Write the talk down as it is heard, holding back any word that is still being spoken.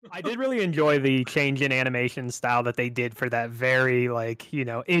I did really enjoy the change in animation style that they did for that very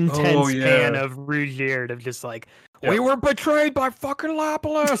intense pan of Rugierd of just like we were betrayed by fucking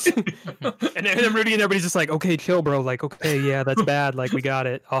Lapis, and then Rudy and everybody's just like, okay, chill, bro. Like, okay, yeah, that's bad. Like, we got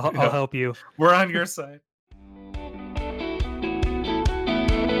it. I'll help you. We're on your side.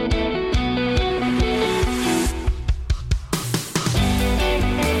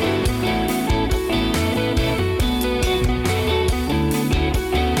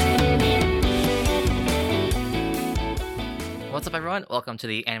 What's up, everyone? Welcome to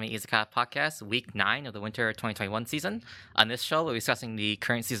the Anime Izakaya Podcast, Week 9 of the Winter 2021 season. On this show, we'll be discussing the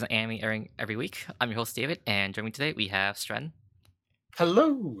current season of anime airing every week. I'm your host, David, and joining me today, we have Stren.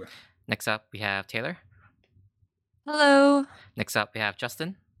 Hello. Next up, we have Taylor. Hello. Next up, we have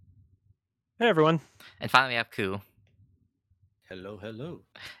Justin. Hey, everyone. And finally, we have Ku. Hello.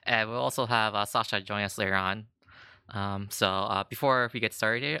 And we'll also have Sasha join us later on. So before we get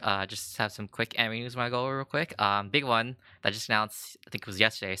started, just have some quick anime news I want to go over real quick. Big one that just announced, I think it was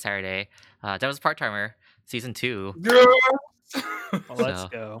yesterday, Saturday. Devil's Part-Timer, Season 2. Yes! Let's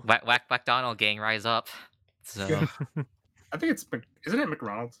go. Whack Donald gang, rise up. So I think isn't it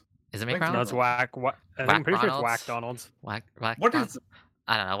McDonald's? Is it I think McDonald's? No, it's Whack. I'm pretty sure it's Whack Donald's. Whack What Donald's? is?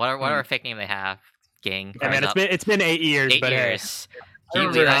 I don't know. Whatever fake name they have, gang. Hey, man, rise up. it's been 8 years, 8 but years. I Can you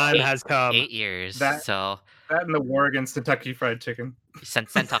remember believe that? time has come. 8 years. That- So That and the war against Kentucky Fried Chicken.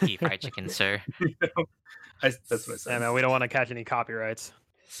 Kentucky Fried Chicken, sir. That's what I said. Yeah, man, we don't want to catch any copyrights.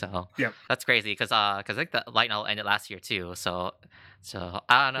 So Yep. that's crazy because I think the light novel ended last year too. So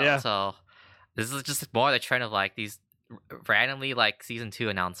I don't know. Yeah. So this is just more the trend of like these randomly like season 2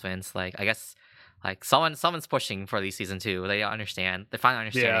 announcements. Like I guess like someone's pushing for these season 2. They don't understand. They're finally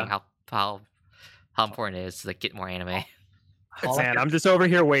understanding how important it is to like get more anime. Man, I'm just over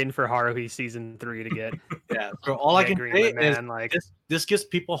here waiting for Haruhi season 3 to get. Yeah. So all I can say is this gives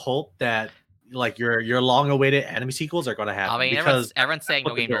people hope that like your long-awaited anime sequels are going to happen. I mean, because everyone's saying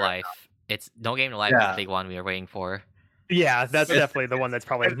No what the Game to girl- Life. It's No Game to Life is Yeah. the big one we were waiting for. Yeah, that's It's- definitely the one that's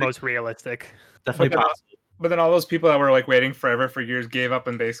probably the most realistic. definitely But then- possible. But then all those people that were like waiting forever for years gave up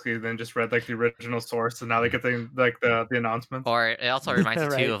and basically then just read like the original source, and now they get the announcement. Or it also reminds me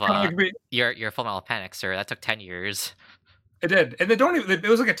Right. too of Like, your Full Metal Panic, sir. That took 10 years. it did, and they don't even. It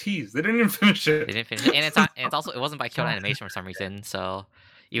was like a tease. They didn't even finish it. They didn't finish it. And it's not, and it's also it wasn't by Kyoto Animation for some reason. So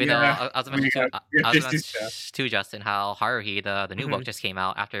even though Yeah, I was mentioning we got JC's to Justin how Haruhi the new book just came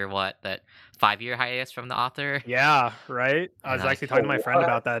out after that 5-year hiatus from the author. Yeah, right. I was Yeah. actually talking to my friend What?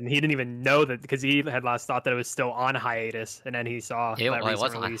 about that, and he didn't even know that because he had last thought that it was still on hiatus, and then he saw It, that well, it recent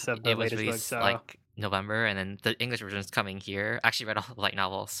was release of the it was latest book. released So like November, and then the English version is coming here. I actually read all the light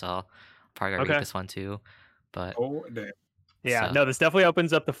novels, so probably gonna Okay. read this one too. But Oh, damn. yeah, So- no, this definitely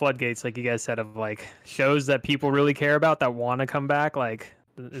opens up the floodgates, like you guys said, of like shows that people really care about that want to come back. Like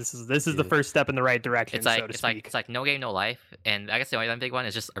this is the Yeah. first step in the right direction, it's like so to it's speak. like No Game No Life, and I guess the only other big one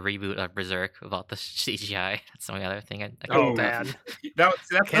is just a reboot of Berserk about the CGI. That's the only other thing I can Oh think of. man, That's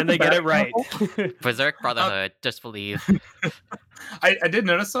can the they get bad it right? novel. Berserk Brotherhood, just believe. I did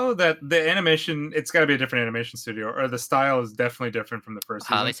notice though that the animation, it's got to be a different animation studio, or the style is definitely different from the first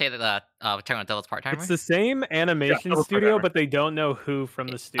season. They say that we're talking about Devil's Part-Timer. It's the same animation Devil's studio, Part-Timer. but they don't know who from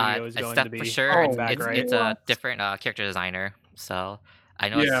the studio is it's going that to be for sure. Oh, back, it's right? it's a different character designer, so I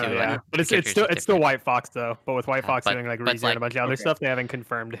know it's Yeah, too. Yeah, but it's characters still are it's still different. White Fox though. But with White Fox but- doing like but ReZero and a bunch of other okay. stuff, they haven't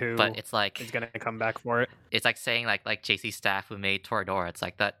confirmed who But it's like is going to come back for it. it's like saying like JC staff who made Toradora. It's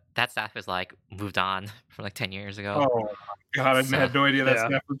like that staff is like moved on from like 10 years ago. Oh my god, I So- had no idea that's Yeah.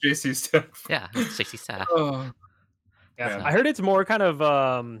 not from JC stuff. Yeah, it's JC staff. Oh, Yeah, Yeah. I heard it's more kind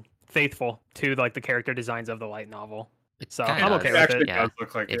of faithful to like the character designs of the light novel. It So kinda I'm does. okay it with actually it. Yeah. does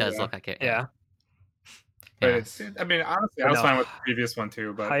look like It does look like it. Yeah, But Yeah. it's, I mean, honestly, I But was no, fine with the previous one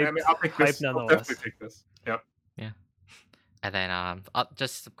too. But I hyped- mean, I'll take hyped this. I'll nonetheless. definitely take this. Yep. And then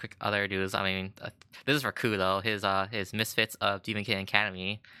just some quick other news. I mean, this is for Ku though. His Misfits of Demon King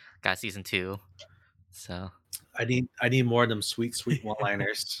Academy got season 2. So I need more of them sweet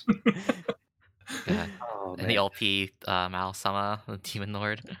one-liners. yeah. Oh, And the LP Mao Sama, the Demon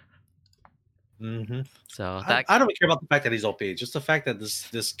Lord. Mm-hmm. So I that don't even care about the fact that he's OP. Just the fact that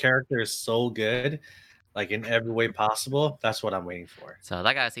this character is so good, like in every way possible. That's what I'm waiting for. so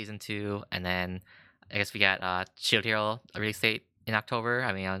that got season 2, and then I guess we got Shield Hero release date in October.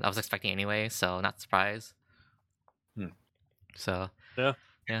 I mean, I was expecting anyway, so not surprised. Hmm. So Yeah.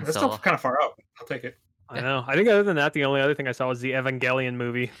 yeah. That's So still kind of far out. I'll take it. I know. I think other than that, the only other thing I saw was the Evangelion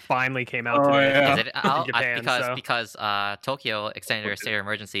movie finally came out Oh, today. yeah. is it, Japan, so- because Tokyo extended their state of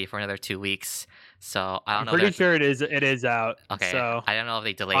emergency for another 2 weeks. So I don't I'm know. pretty that- sure it is out. Okay. So I don't know if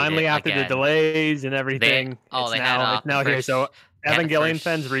they delayed finally, it after again. the delays and everything, they it's had now here. So Evangelion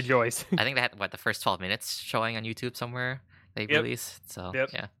fans rejoice. I think they had the first 12 minutes showing on YouTube somewhere they released. So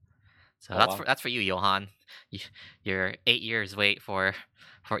yeah. So that's for you, Johan. You're 8 years wait for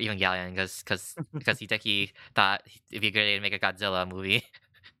Evangelion because Hideki thought it'd be a good idea to make a Godzilla movie.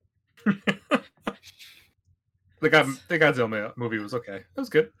 The Godzilla movie was okay. It was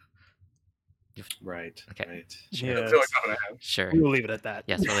good. Right. Okay. Right. Yeah. Sure. We'll leave it at that.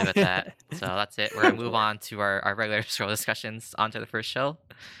 Yes, we'll leave it at that. So that's it. We're gonna move on to our regular scroll discussions onto the first show.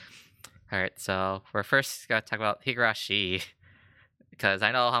 All right. So we're first gonna talk about Higurashi because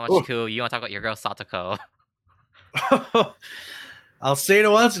I know how much you want to talk about your girl Satoko. I'll say it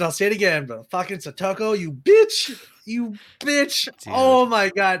once and I'll say it again, but fucking Satoko, you bitch. Dude. Oh my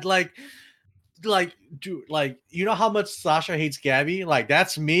god, dude, you know how much Sasha hates Gabby? Like,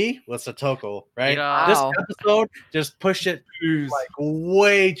 that's me with Satoko, right? This episode just pushed it like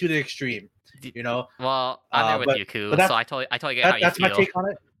way to the extreme. You know. Well, I'm there with you, Ku. So I totally get how you feel. That's my take on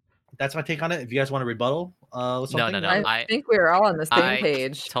it. That's my take on it. If you guys want to rebuttal, with something, no. I think we were all on the same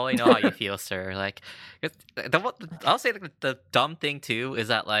page. Totally know how you feel, sir. Like, I'll say the dumb thing too is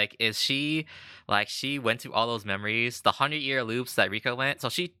that she went through all those memories, the 100-year loops that Rika went, so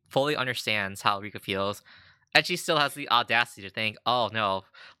she fully understands how Rika feels, and she still has the audacity to think, oh no,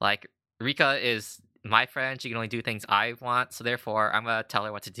 like Rika is my friend, she can only do things I want, so therefore I'm gonna tell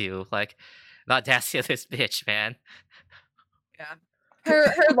her what to do. Like, the audacity of this bitch, man. Yeah. Her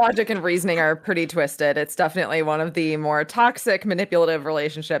logic and reasoning are pretty twisted. It's definitely one of the more toxic, manipulative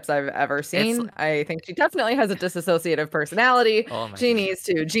relationships I've ever seen. I think she definitely has a dissociative personality. She needs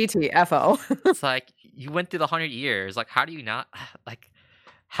to GTFO. It's like, you went through the 100 years. Like, how do you not,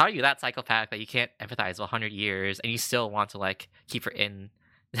 how are you that psychopathic that you can't empathize with 100 years and you still want to, keep her in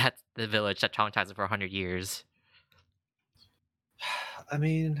the village that traumatized her for 100 years? I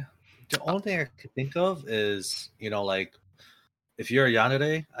mean, the only thing I could think of is, if you're a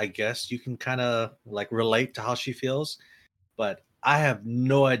Yandere, I guess you can kind of relate to how she feels, but I have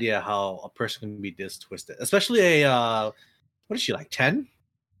no idea how a person can be this twisted, especially what is she, 10,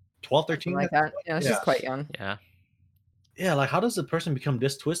 12, 13? Something like that. Yeah, she's quite young. Yeah, how does a person become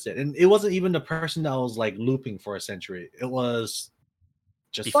this twisted? And it wasn't even the person that was looping for a century. It was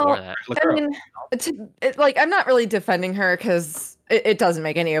just before that. I mean, I'm not really defending her because it doesn't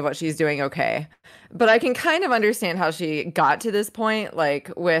make any of what she's doing okay. But I can kind of understand how she got to this point,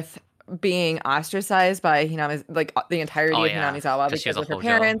 with being ostracized by Hinami, the entirety of Hinamizawa because of her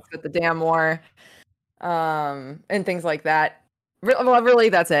parents, with the damn war, and things like that. Well, really,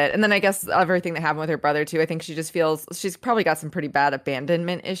 that's it. And then I guess everything that happened with her brother too. I think she just feels she's probably got some pretty bad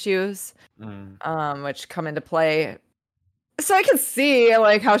abandonment issues, which come into play. So I can see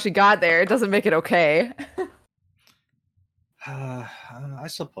how she got there. It doesn't make it okay. I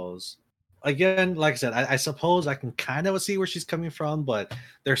suppose. Again, like I said, I suppose I can kind of see where she's coming from, but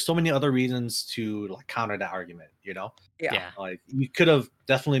there's so many other reasons to counter that argument, Yeah. You could have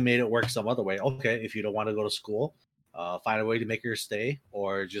definitely made it work some other way. Okay, if you don't want to go to school, find a way to make her stay,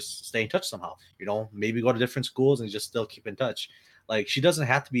 or just stay in touch somehow. Maybe go to different schools and just still keep in touch. She doesn't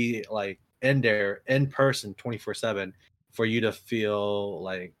have to be in there in person 24/7 for you to feel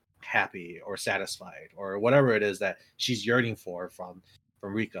happy or satisfied or whatever it is that she's yearning for from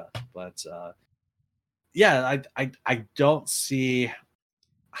Rika. But I don't see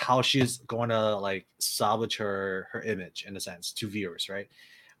how she's going to salvage her image in a sense to viewers, right?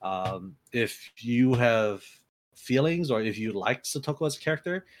 If you have feelings or if you liked Satoko as a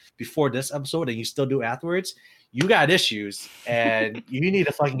character before this episode and you still do afterwards, you got issues and you need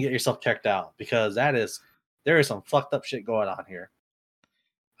to fucking get yourself checked out, because there is some fucked up shit going on here.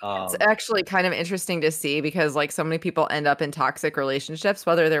 It's actually kind of interesting to see because so many people end up in toxic relationships,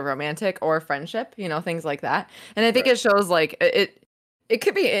 whether they're romantic or friendship, things like that. And I think it shows it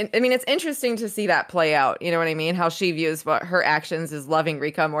could be, I mean, it's interesting to see that play out. You know what I mean? How she views what her actions is loving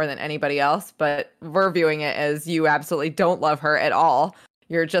Rika more than anybody else, but we're viewing it as you absolutely don't love her at all.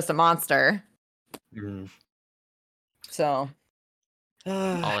 You're just a monster. Mm-hmm. So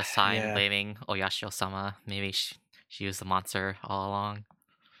all this time blaming Oyashio-sama. Maybe she was the monster all along.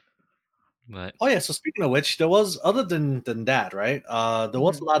 But so speaking of which, there was, other than that, right? There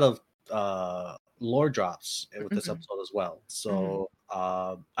was a lot of lore drops with this episode as well. So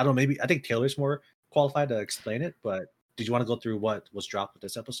I don't know, maybe I think Taylor's more qualified to explain it, but did you want to go through what was dropped with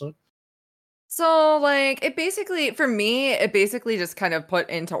this episode? So, like, it basically, for me, it basically just kind of put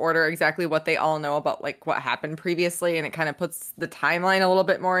into order exactly what they all know about, like, what happened previously, and it kind of puts the timeline a little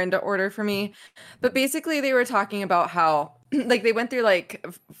bit more into order for me. But basically, they were talking about how, like, they went through, like,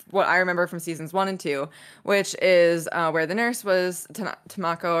 what I remember from seasons 1 and 2, which is where the nurse was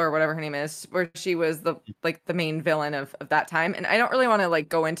Tamako, or whatever her name is, where she was the main villain of that time. And I don't really want to, like,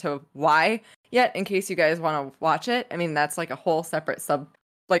 go into why yet, in case you guys want to watch it. I mean, that's like a whole separate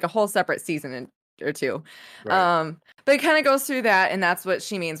season or two. Right. But it kind of goes through that, and that's what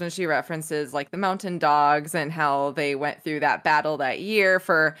she means when she references like the mountain dogs and how they went through that battle that year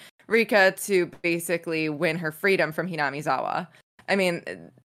for Rika to basically win her freedom from Hinamizawa. I mean,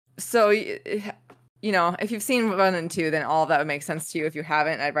 so if you've seen 1 and 2, then all of that would make sense to you. If you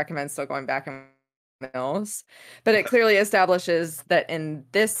haven't, I'd recommend still going back and knows. But it clearly establishes that in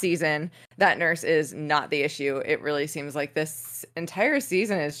this season, that nurse is not the issue. It really seems like this entire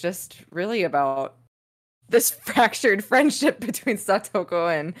season is just really about this fractured friendship between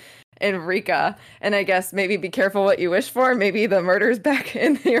Satoko and Rika. And I guess maybe be careful what you wish for. Maybe the murders back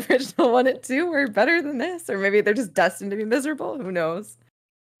in the original 1 and 2 were better than this, or maybe they're just destined to be miserable. Who knows?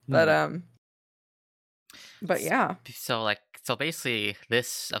 But yeah. So basically,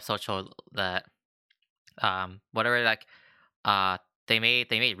 this episode showed that whatever they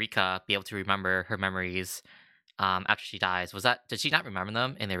made Rika be able to remember her memories after she dies. Did she not remember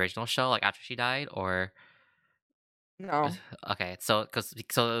them in the original show, like after she died, or No. okay? So it was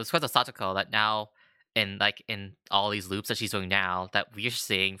because of Satoko that now in all these loops that she's doing now that we're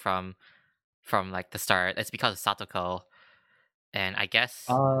seeing from like the start, it's because of Satoko. And I guess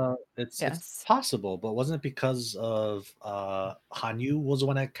It's possible, but wasn't it because of Hanyu was the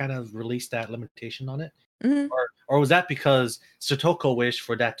one that kind of released that limitation on it? Mhm. Or was that because Satoko wished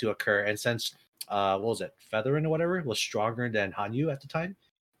for that to occur, and since what was it, Featherin or whatever was stronger than Hanyu at the time,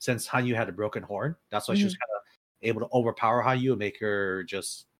 since Hanyu had a broken horn, that's why she was kind of able to overpower Hanyu and make her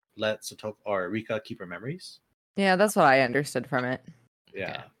just let Satoko or Rika keep her memories. Yeah, that's what I understood from it.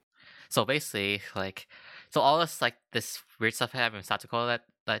 Yeah. Okay. So basically, so all this weird stuff happening with Satoko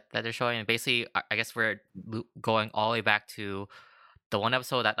that they're showing, and basically, I guess we're going all the way back to the one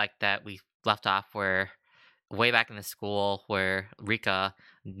episode that we left off, where way back in the school where Rika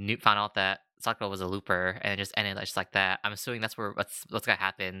found out that Sakura was a looper, and it just ended just like that. I'm assuming that's what's gonna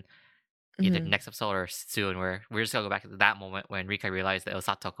happen either next episode or soon, where we're just gonna go back to that moment when Rika realized that it was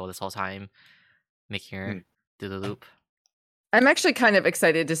Satoko this whole time, making her do the loop. I'm actually kind of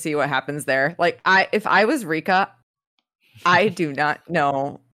excited to see what happens there. Like, if I was Rika, I do not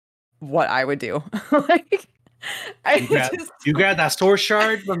know what I would do. Like, you grab that sword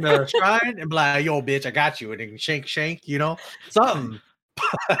shard from the shrine and be like, "Yo, bitch, I got you," and then shank, something.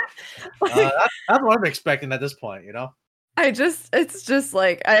 That's what I'm expecting at this point, it's just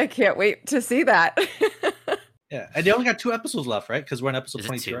like, I can't wait to see that. Yeah, and they only got 2 episodes left, right? Because we're in episode Is it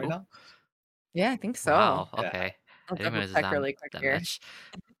 22 right 2? now. Yeah, I think so. Wow. Yeah. Okay. I'll I didn't double realize check really quick that here. much.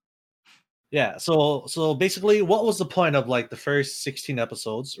 Yeah, so basically, what was the point of like the first 16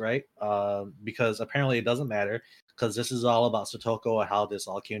 episodes, right? Because apparently it doesn't matter, because this is all about Satoko and how this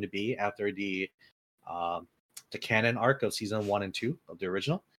all came to be after the canon arc of season 1 and 2 of the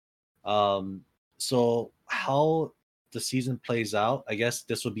original. So how the season plays out, I guess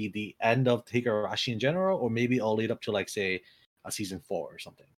this would be the end of Higurashi in general, or maybe it'll lead up to like say a season 4 or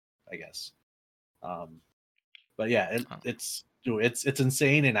something, I guess. But yeah, it's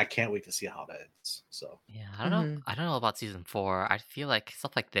insane, and I can't wait to see how that ends. So yeah, I don't know. I don't know about season 4. I feel like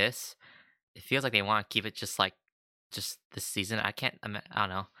stuff like this, it feels like they want to keep it just this season. I don't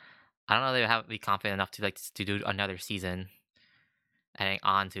know. I don't know. They have be confident enough to do another season, adding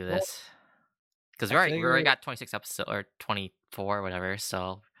on to this, because we already got 26 episodes or 24 or whatever.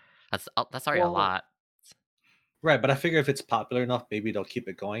 So that's already a lot. Right, but I figure if it's popular enough, maybe they'll keep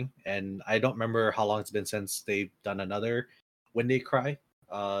it going. And I don't remember how long it's been since they've done another When They Cry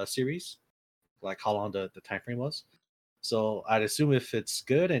series, like how long the time frame was. So I'd assume if it's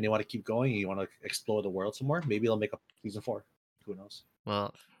good and you want to keep going and you want to explore the world some more, maybe they'll make a season 4. Who knows?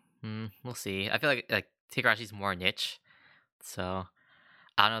 Well, we'll see. I feel like Higarashi's more niche, so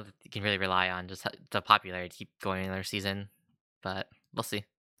I don't know if you can really rely on just the popularity to keep going another season, but we'll see.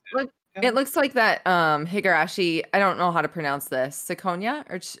 It looks like that Higurashi, I don't know how to pronounce this, Shikonya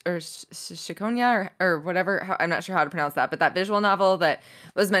or Shikonya or whatever, I'm not sure how to pronounce that, but that visual novel that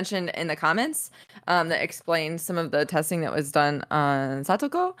was mentioned in the comments that explains some of the testing that was done on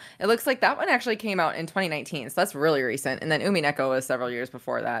Satoko, it looks like that one actually came out in 2019, so that's really recent. And then Umineko was several years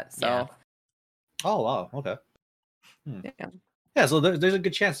before that. So Yeah. Oh, wow. Okay. Yeah, so there's a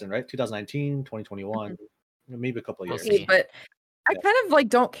good chance then, right? 2019, 2021, maybe a couple of years. see. But I kind of like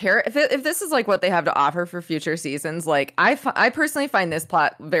don't care if this is like what they have to offer for future seasons. Like I personally find this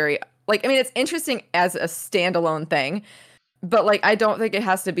plot very like, I mean, it's interesting as a standalone thing, but like I don't think it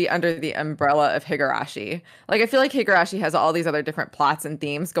has to be under the umbrella of Higurashi. Like I feel like Higurashi has all these other different plots and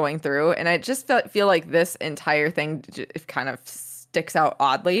themes going through, and I just feel like this entire thing kind of sticks out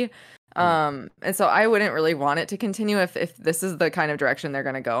oddly. And so I wouldn't really want it to continue if this is the kind of direction they're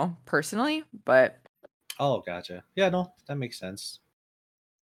gonna go personally. But oh, gotcha. Yeah, no, that makes sense.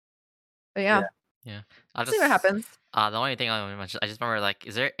 but yeah, I'll see what happens. The only thing I want to mention, I just remember, like,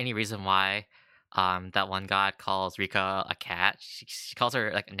 is there any reason why that one god calls Rika a cat? She calls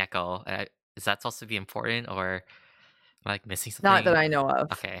her like Neko. Is that supposed to be important, or am I, like, missing something? Not that I know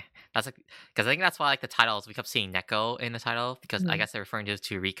of. Okay, that's like, because I think that's why, like, the titles, we kept seeing Neko in the title, because I Mhm. guess they're referring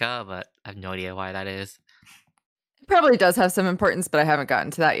to Rika, but I have no idea why that is. It probably does have some importance, but I haven't gotten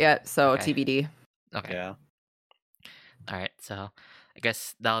to that yet, so Okay. TBD. Okay. Yeah. All right, so I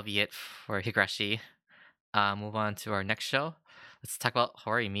guess that'll be it for Higurashi. Move on to our next show. Let's talk about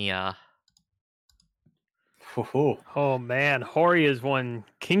Horimiya. Hoo-hoo. Oh man, Hori is one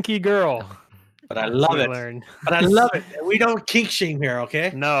kinky girl. But I as love we it. learned. But I love it. We don't kink shame here,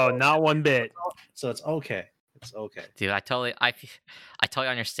 okay? No, not one bit. So it's okay. It's okay. Dude, I totally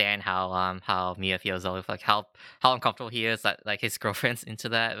understand how Mia feels though, with like how uncomfortable he is that like his girlfriend's into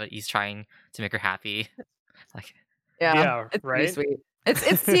that, but he's trying to make her happy. Like, Yeah, it's pretty right? sweet.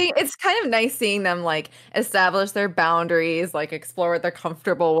 It's kind of nice seeing them like establish their boundaries, like explore what they're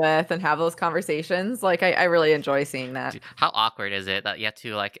comfortable with, and have those conversations. Like I really enjoy seeing that. dude, how awkward is it that you have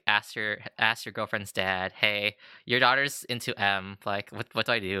to like ask your girlfriend's dad, "Hey, your daughter's into M. Like, what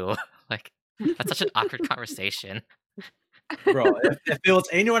do I do?" Like, that's such an awkward conversation. Bro, if it was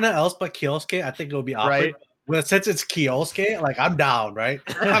anyone else but Kyosuke, I think it would be awkward. Right. Well, since it's Kyosuke, like I'm down, right?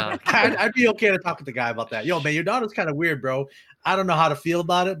 I'd be okay to talk with the guy about that. Yo, man, your daughter's kind of weird, bro. I don't know how to feel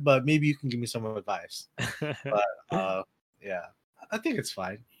about it, but maybe you can give me some advice. But yeah, I think it's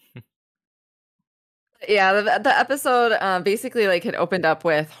fine. Yeah, the episode basically like had opened up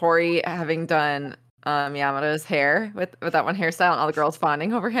with Hori having done Yamato's hair with that one hairstyle and all the girls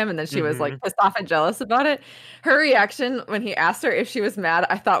fawning over him, and then she was like pissed off and jealous about it. Her reaction when he asked her if she was mad,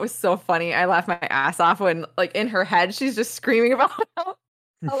 I thought was so funny. I laughed my ass off when like in her head she's just screaming about how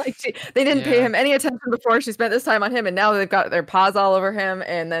like they didn't pay Yeah. him any attention before. She spent this time on him, and now they've got their paws all over him.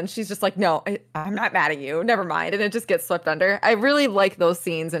 And then she's just like, "No, I'm not mad at you. Never mind." And it just gets swept under. I really like those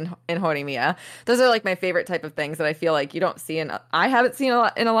scenes in Horimiya. Those are like my favorite type of things that I feel like you don't see I haven't seen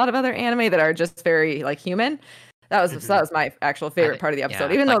in a lot of other anime that are just very like human. That was my actual favorite part of the episode,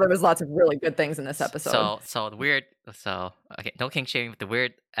 yeah, even though like- there was lots of really good things in this episode. So the weird, okay, no kink shaming, but the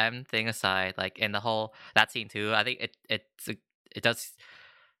weird M thing aside, like in the whole that scene too, I think it does.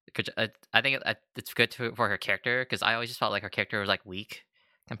 I think it's good for her character, because I always just felt like her character was like weak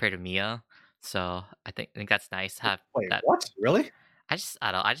compared to Mia. So I think that's nice to have Wait, that. what? Really? I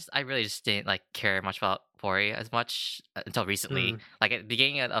don't know. I really just didn't like care much about Hori as much until recently. Like at the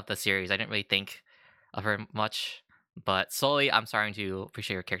beginning of the series, I didn't really think of her much, but slowly I'm starting to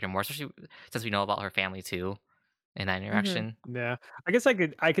appreciate her character more, especially since we know about her family too in that interaction. Yeah, I guess I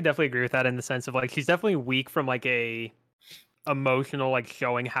could definitely agree with that in the sense of like she's definitely weak from like a emotional like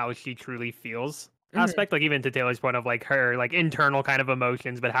showing how she truly feels aspect, like even to Taylor's point of like her like internal kind of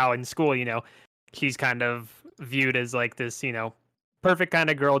emotions, but how in school, you know, she's kind of viewed as like this, you know, perfect kind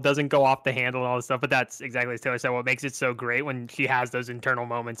of girl, doesn't go off the handle and all this stuff. But that's exactly as Taylor said, what makes it so great when she has those internal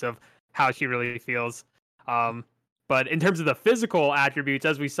moments of how she really feels. But in terms of the physical attributes,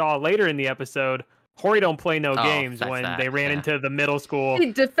 as we saw later in the episode, Hori don't play no games that's when that, they ran yeah. into the middle school.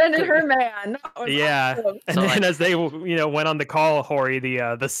 She defended her man. That was Yeah, awesome. and So, then like- as they went on to call Hori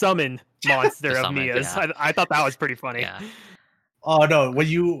the summon monster The of summon, Mia's, yeah. I thought that was pretty funny. Yeah. Oh no! When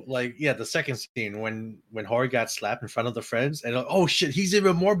you like, yeah, the second scene when Hori got slapped in front of the friends, and like, oh shit, he's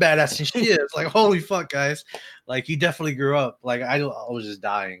even more badass than she is. Like, holy fuck, guys! Like, he definitely grew up. Like, I was just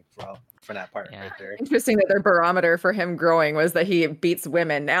dying from that part Yeah. right there. Interesting that their barometer for him growing was that he beats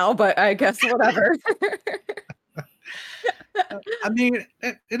women now, but I guess whatever. I mean,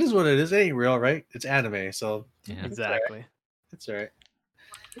 it is what it is. It ain't real, right? It's anime, so Yeah. Exactly. it's all right.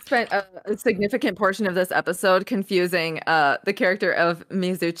 Spent a significant portion of this episode confusing the character of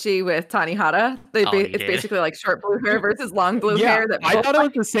Mizuchi with Tanihara. You It's did? basically like short blue hair versus long blue Yeah, hair. That I both- thought it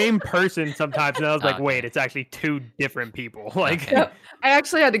was the same person sometimes, and I was like, Okay. wait, it's actually two different people. Like, Okay. Yep. I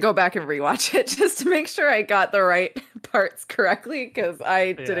actually had to go back and rewatch it just to make sure I got the right parts correctly because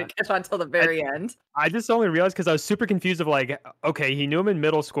I didn't catch on till the very end. I just only realized because I was super confused of like, okay, he knew him in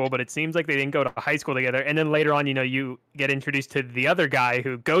middle school, but it seems like they didn't go to high school together. And then later on, you know, you get introduced to the other guy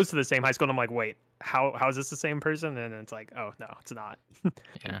who goes to the same high school, and I'm like, wait, how is this the same person? And it's like, oh no, it's not.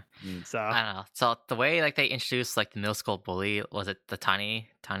 Yeah. So I don't know. So the way like they introduced like the middle school bully, was it the Tani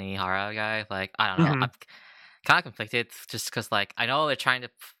Hara guy? Like I don't know. Mhm. I'm kind of conflicted just because like I know they're trying to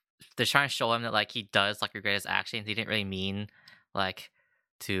show him that like he does like regret his actions. He didn't really mean like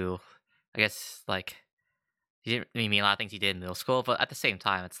to, I guess like he didn't really mean a lot of things he did in middle school. But at the same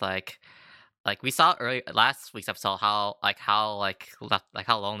time, it's like we saw early last week's episode how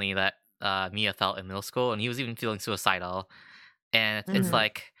how lonely that Mia felt in middle school, and he was even feeling suicidal. And it's Mhm.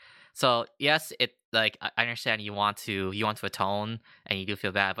 like, so yes, it like I understand you want to atone and you do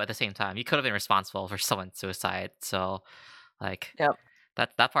feel bad, but at the same time, you could have been responsible for someone's suicide. So like Yep.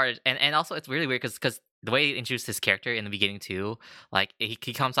 that part and also it's really weird because the way he introduced his character in the beginning too, like he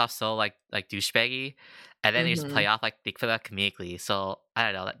comes off so like douchebaggy, and then they just play Mhm. off like they play that comedically. So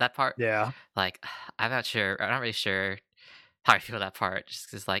I don't know that part. yeah. Like I'm not sure. I'm not really sure how I feel that part. Just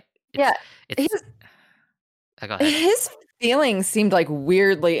because like Yeah. it's His go ahead. his feelings seemed like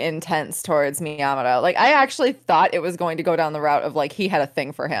weirdly intense towards Miyamoto. Like I actually thought it was going to go down the route of like he had a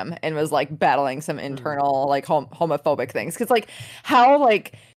thing for him and was like battling some internal like homophobic things. Cause like how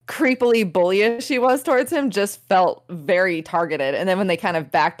like creepily bullyish she was towards him just felt very targeted. And then when they kind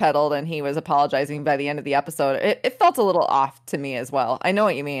of backpedaled and he was apologizing by the end of the episode, it felt a little off to me as well. I know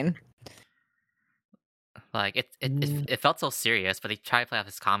what you mean. Like Mm. it felt so serious, but they try to play off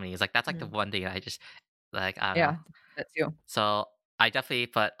this comedy. It's like that's like the Mhm. one thing I just like I don't know. Yeah, that too. So I definitely,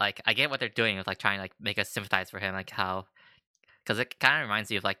 but like I get what they're doing with like trying to like make us sympathize for him, like how because it kind of reminds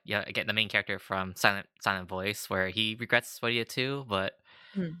you of like again the main character from Silent Voice, where he regrets what he did too,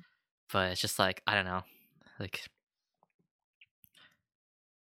 Mhm. but it's just like I don't know, like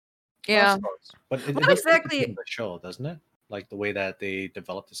I Yeah. suppose. But it What does fit the theme exactly? of the show, doesn't it? Like the way that they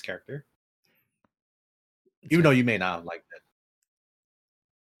developed this character. Even though you may not have liked it.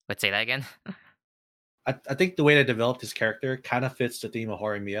 let's say that again. I think the way they developed his character kind of fits the theme of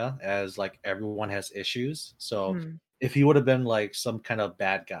Horimiya, as like everyone has issues. So Mhm. if he would have been like some kind of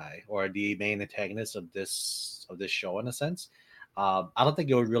bad guy or the main antagonist of this show in a sense, I don't think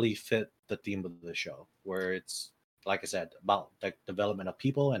it would really fit the theme of the show, where it's like I said about like development of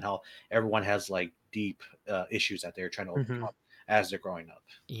people and how everyone has like deep issues that they're trying to Mhm. overcome as they're growing up.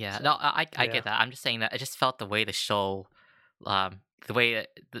 Yeah, So no, I Yeah. get that. I'm just saying that I just felt the way the show, the way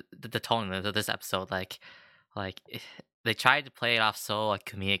the tone of this episode, like they tried to play it off so like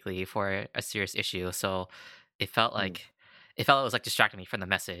comedically for a serious issue, so it felt Mm, like it was like distracting me from the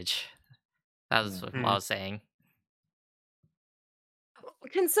message. That was what I Mm. was saying.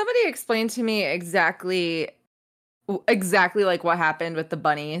 Can somebody explain to me exactly like what happened with the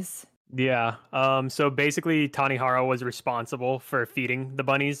bunnies? Yeah. So basically Tanihara was responsible for feeding the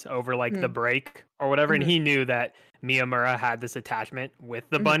bunnies over like the Mhm. break or whatever. And Mhm. he knew that Miyamura had this attachment with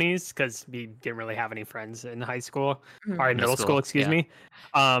the Mhm. bunnies because he didn't really have any friends in high school Mhm. or in Middle middle school, school, excuse yeah. me.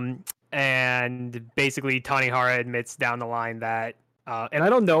 And basically Tanihara admits down the line that and I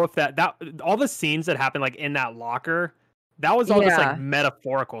don't know if that all the scenes that happened like in that locker, that was all just like Yeah.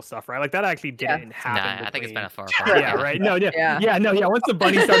 metaphorical stuff, right? Like that actually Yeah. didn't Nah, happen I think it's between metaphorical. Right. yeah, Yeah. right. No, yeah, Yeah. yeah, no, yeah. Once the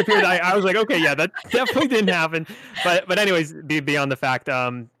bunny started appearing, I was like, okay, yeah, that definitely didn't happen. But anyways, beyond the fact,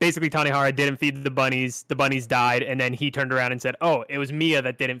 basically Tanihara didn't feed the bunnies. The bunnies died, and then he turned around and said, "Oh, it was Mia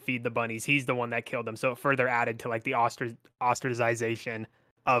that didn't feed the bunnies. He's the one that killed them." So it further added to like the ostracization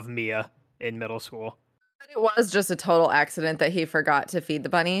of Mia in middle school. But it was just a total accident that he forgot to feed the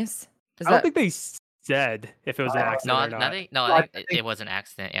bunnies. Is I don't that think they said if it was an uh, accident or not. No, well, I I think think it was an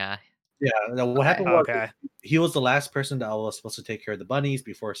accident. Yeah. yeah. No, what okay? happened was Okay. he was the last person that was supposed to take care of the bunnies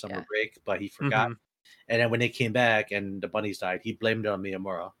before summer Yeah. break, but he forgot. hmm And then when they came back and the bunnies died, he blamed it on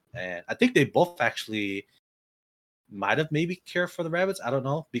Miyamura. And I think they both actually might have maybe cared for the rabbits. I don't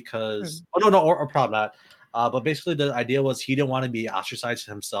know because no, or probably not. But basically, the idea was he didn't want to be ostracized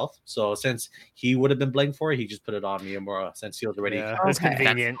himself. So since he would have been blamed for it, he just put it on Miyamura since he was already. Yeah, it's Okay.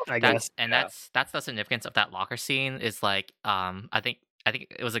 convenient, I guess. That's the significance of that locker scene is like I think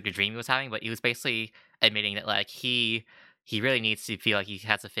it was like a dream he was having, but he was basically admitting that like he really needs to feel like he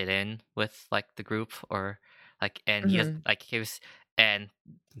has to fit in with like the group or like and he has Mhm. like he was and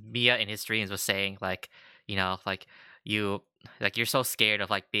Mia in his dreams was saying like like you like you're so scared of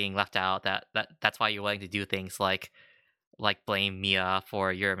like being left out that's why you're willing to do things like blame Mia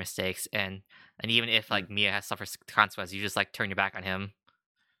for your mistakes and even if like Mia has suffered consequences, you just like turn your back on him.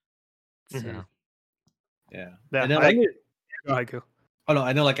 So Mhm. Yeah. Yeah, And then I like, think go ahead, Ku. oh no,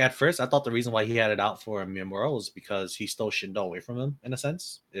 I know. Like at first, I thought the reason why he had it out for Miyamura was because he stole Shindo away from him in a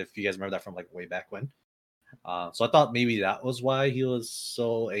sense. If you guys remember that from like way back when. So I thought maybe that was why he was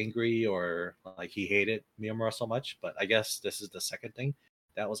so angry or like he hated Miyamura so much. But I guess this is the second thing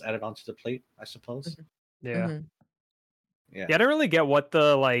that was added onto the plate, I suppose. Yeah. Mhm. Yeah. Yeah, I don't really get what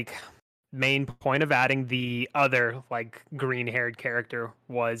the like main point of adding the other like green-haired character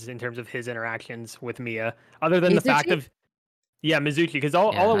was in terms of his interactions with Mia, other than the fact Mizuchi? of Mizuki, because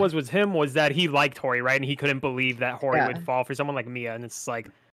all Yeah. it was him was that he liked Hori, right? And he couldn't believe that Hori Yeah. would fall for someone like Mia, and it's like,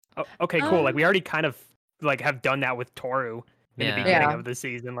 oh, okay, cool. Like we already kind of like have done that with Toru in the beginning Yeah. of the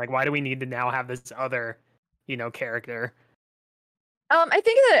season. Like, why do we need to now have this other, character? I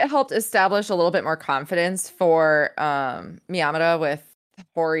think that it helped establish a little bit more confidence for Miyamada with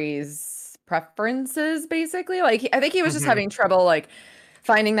Hori's preferences, basically. Like, I think he was just Mhm. having trouble, like,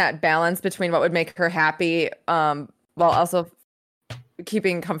 finding that balance between what would make her happy, while also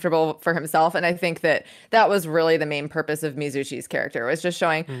keeping comfortable for himself. And I think that was really the main purpose of Mizuchi's character, was just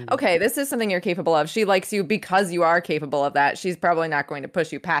showing, okay, this is something you're capable of. She likes you because you are capable of that. She's probably not going to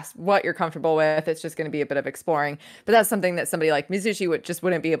push you past what you're comfortable with. It's just going to be a bit of exploring. But that's something that somebody like Mizuchi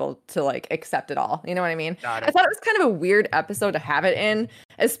wouldn't be able to like accept at all. You know what I mean? Got it. I thought it was kind of a weird episode to have it in,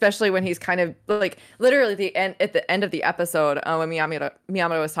 especially when he's kind of like literally at the end of the episode, when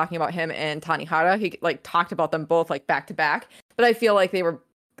Miyamada was talking about him and Tanihara, he like talked about them both like back to back. But I feel like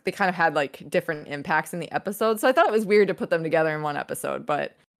they kind of had like different impacts in the episode. So I thought it was weird to put them together in one episode,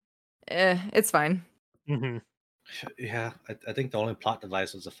 but it's fine. Mm-hmm. Yeah, I think the only plot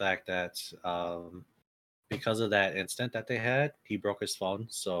device was the fact that because of that incident that they had, he broke his phone.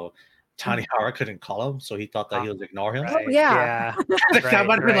 So Tanihara couldn't call him. So he thought that he would ignore him. Right. Yeah. That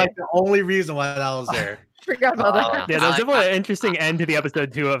might have been like the only reason why that was there. Forgot about that. Yeah, there's definitely an interesting end to the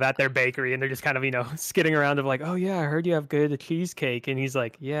episode too of at their bakery, and they're just kind of skidding around of like, oh yeah, I heard you have good cheesecake, and he's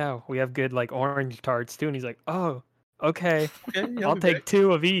like, yeah, we have good like orange tarts too, and he's like, oh, okay, I'll take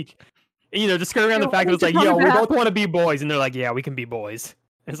 2 of each. And, just skirt around the fact that it's like, yo, we both want to be boys, and they're like, yeah, we can be boys.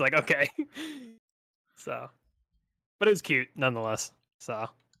 It's like, okay, so, but it was cute nonetheless. So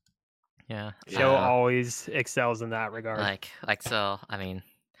Yeah. show always excels in that regard. So I mean,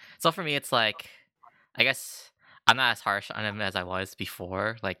 so for me it's like, I guess I'm not as harsh on him as I was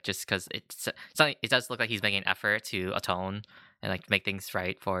before, like just because it does look like he's making an effort to atone and like make things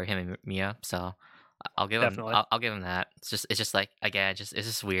right for him and Mia. So I'll give him that. It's just like, again, it's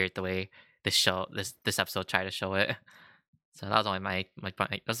just weird the way this episode tried to show it. So that was only my point.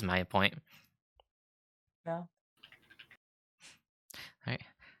 That was my point. Yeah. All right,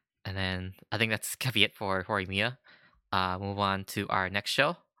 and then I think that's gonna be it for Horimiya. Move on to our next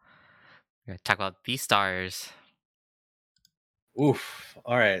show. We're gonna talk about Beastars. Oof.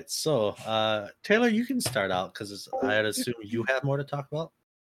 All right. So, Taylor, you can start out because I'd assume you have more to talk about.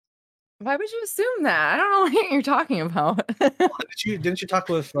 Why would you assume that? I don't know what you're talking about. Didn't you talk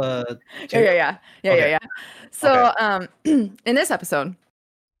with Yeah. Okay. So, in this episode,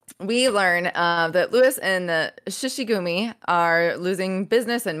 we learn that Lewis and the Shishigumi are losing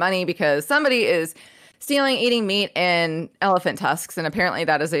business and money because somebody is stealing, eating meat, and elephant tusks, and apparently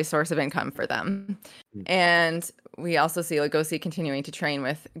that is a source of income for them. And we also see Legoshi continuing to train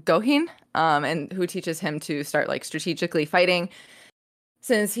with Gohin, and who teaches him to start like strategically fighting,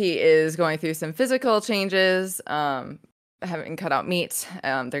 since he is going through some physical changes, having cut out meat.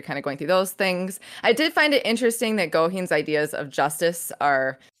 They're kind of going through those things. I did find it interesting that Gohin's ideas of justice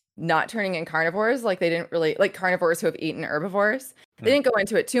are not turning in carnivores. Like, they didn't really like carnivores who have eaten herbivores. They didn't go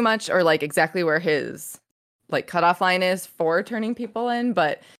into it too much, or like exactly where his like cutoff line is for turning people in.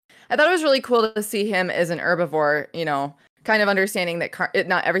 But I thought it was really cool to see him as an herbivore, kind of understanding that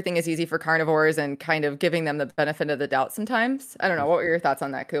not everything is easy for carnivores, and kind of giving them the benefit of the doubt sometimes. I don't know. What were your thoughts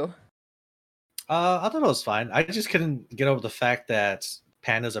on that, Koo? I thought it was fine. I just couldn't get over the fact that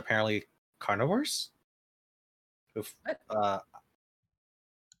pandas are apparently carnivores. I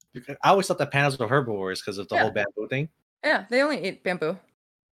always thought that pandas were herbivores because of the whole bamboo thing. Yeah, they only eat bamboo.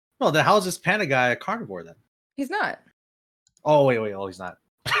 No, then how is this panda guy a carnivore then? He's not. Oh, wait. Oh, he's not.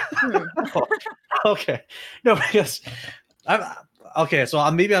 Okay. No, because okay,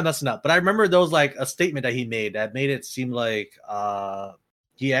 so maybe I'm messing up, but I remember there was like a statement that he made that made it seem like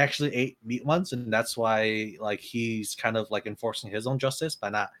he actually ate meat once, and that's why like he's kind of like enforcing his own justice by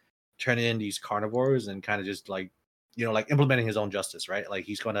not turning in these carnivores and kind of just like like implementing his own justice, right? Like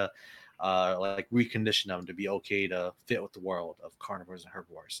he's gonna like recondition them to be okay to fit with the world of carnivores and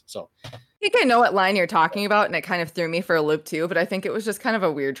herbivores. So I think I know what line you're talking about, and it kind of threw me for a loop too, but I think it was just kind of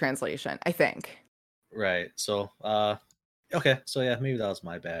a weird translation, I think. Right. So okay, so yeah, maybe that was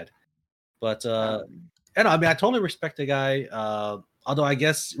my bad. But I mean, I totally respect the guy. Although I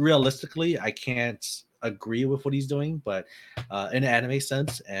guess realistically I can't agree with what he's doing, but in an anime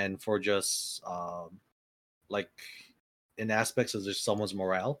sense, and for just like in aspects of just someone's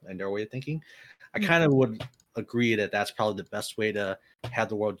morale and their way of thinking, I kind of would agree that that's probably the best way to have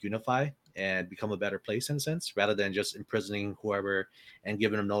the world unify and become a better place in a sense, rather than just imprisoning whoever and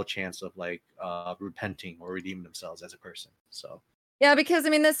giving them no chance of like repenting or redeeming themselves as a person. So yeah, because I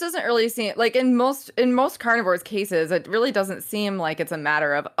mean, this doesn't really seem like in most carnivores cases, it really doesn't seem like it's a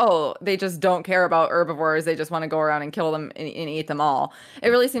matter of, oh, they just don't care about herbivores, they just want to go around and kill them and eat them all. It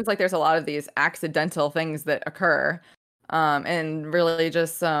really seems like there's a lot of these accidental things that occur, and really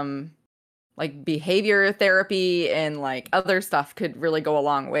just like behavior therapy and like other stuff could really go a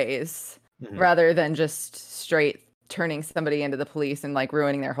long ways, rather than just straight turning somebody into the police and like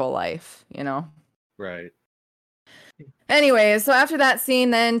ruining their whole life, you know? Right. Anyways, so after that scene,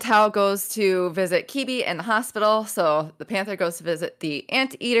 then Tao goes to visit Kibi in the hospital. So the panther goes to visit the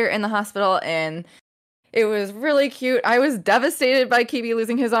anteater in the hospital, and it was really cute. I was devastated by Kibi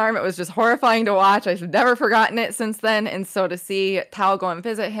losing his arm. It was just horrifying to watch. I've never forgotten it since then. And so to see Tao go and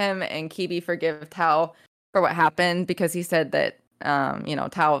visit him and Kibi forgive Tao for what happened, because he said that,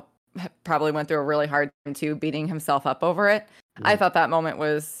 Tao probably went through a really hard time too, beating himself up over it. I thought that moment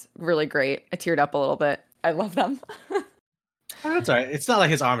was really great. I teared up a little bit. I love them. That's all right. It's not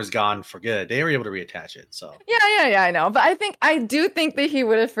like his arm is gone for good. They were able to reattach it. So yeah, I know. But I do think that he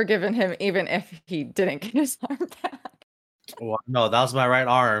would have forgiven him even if he didn't get his arm back. Well, no, that was my right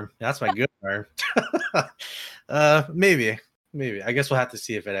arm. That's my good arm. Maybe. I guess we'll have to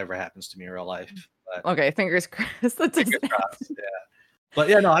see if it ever happens to me in real life. But okay, fingers crossed. fingers crossed. Yeah. But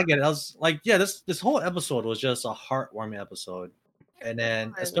yeah, no, I get it. I was like, yeah, this whole episode was just a heartwarming episode. And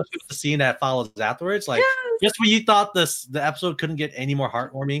then, especially with the scene that follows afterwards, like just when you thought the episode couldn't get any more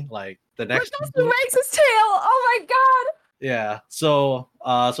heartwarming, like the next Dustin wags his tail. Oh my god! Yeah. So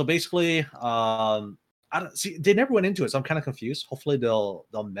basically, I don't see. They never went into it, so I'm kind of confused. Hopefully, they'll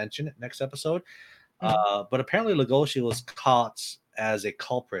mention it next episode. But apparently, Legoshi was caught as a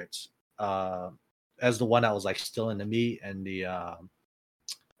culprit, as the one that was like stealing the meat and the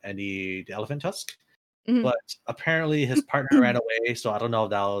elephant tusk. But apparently his partner ran away, so I don't know if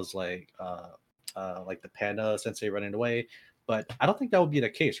that was like the panda sensei running away. But I don't think that would be the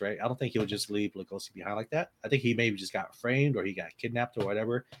case, right? I don't think he would just leave Legoshi behind like that. I think he maybe just got framed or he got kidnapped or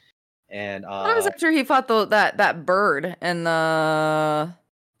whatever. And that was after he fought that bird and the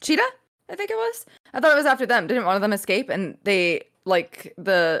cheetah, I think it was. I thought it was after them. Didn't one of them escape? And they like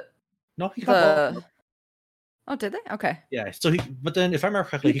the he caught both. Oh, did they? Okay. Yeah. So but then if I remember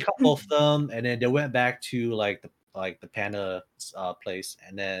correctly, he caught both of them, and then they went back to like the panda place,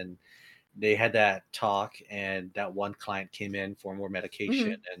 and then they had that talk, and that one client came in for more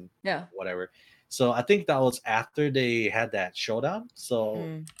medication and whatever. So I think that was after they had that showdown.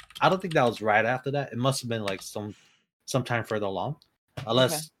 So I don't think that was right after that. It must have been like sometime further along,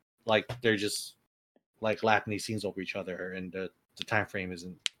 unless like they're just like lapping these scenes over each other, and the time frame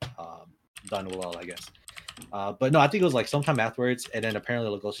isn't done well, I guess. But no, I think it was like sometime afterwards, and then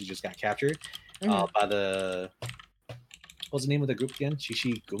apparently Legoshi just got captured by the what's the name of the group again?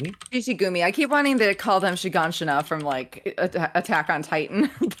 Shishigumi? Shishigumi. I keep wanting to call them Shiganshina from like Attack on Titan,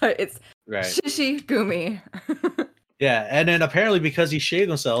 but it's Shishigumi. Yeah, and then apparently because he shaved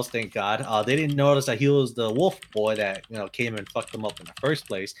themselves, thank God, they didn't notice that he was the wolf boy that came and fucked them up in the first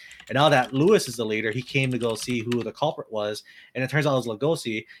place. And now that Lewis is the leader, he came to go see who the culprit was, and it turns out it was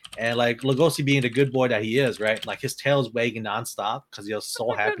Legoshi. And like Legoshi being the good boy that he is, right? Like his tail is wagging nonstop because he was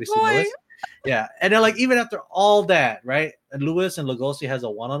so happy to see Lewis. Yeah, and then like even after all that, right? And Lewis and Legoshi has a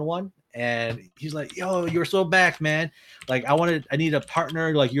one-on-one. And he's like, yo, you're so back, man. Like, I need a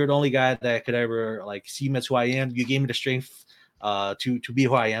partner. Like, you're the only guy that could ever like see me as who I am. You gave me the strength to be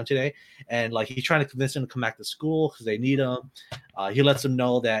who I am today. And like, he's trying to convince him to come back to school because they need him. He lets them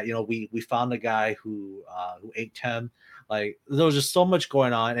know that we found a guy who ate Tem. Like, there was just so much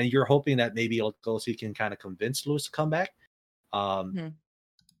going on, and you're hoping that maybe Legoshi can kind of convince Lewis to come back.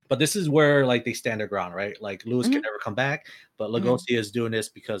 But this is where like they stand their ground, right? Like Lewis can never come back, but Legoshi is doing this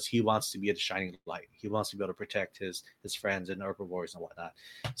because he wants to be the shining light. He wants to be able to protect his friends and herbivores and whatnot.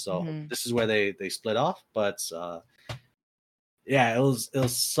 So this is where they split off. But yeah, it was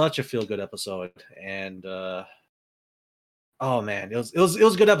such a feel good episode, and oh man, it was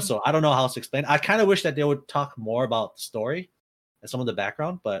a good episode. I don't know how else to explain. I kind of wish that they would talk more about the story and some of the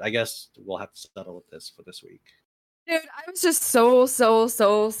background, but I guess we'll have to settle with this for this week. Dude, I was just so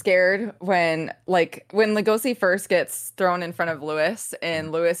scared when Legoshi first gets thrown in front of Lewis,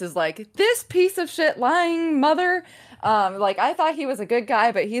 and Lewis is like, this piece of shit lying mother. Like, I thought he was a good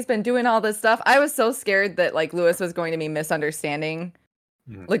guy, but he's been doing all this stuff. I was so scared that like Lewis was going to be misunderstanding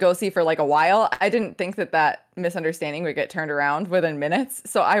Legosi for like a while. I didn't think that misunderstanding would get turned around within minutes.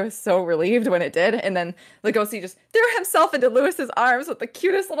 So I was so relieved when it did. And then Legosi just threw himself into Lewis's arms with the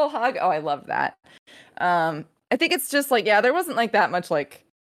cutest little hug. Oh, I love that. I think it's just like, there wasn't like that much like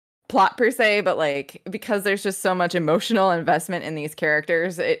plot per se, but like because there's just so much emotional investment in these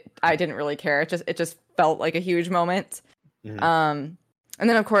characters, I didn't really care. It just felt like a huge moment. And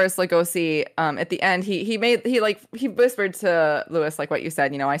then of course Legosi at the end he whispered to Lewis like what you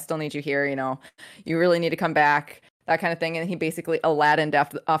said, I still need you here, you really need to come back, that kind of thing. And he basically Aladdined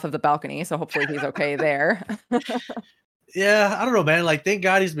off of the balcony, so hopefully he's okay there. Yeah, I don't know, man. Like, thank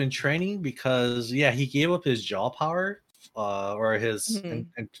God he's been training, because he gave up his jaw power, or his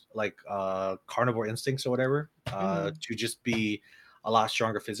carnivore instincts or whatever, to just be a lot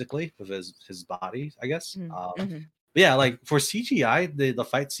stronger physically with his body, I guess. But yeah, like for CGI, the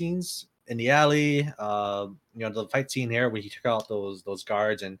fight scenes in the alley, the fight scene here when he took out those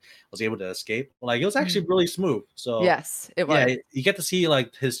guards and was able to escape, like it was actually really smooth. So yes, it was. Yeah, you get to see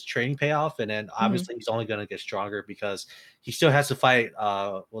like his training payoff, and then obviously he's only gonna get stronger because he still has to fight.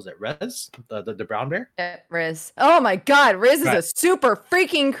 What was it, Rez, the brown bear? Yeah, Riz. Oh my God, Riz is a super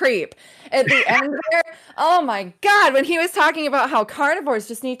freaking creep at the end there. Oh my God, when he was talking about how carnivores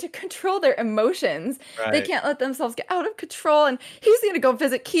just need to control their emotions, they can't let themselves get out of control, and he's going to go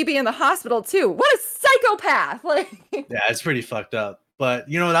visit Kibi in the hospital too. What a psychopath! Like, yeah, it's pretty fucked up. But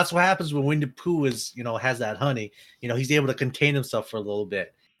that's what happens when Winnie the Pooh has that honey. He's able to contain himself for a little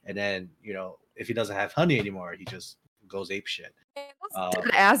bit, and then if he doesn't have honey anymore, he just goes ape shit.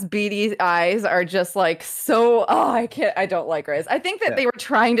 Ass beady eyes are just like so. Oh, I don't like Riz. I think that they were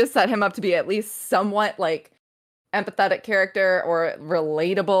trying to set him up to be at least somewhat like empathetic character or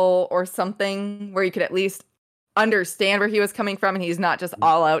relatable or something, where you could at least understand where he was coming from, and he's not just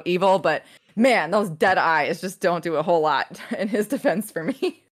all out evil. But man, those dead eyes just don't do a whole lot in his defense for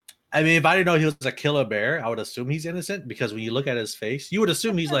me. I mean, if I didn't know he was a killer bear, I would assume he's innocent, because when you look at his face, you would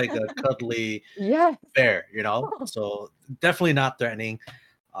assume he's like a cuddly bear, So definitely not threatening.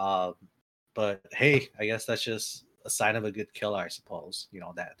 But hey, I guess that's just a sign of a good killer, I suppose.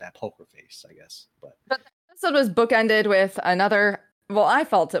 That poker face, I guess. But the episode was bookended with another. Well, I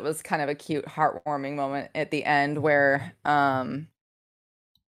felt it was kind of a cute, heartwarming moment at the end where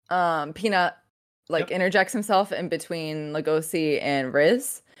Peanut interjects himself in between Legosi and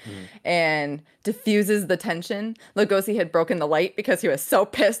Riz. And diffuses the tension. Legosi had broken the light because he was so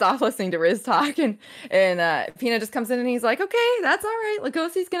pissed off listening to Riz talk, and Peanut just comes in and he's like, okay, that's all right,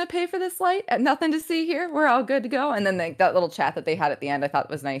 Legosi's gonna pay for this light, nothing to see here, we're all good to go. And then that little chat that they had at the end I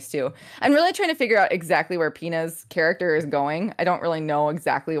thought was nice too. I'm really trying to figure out exactly where Peanut's character is going. I don't really know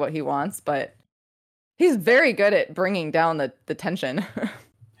exactly what he wants, but he's very good at bringing down the tension.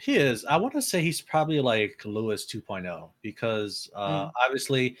 He is. I want to say he's probably like Lewis 2.0, because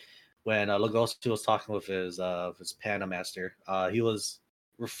obviously when Legosi was talking with his Panda Master, he was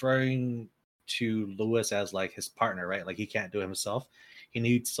referring to Lewis as like his partner, right? Like he can't do it himself. He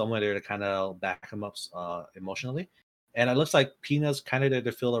needs someone there to kind of back him up emotionally. And it looks like Peanut's kind of there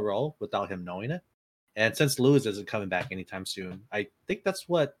to fill a role without him knowing it. And since Lewis isn't coming back anytime soon, I think that's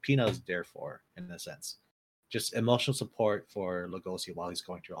what Peanut is there for, in a sense. Just emotional support for Legosi while he's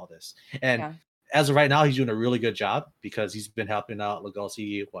going through all this. And as of right now, he's doing a really good job, because he's been helping out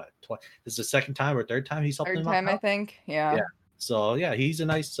Legosi. This is the second time or third time he's helping him out? Third time, I think. Yeah. So yeah, he's a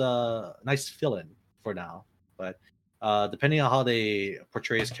nice fill-in for now. But depending on how they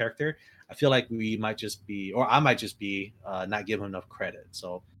portray his character, I feel like we might just be, or I might just be, not giving him enough credit.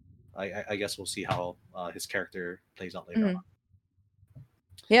 So I guess we'll see how his character plays out later on.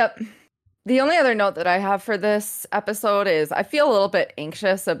 Yep. The only other note that I have for this episode is I feel a little bit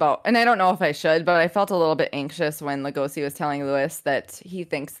anxious about, and I don't know if I should, but I felt a little bit anxious when Legosi was telling Lewis that he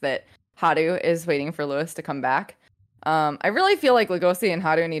thinks that Haru is waiting for Lewis to come back. I really feel like Legosi and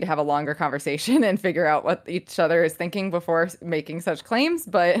Haru need to have a longer conversation and figure out what each other is thinking before making such claims,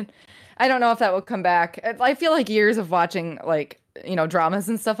 but I don't know if that will come back. I feel like years of watching dramas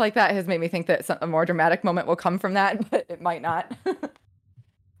and stuff like that has made me think that a more dramatic moment will come from that, but it might not.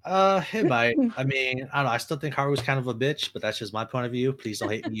 It might. I mean, I don't know. I still think Haru's kind of a bitch, but that's just my point of view. Please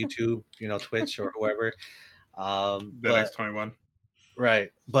don't hate me, YouTube, Twitch or whoever. X21. Right.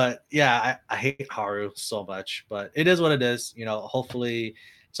 But yeah, I hate Haru so much, but it is what it is. Hopefully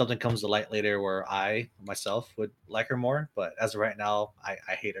something comes to light later where I myself would like her more. But as of right now, I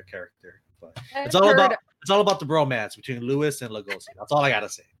hate her character. But it's all about the bromance between Lewis and Legosi. That's all I gotta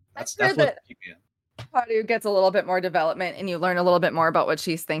say. That's what keeps me in. Haru gets a little bit more development and you learn a little bit more about what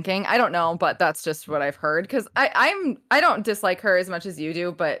she's thinking. I don't know, but that's just what I've heard, because I don't dislike her as much as you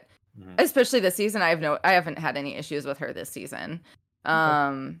do, but especially this season, I haven't had any issues with her this season.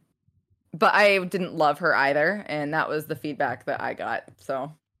 But I didn't love her either, and that was the feedback that I got.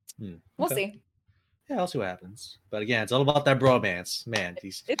 So we'll see. Yeah, I'll see what happens. But again, it's all about that bromance, man.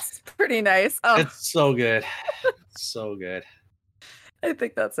 It's pretty nice. Oh, it's so good, so good. I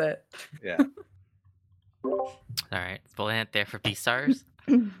think that's it. Yeah. All right, we'll end there for Beastars.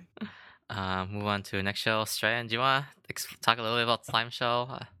 Move on to the next show. Strayan, do you want to talk a little bit about Slime Show?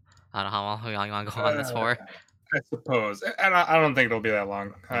 I don't know how long you want to go on this for. I suppose. And I don't think it'll be that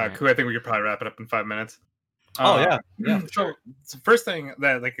long. Alright. I think we could probably wrap it up in 5 minutes. Oh yeah. So the first thing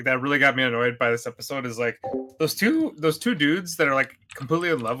that really got me annoyed by this episode is like those two dudes that are like completely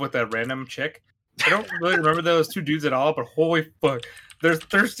in love with that random chick. I don't really remember those two dudes at all, but holy fuck, they're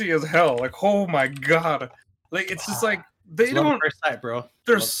thirsty as hell. Like, oh my god, like it's just like they don't. First sight, bro.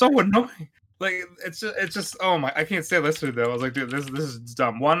 They're so annoying. Like it's just oh my, I can't stay listening to it though. I was like, dude, this is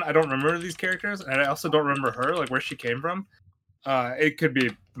dumb. One, I don't remember these characters, and I also don't remember her, like where she came from. It could be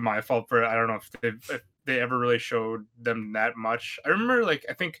my fault for it. I don't know if they ever really showed them that much. I remember like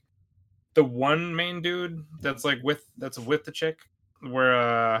I think the one main dude that's with the chick, where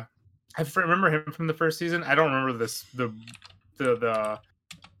I remember him from the first season. I don't remember the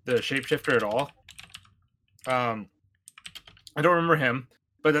shapeshifter at all. I don't remember him,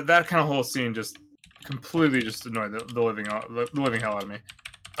 but that kind of whole scene just completely just annoyed the living hell out of me.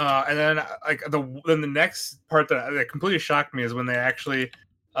 And then the next part that completely shocked me is when they actually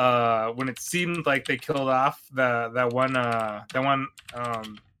when it seemed like they killed off that one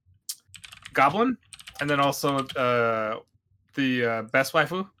goblin, and then also the best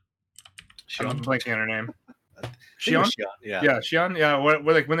waifu. I'm blanking on her name. Shion? Yeah, Shion. Yeah,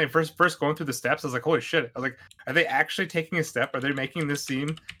 like when they first going through the steps, I was like, holy shit! I was like, are they actually taking a step? Are they making this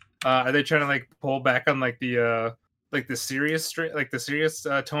scene? Are they trying to like pull back on like the serious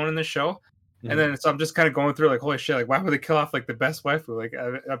tone in the show? Mm-hmm. And then so I'm just kind of going through like, holy shit! Like, why would they kill off like the best waifu? Like,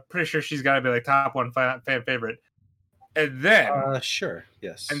 I'm pretty sure she's got to be like top one fan favorite. And then, sure,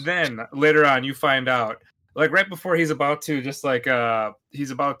 yes. And then later on, you find out like right before he's about to what's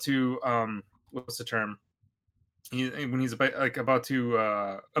the term? When he's about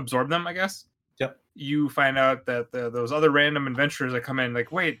to absorb them, I guess. Yep. You find out that those other random adventurers that come in,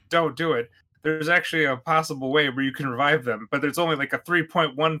 like, wait, don't do it. There's actually a possible way where you can revive them, but there's only like a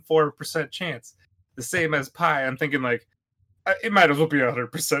 3.14% chance, the same as Pi. I'm thinking like, it might as well be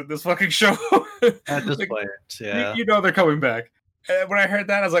 100% this fucking show. At this point, yeah. You know they're coming back. And when I heard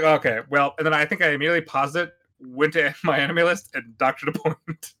that, I was like, okay, well, and then I think I immediately paused it, went to my anime list, and doctored a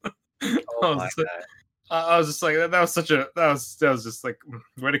point. Oh my God. I was just like, that was just like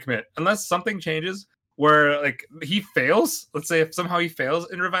way to commit. Unless something changes where like he fails. Let's say if somehow he fails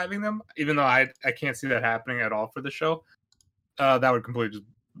in reviving them, even though I can't see that happening at all for the show, that would completely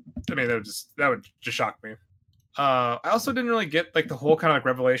that would just shock me. I also didn't really get like the whole kind of like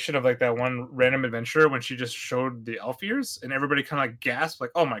revelation of like that one random adventurer when she just showed the elf ears and everybody kind of like gasped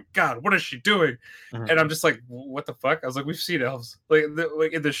like, oh my god, what is she doing? Mm-hmm. And I'm just like, what the fuck? I was like, we've seen elves like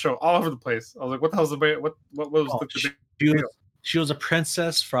in this show all over the place. I was like, what the hell's what was she was a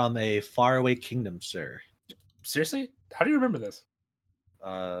princess from a faraway kingdom, sir. Seriously? How do you remember this?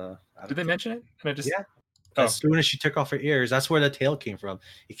 Did they mention it? And I just As soon as she took off her ears, that's where the tail came from.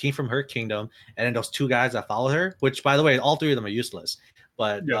 It came from her kingdom, and then those two guys that follow her, which, by the way, all three of them are useless.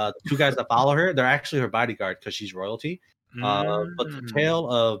 But the two guys that follow her, they're actually her bodyguard because she's royalty. But the tail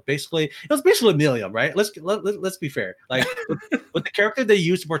of it was basically Milium, right? Let's be fair. Like with the character they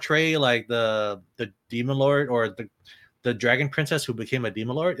used to portray like the demon lord or the dragon princess who became a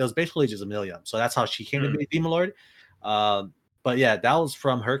demon lord, it was basically just a Milium. So that's how she came to be a demon lord. But yeah, that was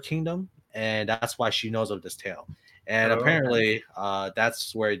from her kingdom. And that's why she knows of this tale. And apparently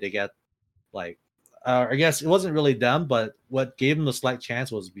that's where they get like I guess it wasn't really them, but what gave them a slight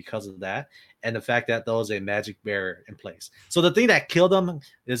chance was because of that and the fact that there was a magic barrier in place. So the thing that killed them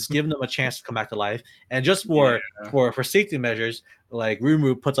is giving them a chance to come back to life. And just for safety measures, like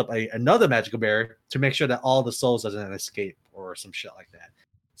Rimuru puts up another magical barrier to make sure that all the souls doesn't escape or some shit like that.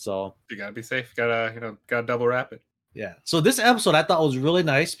 So you gotta be safe. Gotta double wrap it. Yeah. So this episode I thought was really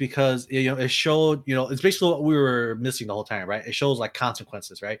nice because it showed, it's basically what we were missing the whole time, right? It shows like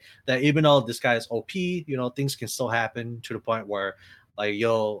consequences, right? That even though this guy is OP, things can still happen to the point where like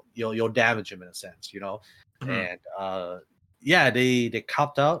you'll damage him in a sense, Mm-hmm. And they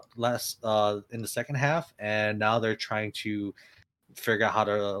copped out last in the second half, and now they're trying to figure out how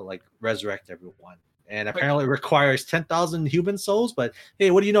to like resurrect everyone. And apparently it requires 10,000 human souls, but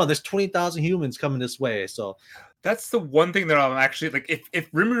hey, what do you know? There's 20,000 humans coming this way, so. That's the one thing that I'm actually like.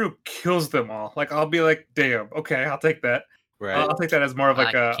 If Rimuru kills them all, like I'll be like, damn, okay, I'll take that. Right. I'll take that as more of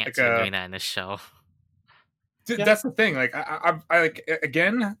like I can't see doing that in this show. Dude, that's the thing. Like, I like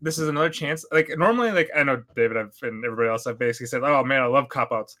again. This is another chance. Like, normally, like I know David and everybody else. I've basically said, "Oh man, I love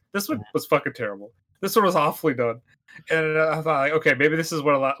cop outs." This one was fucking terrible. This one was awfully done, and I thought, like, okay, maybe this is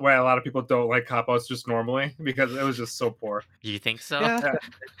why a lot of people don't like cop outs just normally because it was just so poor. You think so?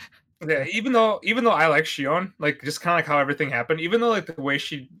 Yeah, even though I like Shion, like just kind of like how everything happened, even though like the way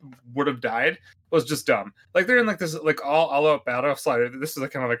she would have died was just dumb. Like they're in like this like all out battle. Sorry, this is like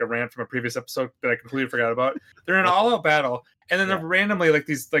kind of like a rant from a previous episode that I completely forgot about. They're in an all out battle, and then they're randomly like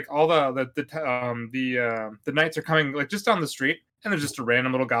these like all the knights are coming like just down the street, and there's just a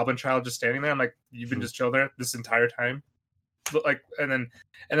random little goblin child just standing there. I'm like, you've been just chill there this entire time, but like, and then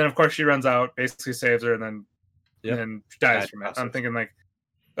of course she runs out, basically saves her, and then dies from it. I'm thinking like,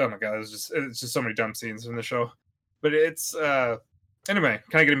 oh my god, it's just so many dumb scenes in the show. But it's anyway,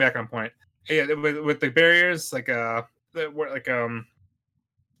 kind of getting back on point. Yeah, with the barriers, like and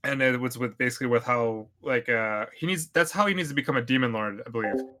it was with how like that's how he needs to become a demon lord, I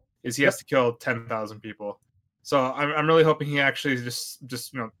believe. Is he has to kill 10,000 people. So I'm really hoping he actually just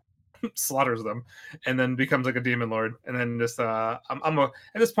slaughters them and then becomes like a demon lord, and then just at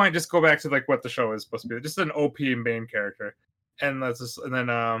this point just go back to like what the show is supposed to be, just an OP main character. And then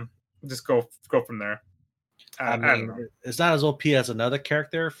just go from there. I mean, it's not as OP as another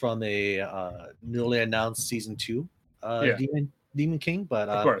character from a newly announced season 2 Demon King, but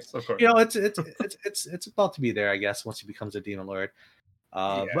of course, you know, it's about to be there, I guess, once he becomes a demon lord.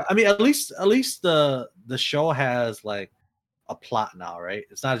 But I mean, at least the show has like a plot now, right?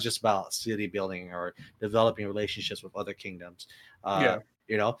 It's not just about city building or developing relationships with other kingdoms.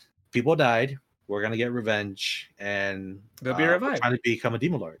 You know, people died. We're gonna get revenge, and they'll be revived. Trying to become a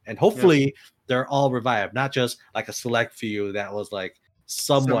demon lord, and hopefully they're all revived, not just like a select few that was like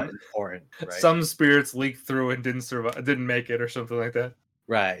somewhat important. Right? Some spirits leaked through and didn't survive, didn't make it, or something like that.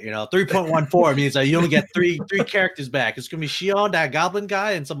 Right. You know, 3.14 means that you only get three characters back. It's gonna be Shion, that goblin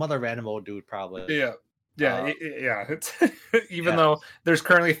guy, and some other random old dude, probably. Yeah. It's even though there's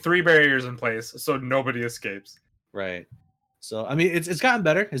currently 3 barriers in place, so nobody escapes. Right. So I mean, it's gotten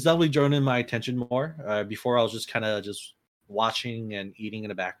better. It's definitely drawn in my attention more. Before I was just kind of just watching and eating in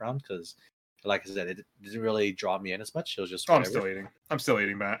the background because, like I said, it didn't really draw me in as much. It was just. Oh, I'm still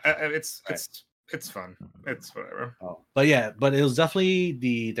eating, but it's fun. It's whatever. Oh, but it was definitely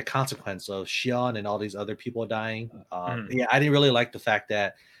the consequence of Shion and all these other people dying. Yeah, I didn't really like the fact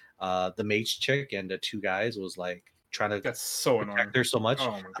that the mage chick and the 2 guys was like trying to that's so annoying her so much. Oh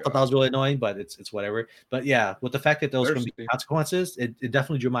I thought that was really annoying, but it's whatever. But yeah, with the fact that there was going to be consequences, it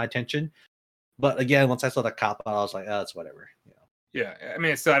definitely drew my attention. But again, once I saw the cop out, I was like, oh, it's whatever. You know? Yeah, I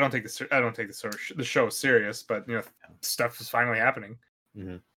mean, still, I don't take the show serious, but you know, stuff is finally happening.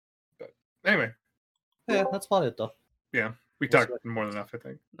 Mm-hmm. But anyway, yeah, that's about it though. Yeah, we talked more than enough, I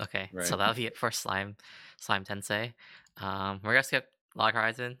think. Okay, right. So that'll be it for Slime Tensei. We're gonna skip Log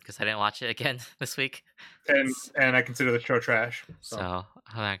Horizon because I didn't watch it again this week, and I consider the show trash. So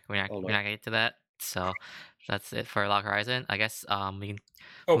we're not gonna get to that. So that's it for Log Horizon. I guess we can.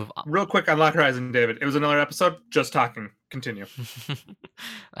 Move on. Real quick on Log Horizon, David. It was another episode just talking. Continue.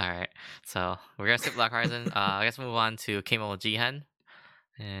 All right, so we're gonna skip Log Horizon. I guess move on to Keimo Jihen,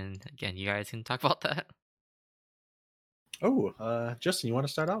 and again, you guys can talk about that. Oh, Justin, you want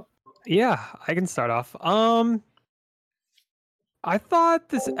to start out? Yeah, I can start off. I thought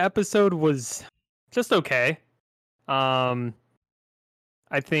this episode was just okay. I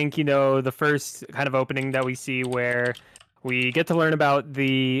think, the first kind of opening that we see where we get to learn about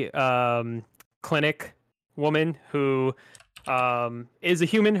the clinic woman who is a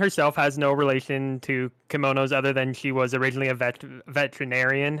human herself, has no relation to kimonos other than she was originally a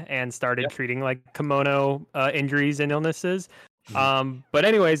veterinarian and started treating like kimono injuries and illnesses. But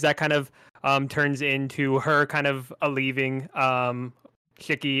anyways, that kind of turns into her kind of leaving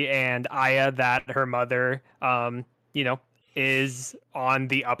Shiki and Aya that her mother, is on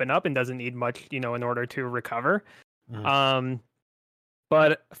the up and up and doesn't need much, in order to recover.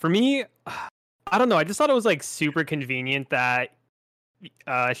 But for me, I don't know. I just thought it was like super convenient that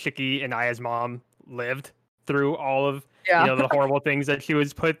Shiki and Aya's mom lived through all of the horrible things that she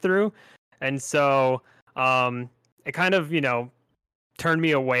was put through, and so it kind of turned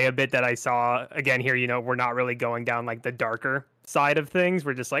me away a bit that I saw again here. We're not really going down like the darker side of things.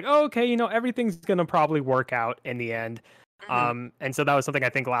 We're just like, oh, okay, everything's gonna probably work out in the end. And so that was something I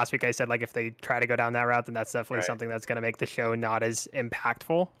think last week I said, like, if they try to go down that route, then that's definitely something that's going to make the show not as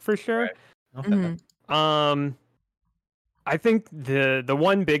impactful for sure. Okay. I think the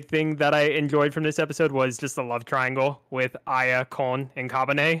one big thing that I enjoyed from this episode was just the love triangle with Aya, Kon, and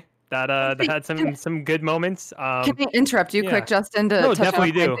Kabane. that had some good moments. Can I interrupt you quick, Justin, to touch definitely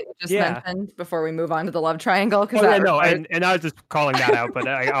on do. that you just mentioned before we move on to the love triangle? And I was just calling that out, but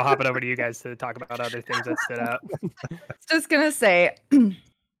I'll hop it over to you guys to talk about other things that stood out. Just gonna say,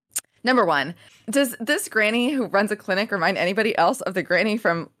 number one, does this granny who runs a clinic remind anybody else of the granny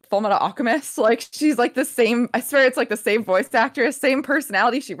from Fullmetal Alchemist? Like, she's like the same. I swear it's like the same voice actress, same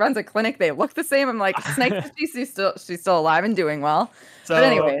personality. She runs a clinic. They look the same. I'm like, it's nice that she's still alive and doing well. So, but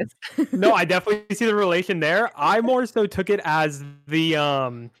anyways, no, I definitely see the relation there. I more so took it as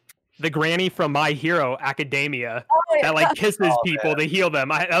the granny from My Hero Academia that like kisses people to heal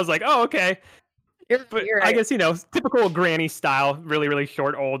them. I was like, oh, okay. But you're right. I guess, typical granny style, really, really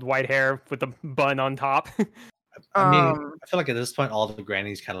short, old white hair with a bun on top. I mean, I feel like at this point, all the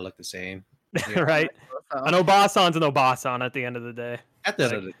grannies kind of look the same. Right? An Obasan's an Obasan at the end of the day. At the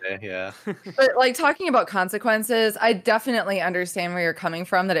end of the day, yeah. But like talking about consequences, I definitely understand where you're coming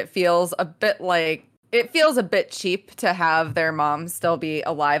from, that it feels a bit cheap to have their mom still be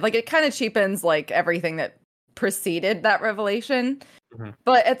alive. Like, it kind of cheapens like everything that preceded that revelation. Mm-hmm.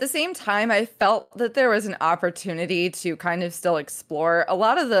 But at the same time, I felt that there was an opportunity to kind of still explore a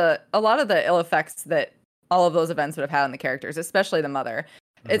lot of the ill effects that all of those events would have had on the characters, especially the mother.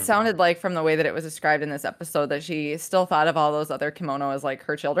 Mm-hmm. It sounded like, from the way that it was described in this episode, that she still thought of all those other kimono as like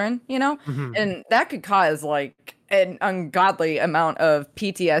her children, mm-hmm. And that could cause like an ungodly amount of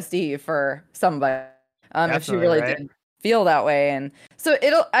PTSD for somebody if she really did feel that way. And so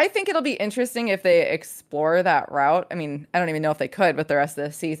I think it'll be interesting if they explore that route. I mean, I don't even know if they could with the rest of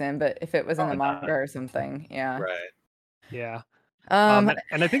the season, but if it was in the manga or something, yeah. Right. Yeah. And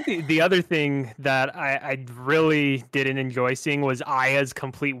I think the other thing that I really didn't enjoy seeing was Aya's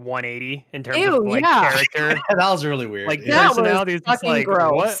complete 180 in terms of like character. That was really weird. Like personality is just like,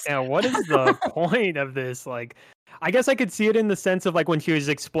 gross. What is the point of this? Like, I guess I could see it in the sense of like when she was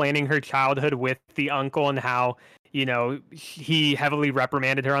explaining her childhood with the uncle and how, he heavily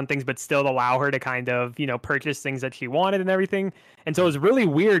reprimanded her on things, but still allow her to kind of, purchase things that she wanted and everything. And so it was really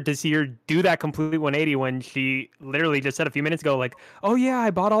weird to see her do that complete 180 when she literally just said a few minutes ago, like, oh yeah,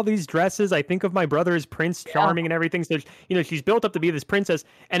 I bought all these dresses. I think of my brother as Prince Charming and everything. So, she's built up to be this princess,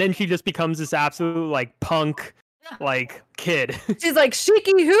 and then she just becomes this absolute like punk, like kid. She's like,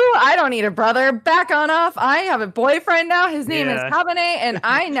 Shiki who? I don't need a brother. Back on off. I have a boyfriend now. His name is Kabane, and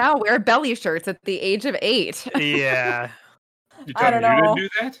I now wear belly shirts at the age of 8. Yeah. You telling me you didn't do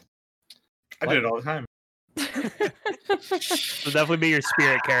that? I did it all the time. Will definitely be your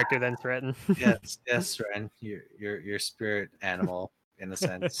spirit character then, Threaten. Yes, Ren. Your spirit animal in a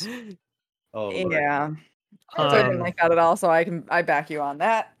sense. Oh yeah. I didn't like that at all, so I back you on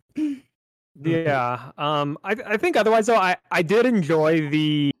that. Yeah. I think otherwise though, I did enjoy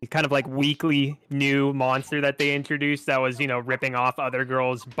the kind of like weekly new monster that they introduced that was, ripping off other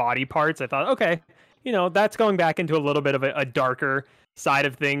girls' body parts. I thought, okay, that's going back into a little bit of a darker side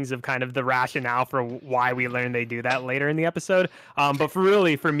of things, of kind of the rationale for why we learned they do that later in the episode. But for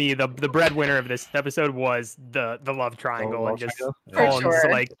me, the breadwinner of this episode was the love triangle, and just Colin's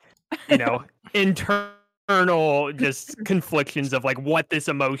like, internal just conflictions of like what this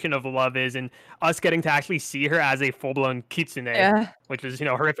emotion of love is, and us getting to actually see her as a full-blown kitsune, which is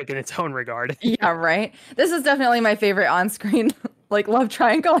horrific in its own regard. Yeah, right. This is definitely my favorite on-screen like love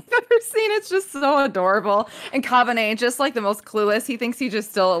triangle I've ever seen. It's just so adorable. And Kabane, just like the most clueless, he thinks he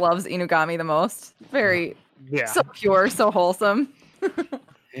just still loves Inugami the most. Very so pure, so wholesome.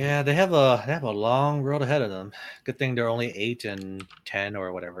 Yeah, they have a long road ahead of them. Good thing they're only 8 and 10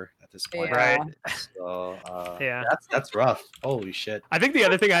 or whatever at this point. Right. So that's rough. Holy shit. I think the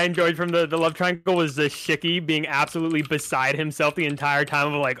other thing I enjoyed from the love triangle was the Shiki being absolutely beside himself the entire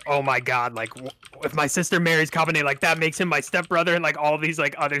time, of like, oh my god, like if my sister marries Kabane, like that makes him my stepbrother, and like all these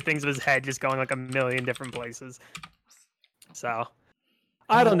like other things of his head just going like a million different places. So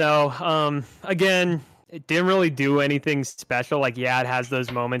I don't know. Again, it didn't really do anything special. Like, it has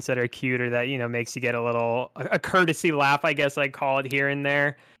those moments that are cute, or that, makes you get a courtesy laugh, I guess I'd call it, here and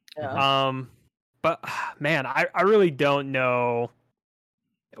there. Yeah. But man, I really don't know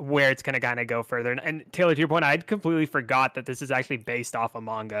where it's going to kind of go further. And Taylor, to your point, I'd completely forgot that this is actually based off a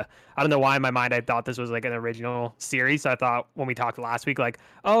manga. I don't know why in my mind I thought this was like an original series. So I thought when we talked last week, like,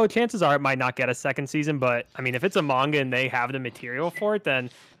 oh, chances are it might not get a second season. But I mean, if it's a manga and they have the material for it, then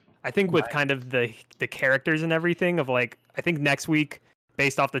I think with kind of the characters and everything of like, I think next week,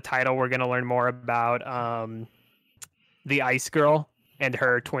 based off the title, we're going to learn more about the Ice Girl and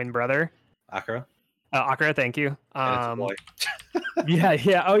her twin brother. Akira. Akira, thank you. Boy.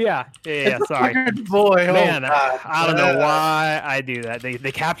 Yeah. Oh, yeah. Sorry. Boy. Man, I don't know why I do that.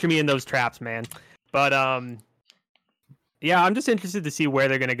 They capture me in those traps, man. But Yeah, I'm just interested to see where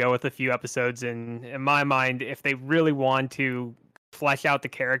they're going to go with a few episodes. And in my mind, if they really want to flesh out the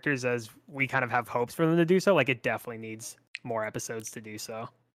characters as we kind of have hopes for them to do so, like it definitely needs more episodes to do so.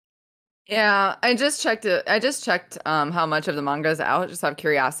 Yeah, I just checked it. I just checked how much of the manga is out, just out of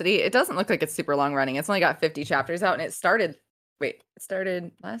curiosity. It doesn't look like it's super long running. It's only got 50 chapters out, and it started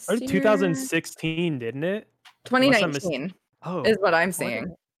last year? 2016, didn't it? 2019 is what I'm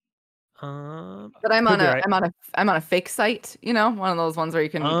seeing. But I'm on a fake site, you know, one of those ones where you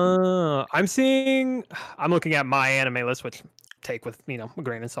can. I'm looking at my anime list, which take with a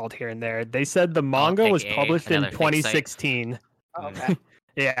grain of salt here and there. They said the manga was published in 2016. Oh, okay.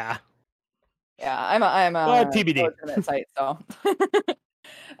 Yeah. Yeah, I'm a TBD legitimate site, so.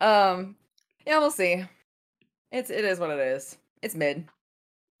 Yeah, we'll see. It is what it is. It's mid.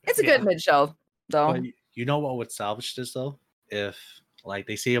 It's a good mid show, though. But you know what would salvage this though? If like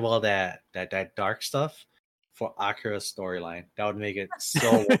they save all that dark stuff for Akira's storyline, that would make it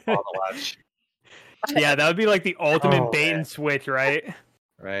so worth to watch. Yeah, that would be like the ultimate bait and switch, right?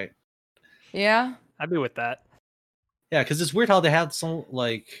 Right. Yeah. I'd be with that. Yeah, because it's weird how they have some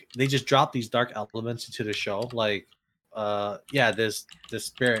like they just drop these dark elements into the show. Like, this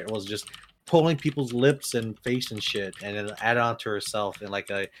spirit was just pulling people's lips and face and shit, and then add on to herself in like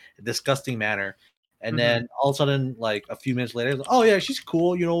a disgusting manner. And then all of a sudden, like a few minutes later, oh yeah, she's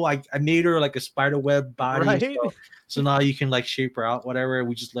cool. You know, I made her like a spider web body. Right? So now you can like shape her out, whatever.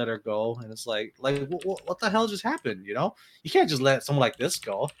 We just let her go, and it's like what the hell just happened? You know, you can't just let someone like this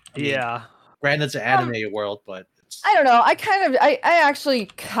go. I mean, granted, it's an anime world, but I don't know. I actually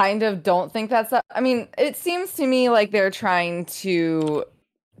kind of don't think that's that. I mean, it seems to me like they're trying to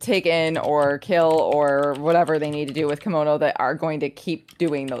take in or kill or whatever they need to do with kimono that are going to keep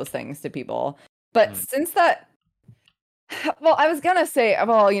doing those things to people. But since that, well, I was gonna say,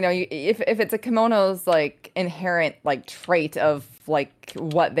 well, you know, if it's a kimono's like inherent like trait of like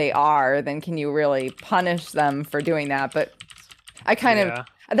what they are, then can you really punish them for doing that? But I kind of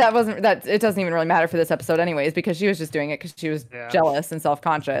it doesn't even really matter for this episode anyways, because she was just doing it because she was jealous and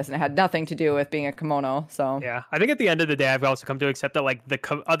self-conscious, and it had nothing to do with being a kimono. So yeah, I think at the end of the day, I've also come to accept that like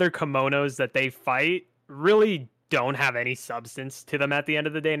the other kimonos that they fight really don't have any substance to them at the end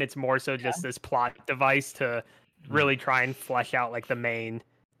of the day, and it's more so just this plot device to really try and flesh out like the main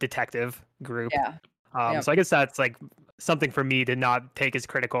detective group. So I guess that's like something for me to not take as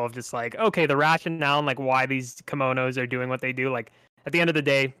critical of just like, okay, the rationale and like why these kimonos are doing what they do, like at the end of the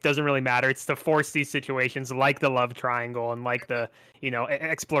day doesn't really matter. It's to force these situations like the love triangle and like the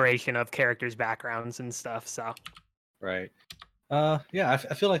exploration of characters' backgrounds and stuff. So right. I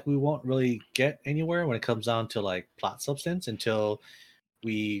feel like we won't really get anywhere when it comes down to like plot substance until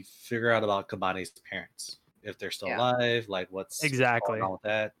we figure out about Kabane's parents, if they're still alive, like what's going on with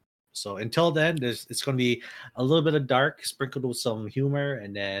that. So until then, it's going to be a little bit of dark sprinkled with some humor,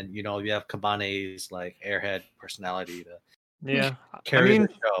 and then you have Kabane's like airhead personality to carry the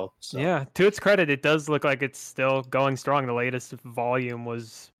show. So. Yeah, to its credit, it does look like it's still going strong. The latest volume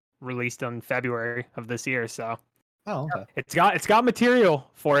was released in February of this year, so. Oh, okay. It's got material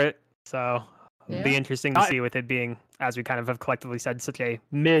for it, so it'll be interesting to see with it being, as we kind of have collectively said, such a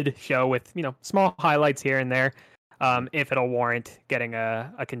mid show with small highlights here and there, if it'll warrant getting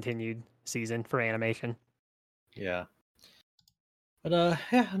a continued season for animation. Yeah. But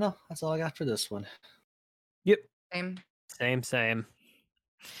no, that's all I got for this one. Yep. Same.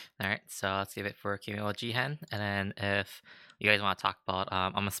 All right, so let's give it for Kimi wa Jihen, and then if you guys want to talk about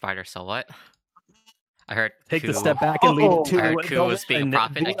I'm a Spider, so what? I heard take the step back and lead it to. I heard Ku was being a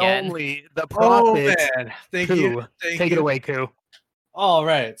prophet again. Only the prophet. Oh man, thank you. Take it away, Ku. All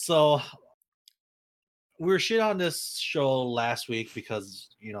right, so we were shit on this show last week because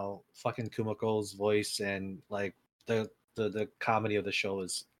fucking Kumako's voice and like the comedy of the show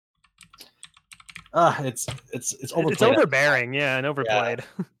is it's overplayed. It's overbearing, and overplayed.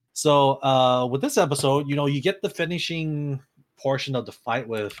 Yeah. So with this episode, you get the finishing portion of the fight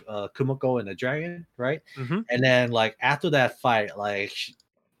with Kumako and the dragon, right? And then like after that fight, like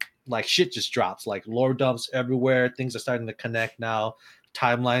shit just drops, like lore dumps everywhere. Things are starting to connect now.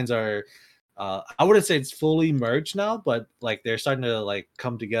 Timelines are I wouldn't say it's fully merged now, but like they're starting to like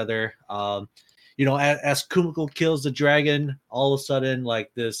come together. As Kumako kills the dragon, all of a sudden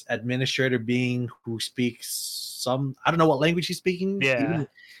like this administrator being who speaks I don't know what language he's speaking.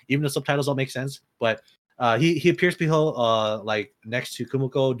 Even the subtitles don't make sense, but he appears to be like next to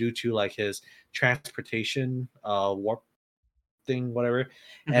Kumako due to like his transportation warp thing, whatever.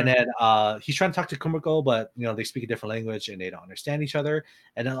 And then he's trying to talk to Kumako, but they speak a different language and they don't understand each other.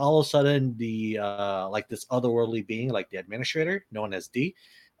 And then all of a sudden the like this otherworldly being, like the administrator known as D,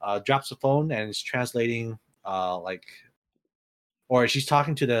 drops the phone and is translating like or she's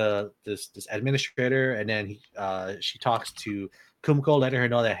talking to this administrator, and then she talks to Kumiko, letting her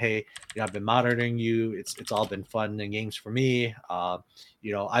know that, hey, I've been monitoring you. It's all been fun and games for me. I'm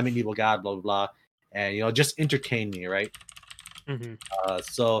an evil god, blah blah blah, and just entertain me, right? Mm-hmm.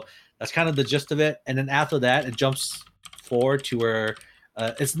 So that's kind of the gist of it. And then after that, it jumps forward to where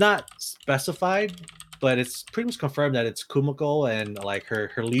it's not specified, but it's pretty much confirmed that it's Kumiko and like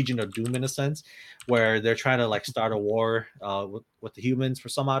her Legion of Doom in a sense, where they're trying to like start a war with the humans for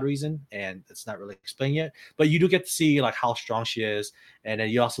some odd reason, and it's not really explained yet. But you do get to see like how strong she is, and then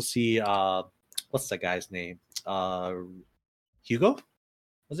you also see what's that guy's name? Hugo,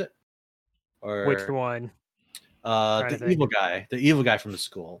 was it? Or which one? The evil guy from the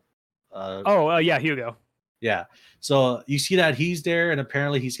school. Yeah, Hugo. Yeah. So you see that he's there, and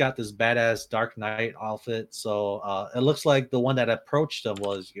apparently he's got this badass Dark Knight outfit. So it looks like the one that approached him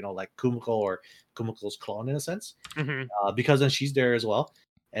was, like Kumiko or Kumiko's clone in a sense, because then she's there as well.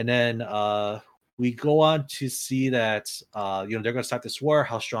 And then we go on to see that, they're going to start this war,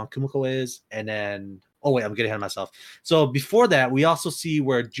 how strong Kumiko is. And then, oh wait, I'm getting ahead of myself. So before that, we also see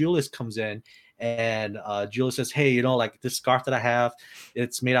where Julius comes in. And Julius says, hey, like this scarf that I have,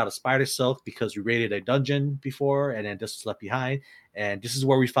 it's made out of spider silk because we raided a dungeon before, and then this was left behind. And this is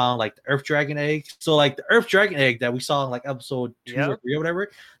where we found like the Earth Dragon egg. So like the Earth Dragon egg that we saw in like episode 2 or 3 or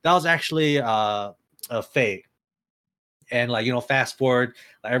whatever, that was actually a Faye. And like, fast forward,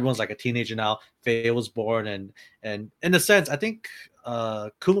 like, everyone's like a teenager now. Faye was born, and in a sense, I think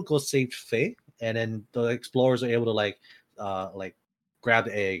Kumiko saved Faye, and then the explorers are able to like grab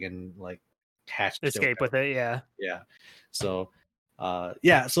the egg and like escape with it. Yeah. So so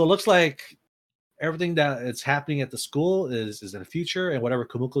it looks like everything that is happening at the school is in the future, and whatever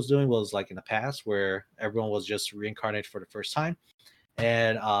Kumiko's doing was like in the past, where everyone was just reincarnated for the first time,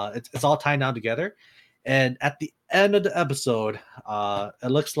 and it's all tying down together. And at the end of the episode, it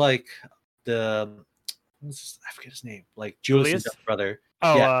looks like I forget his name, like Julius' brother.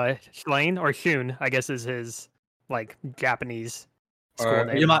 Shane or Shun, I guess, is his like Japanese school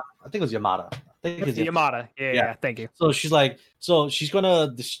name. I think it was Yamada. Yamada. Yeah. Thank you. So she's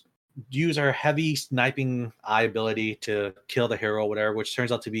gonna use her heavy sniping eye ability to kill the hero, whatever, which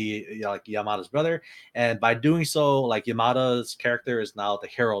turns out to be like Yamada's brother. And by doing so, like Yamada's character is now the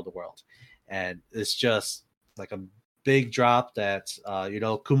hero of the world, and it's just like a big drop that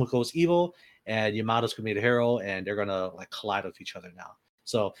Kumiko's evil and Yamada's gonna be the hero, and they're gonna like collide with each other now.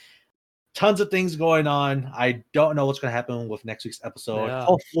 So tons of things going on. I don't know what's going to happen with next week's episode. Yeah.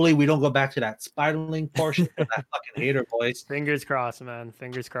 Hopefully, we don't go back to that Spiderling portion. I fucking hate her voice. Fingers crossed, man.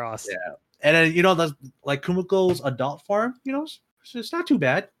 Fingers crossed. Yeah. And then, like Kumiko's adult form, it's not too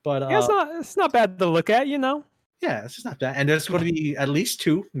bad. But it's not bad to look at, Yeah, it's just not bad. And there's going to be at least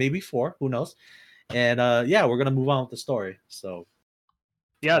 2, maybe 4. Who knows? And we're going to move on with the story. So.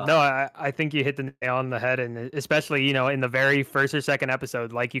 Yeah, no, I think you hit the nail on the head, and especially, in the very first or second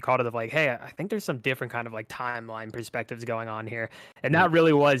episode, like you called it, of like, hey, I think there's some different kind of like timeline perspectives going on here. And that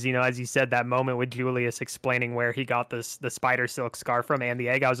really was, as you said, that moment with Julius explaining where he got the spider silk scarf from and the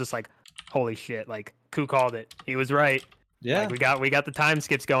egg. I was just like, holy shit, like, Ku called it. He was right. Yeah. Like, we got the time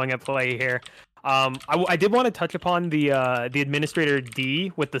skips going at play here. I did want to touch upon the administrator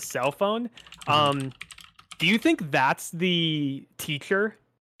D with the cell phone. Do you think that's the teacher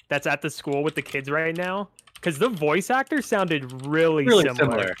that's at the school with the kids right now? Because the voice actor sounded really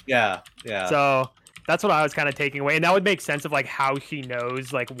similar. Yeah. So that's what I was kind of taking away, and that would make sense of like how she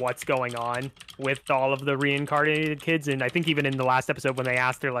knows like what's going on with all of the reincarnated kids. And I think even in the last episode when they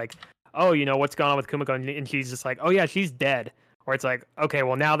asked her like, oh, what's going on with Kumiko, and she's just like, oh yeah, she's dead. Or it's like, okay,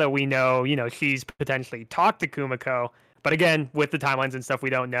 well now that we know, she's potentially talked to Kumiko, but again, with the timelines and stuff, we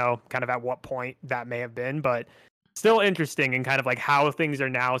don't know kind of at what point that may have been, but still interesting, and kind of like how things are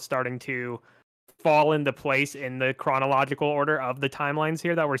now starting to fall into place in the chronological order of the timelines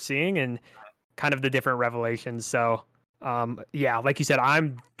here that we're seeing, and kind of the different revelations. So like you said,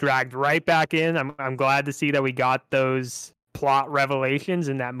 I'm dragged right back in. I'm glad to see that we got those plot revelations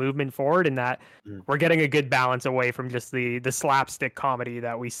and that movement forward, and that we're getting a good balance away from just the slapstick comedy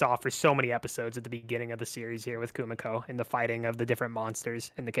that we saw for so many episodes at the beginning of the series here with Kumiko and the fighting of the different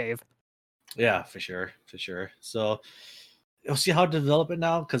monsters in the cave. Yeah, for sure. So we'll see how to develop it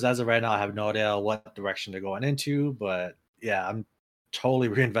now, because as of right now, I have no idea what direction they're going into. But yeah, I'm totally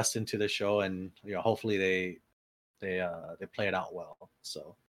reinvested into the show, and hopefully they play it out well.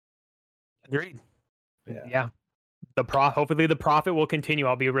 So agreed. Yeah. Hopefully the profit will continue.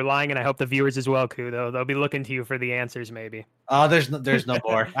 I'll be relying, and I hope the viewers as well, Ku. They'll be looking to you for the answers, maybe. There's no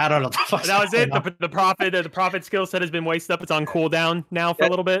more. I don't know. That was it. The profit skill set has been wasted up. It's on cooldown now for a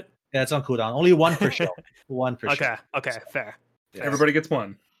little bit. Yeah, it's on cooldown. Only 1 per show. 1 per show. Okay, fair. Yes. Everybody gets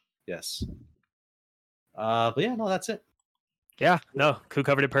one. Yes. But yeah, no, that's it. Yeah, no, Ku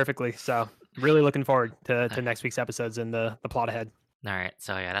covered it perfectly. So really looking forward to next week's episodes and the plot ahead. All right,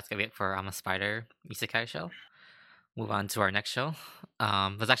 so yeah, that's gonna be it for I'm a Spider Isekai show. Move on to our next show.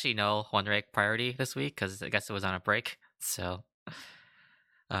 There's actually no One Rake priority this week because I guess it was on a break. So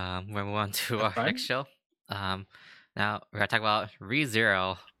we're gonna move on to our next show. Now we're gonna talk about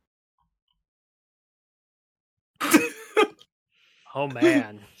ReZero. Oh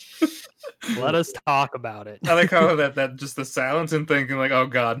man. Let us talk about it. I like how that just the silence and thinking like, oh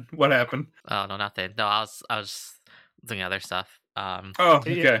god, what happened? Oh no, nothing. No, I was doing other stuff. Oh,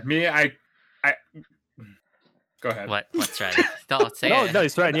 okay. Me, I go ahead. What's right? Don't say it. No,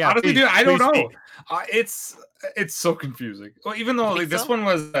 it's right. Yeah, honestly, dude, I don't know. speak. It's so confusing. Well, even though like this so? one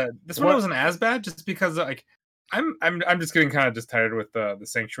was one wasn't as bad, just because like I'm just getting kind of just tired with the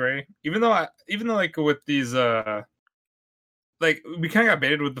Sanctuary. Even though like with these like we kind of got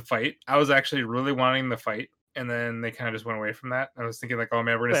baited with the fight. I was actually really wanting the fight, and then they kind of just went away from that. I was thinking like, oh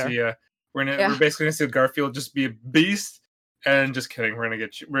man, we're gonna see we're basically gonna see Garfield just be a beast. And just kidding, we're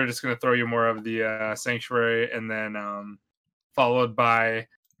just gonna throw you more of the Sanctuary, and then followed by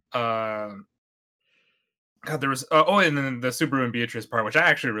God, there was and then the Subaru and Beatrice part, which I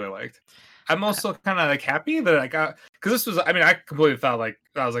actually really liked. I'm also kind of like happy that I got, because this was, I mean, I completely thought like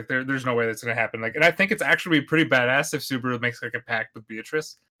I was like there's no way that's gonna happen. Like, and I think it's actually pretty badass if Subaru makes like a pact with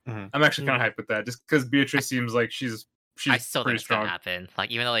Beatrice. Mm-hmm. I'm actually kind of hyped with that, just because Beatrice seems like she's I still pretty think it's strong. gonna happen. Like,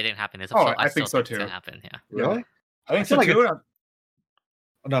 even though it didn't happen this episode, I think so too. It's gonna happen. Yeah. Really? I think feel so like too.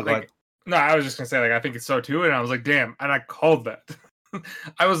 No, go ahead. No, I was just gonna say like I think it's so too, and I was like, damn, and I called that.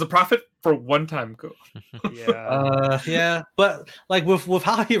 I was the prophet for one time. Cool. Yeah. But like with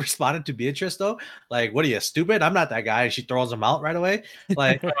how he responded to Beatrice though, like, what are you, stupid? I'm not that guy. And she throws him out right away.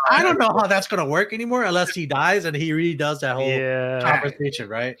 Like, I don't know how that's gonna work anymore unless he dies and he really does that whole conversation,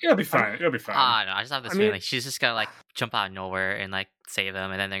 right? It'll be fine. It'll be fine. No, I just have this feeling she's just gonna like jump out of nowhere and like save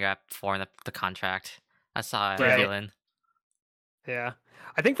them, and then they're gonna form the contract. That's how I'm feeling. Yeah,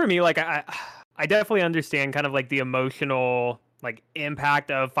 I think for me, like I definitely understand kind of like the emotional like impact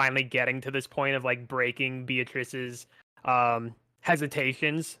of finally getting to this point of like breaking Beatrice's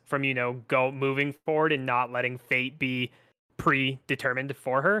hesitations from moving forward and not letting fate be predetermined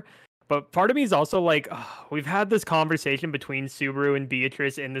for her. But part of me is also like, we've had this conversation between Subaru and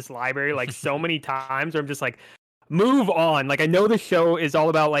Beatrice in this library like so many times where I'm just like, move on. Like, I know the show is all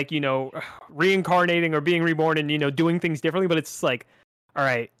about like, reincarnating or being reborn and, doing things differently, but it's like, all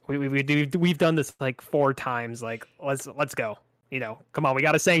right, we've done this like 4 times. Like, let's go. Come on, we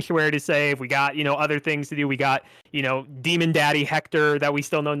got a Sanctuary to save. We got, other things to do. We got, Demon Daddy Hector that we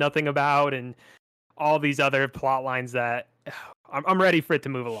still know nothing about, and all these other plot lines that I'm ready for it to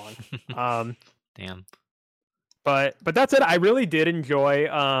move along. Damn. But that said, I really did enjoy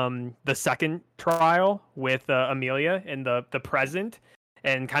the second trial with Amelia in the present,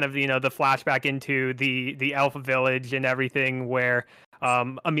 and kind of the flashback into the elf village and everything, where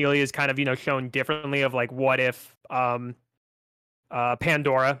Amelia is kind of shown differently of like, what if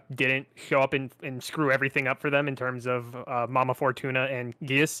Pandora didn't show up and screw everything up for them in terms of Mama Fortuna and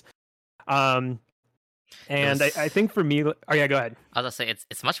Geas. I think for me, oh yeah, go ahead. I was gonna say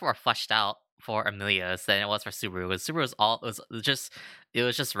it's much more fleshed out for Amelia's than it was for Subaru. Because Subaru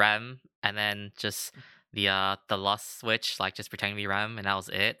was just Rem, and then just the lost switch, like just pretending to be Rem, and that was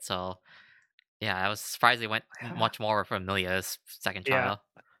it. So yeah, I was surprised they went much more for Amelia's second trial.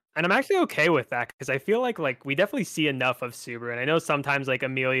 And I'm actually okay with that, because I feel like we definitely see enough of Subaru, and I know sometimes like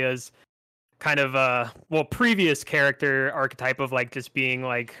Amelia's kind of previous character archetype of like just being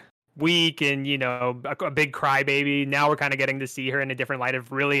like weak and a big crybaby. Now we're kind of getting to see her in a different light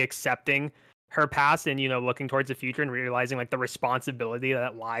of really accepting her past and looking towards the future and realizing like the responsibility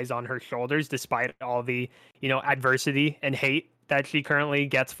that lies on her shoulders despite all the adversity and hate that she currently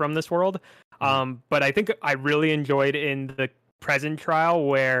gets from this world. But I think I really enjoyed in the present trial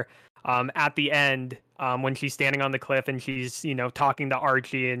where at the end when she's standing on the cliff and she's talking to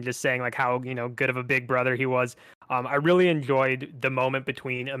Archie and just saying like how good of a big brother he was. I really enjoyed the moment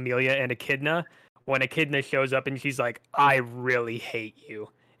between Amelia and Echidna when Echidna shows up and she's like, I really hate you,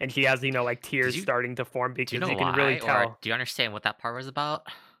 and she has like tears starting to form because you can really tell. Or do you understand what that part was about?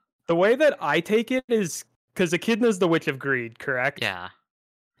 The way that I take it is because Echidna's the Witch of Greed, correct? Yeah.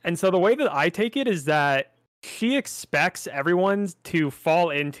 And so the way that I take it is that she expects everyone to fall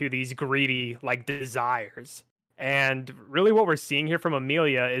into these greedy like desires. And really what we're seeing here from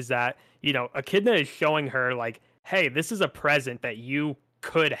Amelia is that, Echidna is showing her like, hey, this is a present that you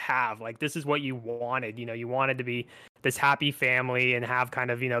could have. Like, this is what you wanted. You wanted to be this happy family and have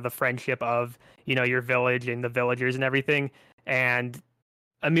kind of, the friendship of, your village and the villagers and everything. And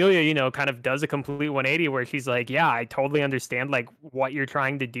Amelia, you know, kind of does a complete 180 where she's like, yeah, I totally understand like what you're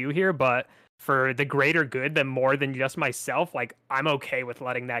trying to do here, but for the greater good, then more than just myself, like I'm okay with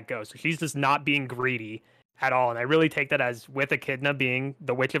letting that go. So she's just not being greedy at all. And I really take that as with Echidna being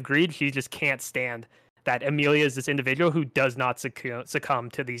the Witch of Greed, she just can't stand that Amelia is this individual who does not succumb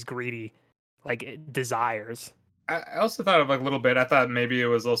to these greedy like desires. I also thought of like a little bit. I thought maybe it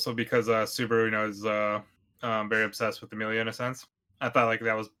was also because Subaru, you know, is very obsessed with Amelia in a sense. I thought like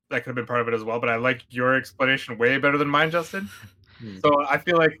that could have been part of it as well. But I like your explanation way better than mine, Justin. So I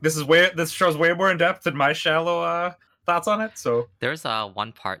feel like this show's way more in depth than my shallow thoughts on it. So there's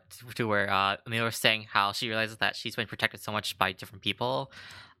one part to where Amelia was saying how she realizes that she's been protected so much by different people.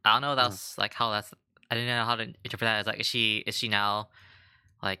 I don't know. That's like how that's. I didn't know how to interpret that. As like, is she now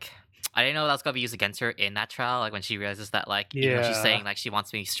like? I didn't know that was gonna be used against her in that trial. Like when she realizes that, like, even though she's saying like she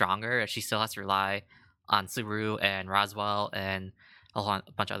wants to be stronger, she still has to rely on Subaru and Roswell and a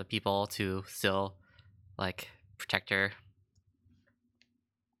bunch of other people to still like protect her.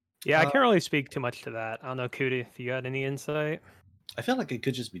 Yeah, I can't really speak too much to that. I don't know, Cootie, if you got any insight. I feel like it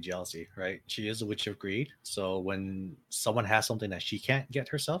could just be jealousy, right? She is a witch of greed, so when someone has something that she can't get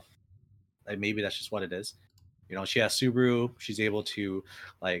herself, like maybe that's just what it is. You know, she has Subaru. She's able to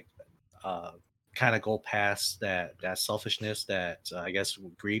like kind of go past that selfishness that I guess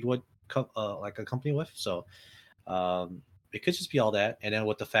greed would like accompany with. So it could just be all that, and then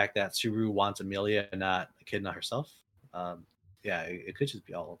with the fact that Subaru wants Amelia and not Echidna herself. Yeah, it could just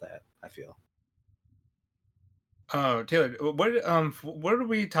be all of that, I feel. Oh, Taylor, what did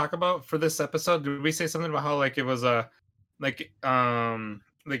we talk about for this episode? Did we say something about how like it was like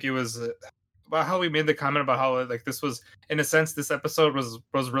it was about how we made the comment about how like this was in a sense this episode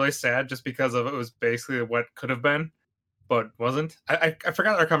was really sad just because of it was basically what could have been but wasn't. I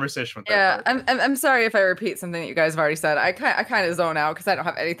forgot our conversation with that. Yeah, I'm sorry if I repeat something that you guys have already said. I kind of zone out because I don't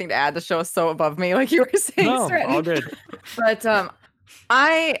have anything to add. The show is so above me, like you were saying. No, all good. But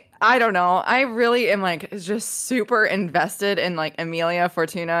I don't know. I really am like just super invested in like Amelia,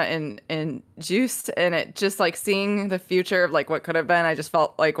 Fortuna, and Juice, and it just like seeing the future of like what could have been. I just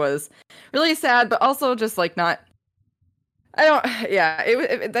felt like was really sad, but also just like not.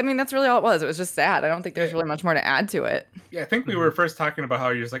 I mean, that's really all it was. It was just sad. I don't think there's really much more to add to it. Yeah, I think we were first talking about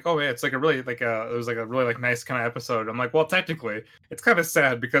how you're just like, oh, yeah, it's like a really like it was like a really like nice kind of episode. I'm like, well, technically, it's kind of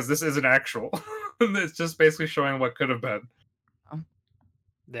sad because this isn't actual. It's just basically showing what could have been.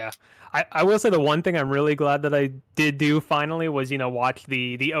 Yeah, I will say the one thing I'm really glad that I did do finally was, you know, watch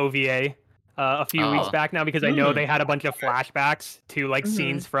the OVA a few weeks back now, because I know they had a bunch of flashbacks to like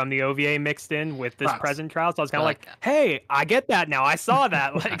scenes from the OVA mixed in with this present trial. So I was kind of like, hey, I get that now. I saw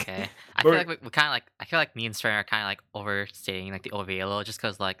that. Like, okay. I feel like we kind of like, I feel like me and Stern are kind of like overstating like the OVA a little, just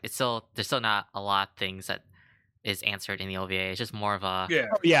because like there's still not a lot of things that is answered in the OVA. It's just more of a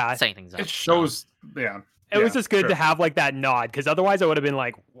setting things up. It shows, It was just good to have like that nod, because otherwise I would have been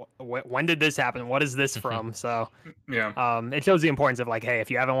like, when did this happen? What is this from? So it shows the importance of like, hey,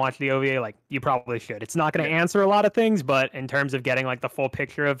 if you haven't watched the OVA, like you probably should. It's not going to answer a lot of things, but in terms of getting like the full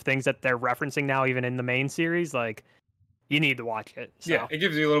picture of things that they're referencing now, even in the main series, like you need to watch it. So. Yeah, it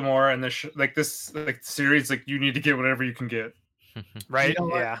gives you a little more, and this series, like you need to get whatever you can get. Right? You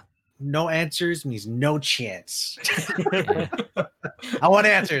know no answers means no chance. I want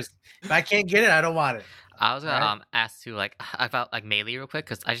answers. If I can't get it, I don't want it. I was gonna ask too, like about like Meili real quick,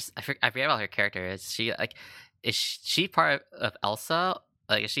 because I forget about her character. Is she part of Elsa?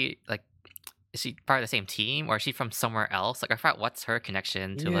 Like is she part of the same team, or is she from somewhere else? Like I forgot what's her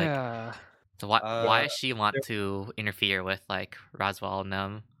connection to like. So why does she want to interfere with like Roswell and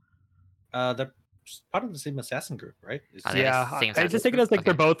them? They're part of the same assassin group, right? I just take it as like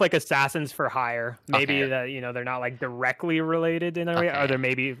they're both like assassins for hire. Maybe that they're not like directly related in a way, or they're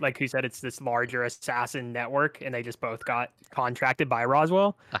maybe like you said, it's this larger assassin network, and they just both got contracted by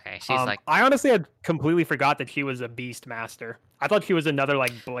Roswell. Okay, she's like. I honestly had completely forgot that she was a beast master. I thought she was another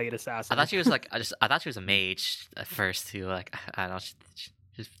like blade assassin. I thought she was like I thought she was a mage at first too. Like I don't know,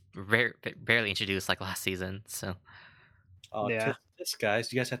 she's barely introduced like last season. So. This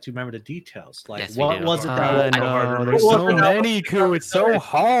guys, you guys have to remember the details. Like, yes, what was it that there's so many, Koo. It's so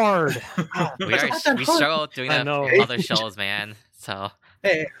hard. we struggle doing that for other shows, man. So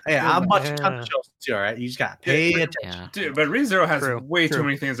hey, I'm watching tons of shows too. All right, you just got to pay attention. Yeah. Dude, but ReZero has way too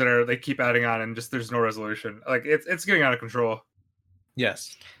many things that they keep adding on, and just there's no resolution. Like it's getting out of control.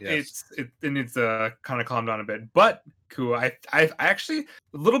 Yes. It needs to kind of calm down a bit. But Koo, I actually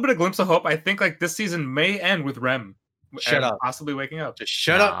a little bit of glimpse of hope. I think like this season may end with Rem Shut up. Possibly waking up. Just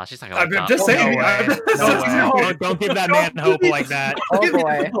shut Nah, up. she's not gonna I'm wake up. just saying. No way. No way. Don't give that man hope like that. Oh Give me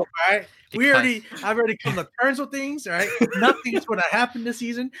boy. hope, all right? I've already come to terms with things. All right, nothing's going to happen this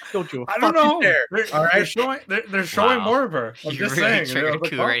season. Don't you? I don't know. There. All right, they're showing Wow. more of her. I'm You just really saying. triggered a Like,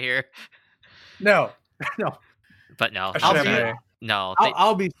 coup oh, right here. No, But no, I should I'll have be- an A. no,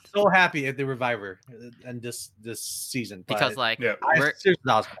 I'll be so happy if they revive her and this season because but like Yeah. we're, seriously,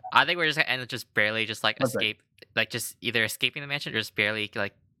 that was- I think we're just gonna end with just barely just like Okay. escape, like just either escaping the mansion or just barely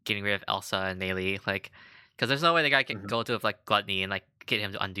like getting rid of Elsa and Melee, like because there's no way the guy can Mhm. go to like Gluttony and like get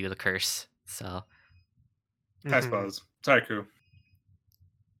him to undo the curse. So I Mhm. suppose. Sorry, Ku.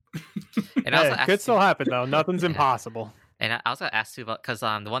 and I also Hey, asked could still happen though. Nothing's Yeah. impossible. And I also asked you about because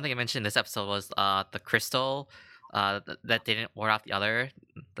the one thing I mentioned in this episode was the crystal that didn't ward off the other,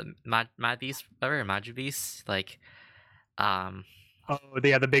 the Mad Beast, whatever, Maju Beast, like Oh,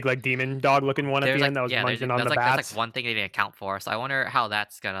 yeah, the big like demon dog looking one at there's the like end that was yeah, munching on there's the like there's bats. like one thing they didn't account for. So I wonder how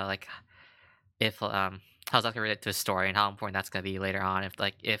that's gonna like if how's that gonna relate to the story and how important that's gonna be later on. If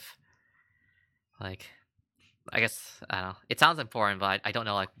I guess I don't know. It sounds important, but I don't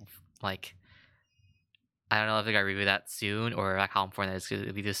know like I don't know if they're gonna review that soon or like how important that is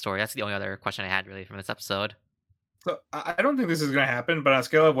gonna be to the story. That's the only other question I had really from this episode. So I don't think this is gonna happen, but on a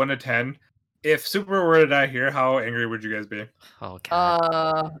scale of 1 to 10, if Super were to die here, how angry would you guys be? Oh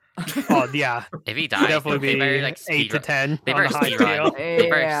god. Oh yeah, If he dies, definitely they be better like 8 to 10 They on better the high speed scale. run. They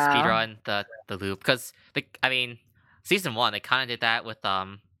better Yeah. speed run the loop because I mean, season 1 they kind of did that with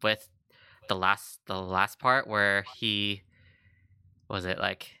the last part where he was it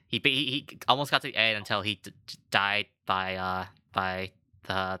like he almost got to the end until he died by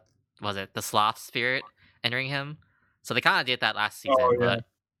the sloth spirit entering him. So they kind of did that last season, Oh, yeah. but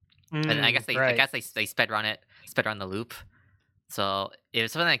and I guess they right. they sped run the loop. So if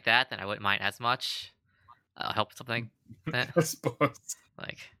it's something like that, then I wouldn't mind as much. Help something I suppose.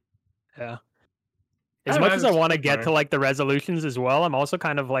 like Yeah. I As don't much know, as I it's want to just get funny. to like the resolutions as well, I'm also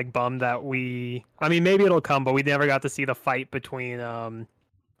kind of like bummed that I mean, maybe it'll come, but we never got to see the fight between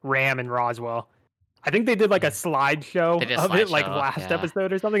Ram and Roswell. I think they did like a slideshow They did a of it like slideshow, last yeah.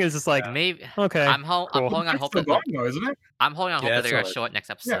 episode or something. It's just like, maybe okay, I'm cool. holding on It's hope still that going though, isn't it? I'm holding on hope Yeah, that they're gonna it's show it next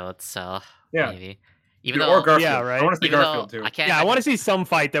episode. So Yeah. maybe even Yeah, though or Garfield. Yeah, right. I want to see even though Garfield too. I can't yeah, I imagine- want to see some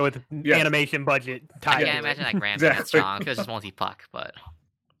fight though with Yes. animation budget I tied can't to imagine it. like Ram being that Exactly. strong because it's just multi-puck, but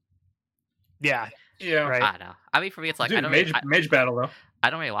Yeah, Yeah. right. I don't know. I mean, for me, it's like I Dude, don't mage battle though. I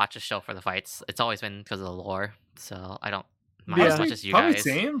don't really watch the show for the fights. It's always been because of the lore, so I don't mind Yeah. as much as you Probably guys.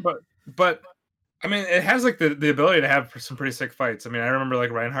 same, but I mean, it has like the ability to have some pretty sick fights. I mean, I remember like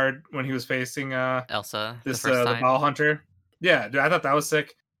Reinhardt when he was facing Elsa, this the first the time. Ball Hunter. Yeah, dude, I thought that was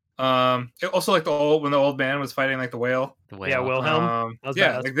sick. Also like when the old man was fighting like the whale. The Yeah, whale. Wilhelm. That was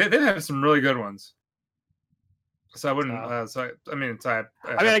Yeah, badass. like they have some really good ones. So I wouldn't. So- I mean, it's I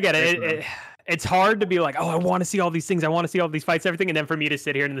I mean, I get it. It's hard to be like, oh, I want to see all these things. I want to see all these fights, everything. And then for me to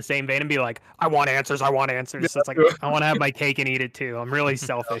sit here in the same vein and be like, I want answers. I want answers. So it's like, I want to have my cake and eat it too. I'm really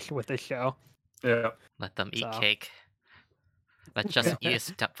selfish with this show. Yeah. Let them eat So. cake. Let just eat his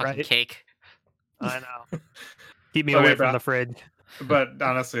fucking Right. cake. I know. Keep me Okay, away from bro. the fridge. But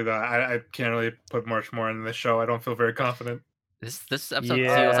honestly, though, I can't really put much more in this show. I don't feel very confident. This episode 2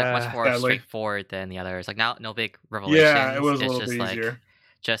 was like much Yeah. more Sadly. straightforward than the others. Like now, no big revelations. Yeah, it was a It's little just bit like easier.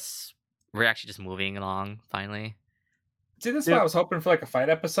 just we're actually just moving along finally. See, that's Yeah. why I was hoping for like a fight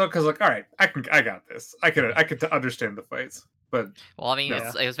episode because, like, all right, I got this. I could understand the fights, but Well, I mean,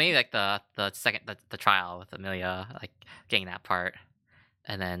 Yeah. it was maybe like the second the trial with Amelia, like getting that part,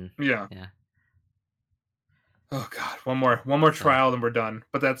 and then yeah. Yeah. Oh god, one more trial and we're done.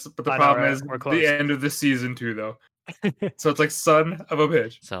 But the I know, problem right? is We're close. the end of the season too, though. So it's like son of a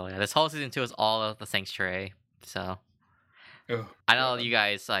bitch. so yeah, this whole season 2 is all of the Sanctuary. So Ugh, I know God. you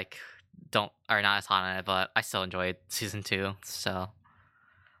guys like are not as hot on it, but I still enjoyed season 2. So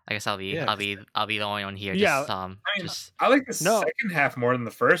I guess I'll be Yeah, I'll be the only one here. Yeah, Just I mean, just I like the No. second half more than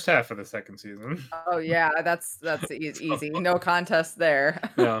the first half of the second season. Oh yeah, that's easy. No contest there.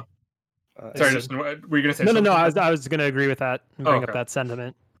 Yeah. Sorry, Justin. Were you gonna say No, something? I was gonna agree with that and bring up okay. that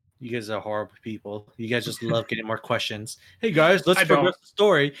sentiment. You guys are horrible people. You guys just love getting more questions. Hey guys, let's I don't. progress the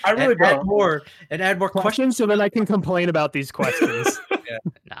story. I really and add don't. more questions. Questions, so then I can complain about these questions.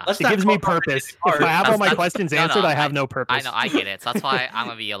 nah. Let's It not gives me talk about purpose. it If I have all my That's- questions no, no, answered, I have no purpose. I know, I get it. So that's why I'm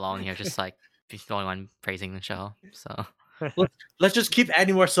gonna be alone here, just like be the only one praising the show. So Let's just keep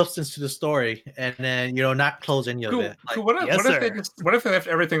adding more substance to the story, and then not close any of Cool. it. Like, Cool. What if, Yes, what if they sir. what if they left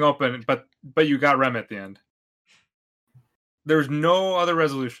everything open, but you got Rem at the end? There's no other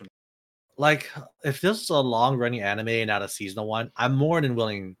resolution. like, if this is a long running anime and not a seasonal one, I'm more than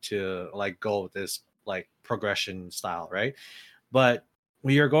willing to like go with this like progression style, right? But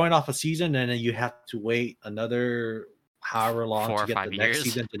when you're going off a season and then you have to wait another however long 4 to or get 5 the next years.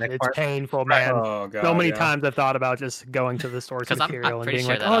 season, the next It's part. painful, man. Oh god. So many yeah. times I've thought about just going to the source 'Cause I'm material and pretty being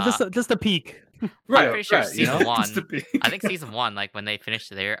sure like, that, oh, just a peek. I'm Right, pretty sure right, you season know? one. Just to be- I think season 1, like when they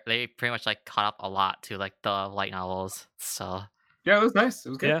finished it, they pretty much like caught up a lot to like the light novels. So Yeah, it was nice. It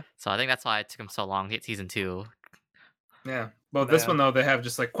was good. Yeah. I think that's why it took them so long to get season 2. Yeah. Well, this Yeah. one though, they have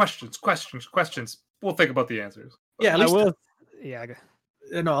just like questions. We'll think about the answers. Yeah, at I least will. Yeah.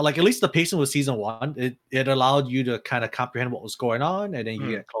 like at least the pacing with season 1, it allowed you to kind of comprehend what was going on, and then you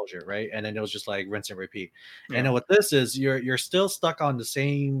Hmm. get closure, right? And then it was just like rinse and repeat. Yeah. And then with this is you're still stuck on the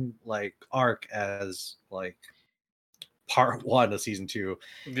same like arc as like part 1 of season 2,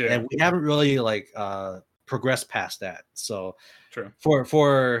 Yeah. and we haven't really like progressed past that. So True.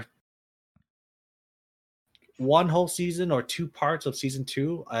 for one whole season or 2 parts of season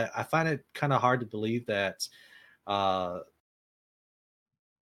 2, I find it kind of hard to believe that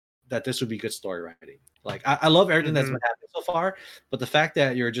that this would be good story writing. Like I love everything that's been happening so far, but the fact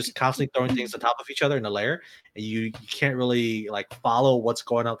that you're just constantly throwing things on top of each other in a layer, and you can't really like follow what's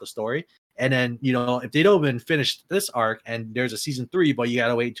going on with the story. And then if they don't even finish this arc and there's a season 3, but you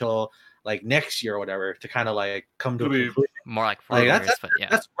gotta wait till like next year or whatever to kind of like come to a It'll be- conclusion. More like 4 Like years, that's but yeah.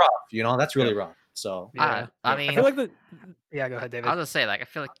 that's rough. That's really rough. So Yeah. I I mean, feel like yeah, go ahead, David. I was gonna say, like, I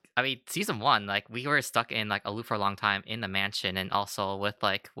feel like, I mean, season 1, like, we were stuck in like a loop for a long time in the mansion, and also with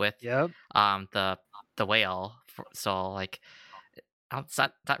Yep. the whale. So like, it's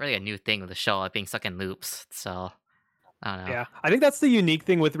not really a new thing with the show, like being stuck in loops. So I don't know. Yeah, I think that's the unique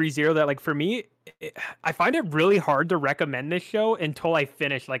thing with ReZero that, like, for me, I find it really hard to recommend this show until I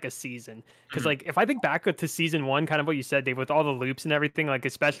finish like a season. Because like, if I think back to season 1, kind of what you said, Dave, with all the loops and everything, like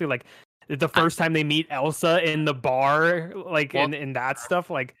especially like the first time they meet Elsa in the bar, like Well, in that stuff,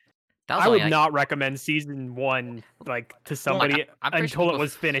 like That was I only, would like, not recommend season 1 like to somebody I'm pretty sure until it people-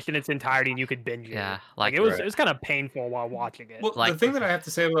 was finished in its entirety and you could binge it. Yeah, Like like, it was kind of painful while watching it. Well, Like- the thing that I have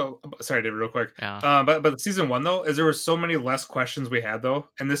to say about sorry, David, real quick. yeah. But season 1 though is there were so many less questions we had though,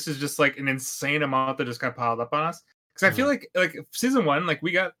 and this is just like an insane amount that just got piled up on us. Because I feel like season 1, like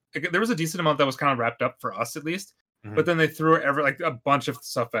we got there was a decent amount that was kind of wrapped up for us at least, but then they threw a bunch of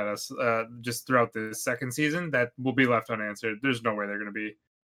stuff at us just throughout the second season that will be left unanswered. There's no way they're going to be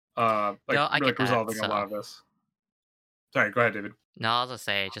No, I get that, resolving a lot so- of this. Sorry, go ahead, David. No, I was gonna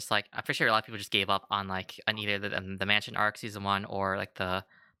say, just like, I'm pretty sure a lot of people just gave up on like on either the mansion arc season 1 or like the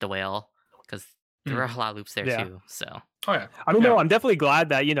whale, because there were a lot of loops there Yeah. too. So Oh yeah, I don't Yeah. know. I'm definitely glad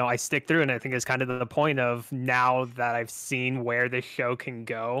that, I stick through, and I think it's kind of the point of now that I've seen where this show can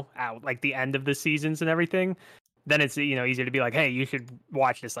go out, like the end of the seasons and everything, then it's, easier to be like, hey, you should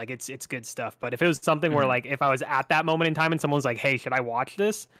watch this. Like it's good stuff. But if it was something where Mhm. like, if I was at that moment in time and someone was like, hey, should I watch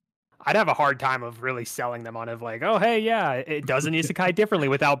this? I'd have a hard time of really selling them on of like, oh, hey, yeah, it does an isekai differently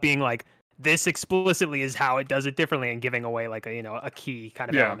without being like, this explicitly is how it does it differently and giving away like a key kind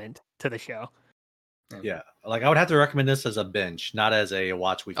of Yeah. element to the show. yeah, like I would have to recommend this as a binge, not as a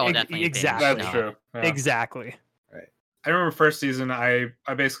watch weekly. oh, Ex- definitely a binge, exactly. that's no. true. Yeah. Exactly. I remember first season, I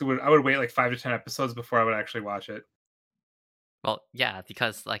basically would wait like 5 to 10 episodes before I would actually watch it. Well, yeah,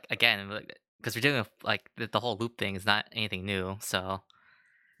 because like again, because we're dealing with like the whole loop thing is not anything new. So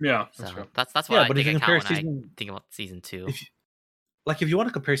Yeah, that's true. that's what Yeah, I but if think you I count compare when season- I think about season 2. If you want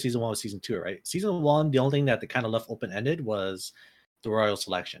to compare season 1 with season 2, right? Season 1, the only thing that they kind of left open ended was the royal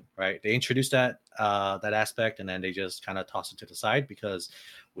selection, right? They introduced that aspect, and then they just kind of tossed it to the side because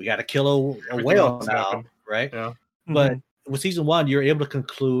we got to kill a Everything whale else now, happened. right? Yeah. But Mhm. with season 1, you're able to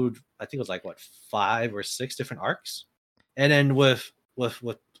conclude, I think it was like 5 or 6 different arcs, and then with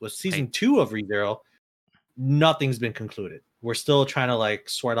season 2 of ReZero, nothing's been concluded. We're still trying to like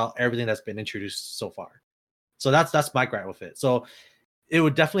sort out everything that's been introduced so far. So that's my gripe with it. So it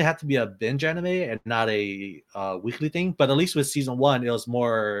would definitely have to be a binge anime and not a weekly thing. But at least with season 1, it was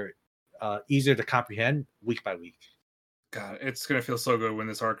more easier to comprehend week by week. God, it's gonna feel so good when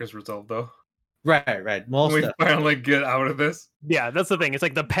this arc is resolved, though. Right. When Most we finally get out of this. Yeah, that's the thing. It's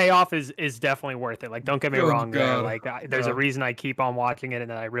like the payoff is definitely worth it. Like, don't get me Oh, wrong. There. God. Like, there's Yeah. a reason I keep on watching it and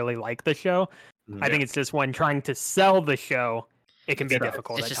that I really like the show. Mhm. I think it's just when trying to sell the show, it can be It's-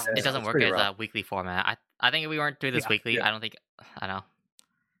 difficult. It's at just times. it doesn't it's work pretty as rough. a weekly format. I think if we weren't doing this Yeah, weekly, yeah. I don't know.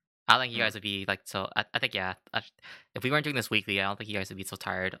 I don't think you guys would be like so. I think if we weren't doing this weekly, I don't think you guys would be so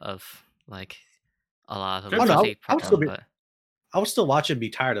tired of like a lot of Oh, no, I would still be- but I would still watch it and be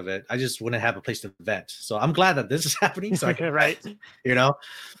tired of it. I just wouldn't have a place to vent. So I'm glad that this is happening. So I can Right.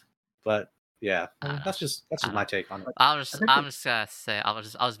 But yeah, I don't know. that's just my take on it. I'm think just gonna say I'll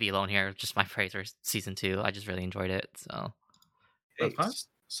just be alone here. Just my praise for season 2. I just really enjoyed it. So Hey, That's fine.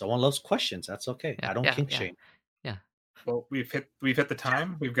 Someone loves questions. That's okay. Yeah, I don't yeah, kink yeah. shame. Well, we've hit the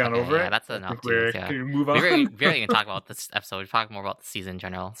time. We've gone Okay, over yeah, it. that's I enough think too. we're Yeah. can we move We on. barely even talk about this episode. We talk more about the season in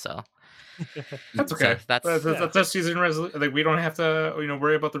general. So That's So okay. that's That's our season resolution. Like we don't have to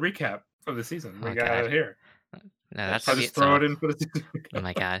worry about the recap of the season. We Oh, got God. it here. no, that's I'll gonna be just it. throw So, it in for the season. oh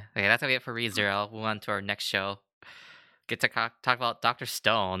my god. Okay, that's gonna be it for ReZero. Move on to our next show. Get to talk about Dr.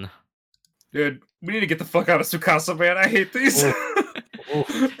 Stone. Dude, we need to get the fuck out of Tsukasa, man. I hate these.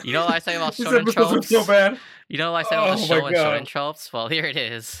 You know what I say about These shonen episodes are tropes? so bad. You know what I say about the Oh show my and God. shonen tropes? Well, here it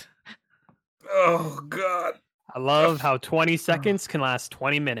is. Oh god. I love how 20 seconds can last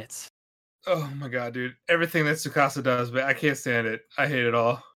 20 minutes. Oh my god, dude. Everything that Tsukasa does, but I can't stand it. I hate it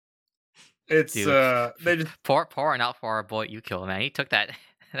all. It's Dude, they just pouring out for our boy Yukio, man. He took that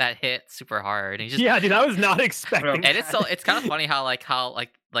hit super hard. And he just Yeah, dude, I was not expecting. and it's that. it's kind of funny how they're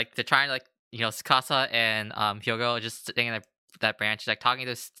trying to Tsukasa and Hyogo just sitting in that branch like talking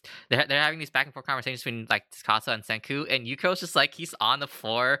to they're having these back and forth conversations between like Tsukasa and Senku, and Yuko's just like he's on the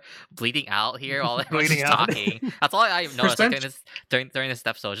floor bleeding out here while everyone's Bleeding just out. talking. That's all I noticed like, Percent- during this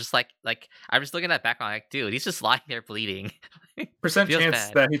episode. Just like I'm just looking at that background like, dude, he's just lying there bleeding. percent Feels chance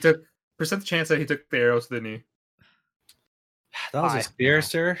bad. that he took the arrows to the knee. That was Hi. a spear,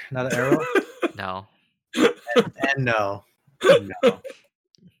 sir, not an arrow. No, And no. No.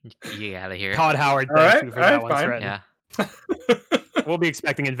 you get out of here. Todd Howard, All thank right, you for all that right, one, fine. Threaten. Yeah. We'll be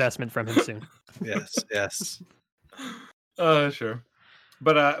expecting investment from him soon. Yes. Sure.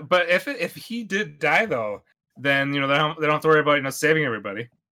 But if he did die though, then they don't have to worry about saving everybody.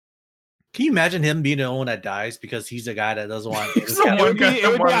 Can you imagine him being the only one that dies because he's the guy that doesn't want He's to the It one would be, guy it that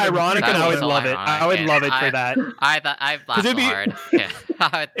would be wanted to ironic, and That I would would be so love it. I would ironic, love it and for that. I laughed it'd be- hard.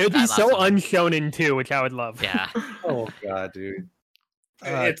 Yeah. It would be I so laughed hard. unshonen too, which I would love. Yeah. Oh god, dude.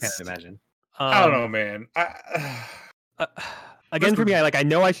 I It's- can't imagine. I don't know, man. Uh, Again, for me, I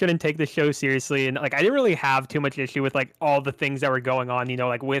know I shouldn't take the show seriously, and I didn't really have too much issue with all the things that were going on,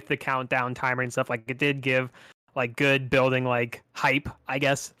 with the countdown timer and stuff. It did give good building hype, I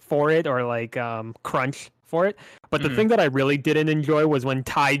guess, for it, or crunch for it. But the Mhm. thing that I really didn't enjoy was when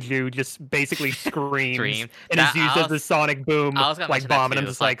Taiju just basically screams Screamed. and That- is used I as the was- sonic boom I was gonna mention that bomb, and I'm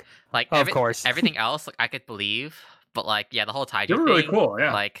too. just Like of course. everything else I could believe, but the whole Taiju They were really thing, cool,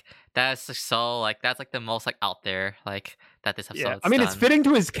 yeah. That's just so that's the most out there that this episode. Yeah, I mean, it's fitting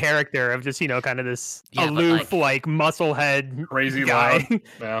to his character of just kind of this Yeah, but, aloof, musclehead Crazy guy. loud.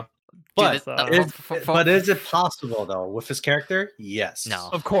 Yeah. But so- but is it possible though with his character? Yes. No.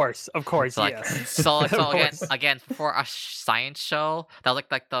 Of course, So, yes. so Of course. again for a science show that was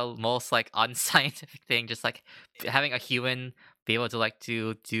the most unscientific thing, just having a human be able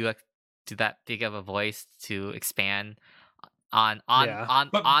to do that big of a voice to expand on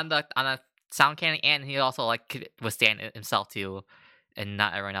But- the sound cannon, and he also could withstand it himself too, and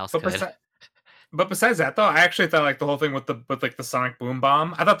not everyone else But, could. but besides that, though, I actually thought the whole thing with the sonic boom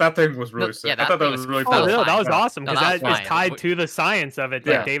bomb. I thought that thing was really sick. yeah, I that thought that thing was was really fun. Oh, cool. was no, that fine. was awesome No, because that was that is fine. tied We- to the science of it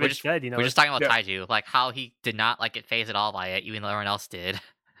that Yeah, David we're just- said. We're just talking about Yeah. Taiju, how he did not get phased at all by it, even though everyone else did.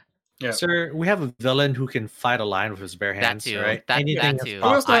 Yeah. Sir, we have a villain who can fight a lion with his bare That hands, too. right? That Anything is too. Who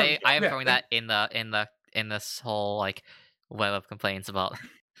else possible. does- I am yeah. throwing that in this whole web of complaints about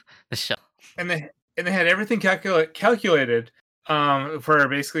the show. And they had everything calculated for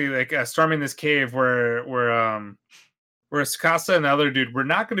basically storming this cave where Tsukasa and the other dude were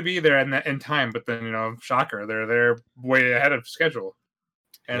not going to be there in time, but then shocker, they're way ahead of schedule,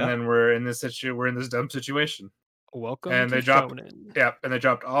 and Yeah. then we're in this dumb situation. Welcome And to they dropped- Shonen. Yeah, and they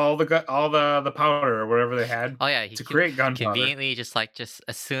dropped all the powder or whatever they had Oh yeah, he to create gunpowder. conveniently just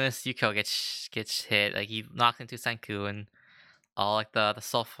as soon as Yuko gets hit, he knocks into Senku, and all the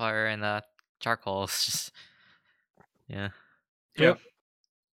sulfur and the charcoal is just yeah.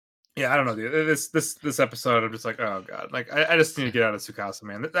 Yeah, I don't know, dude. This episode, I'm just oh god, I just need to get out of Tsukasa,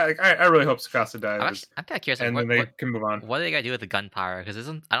 man. I really hope Tsukasa dies, I'm kind of curious, and what, then they what, can move on. what are they gonna do with the gunpowder? Because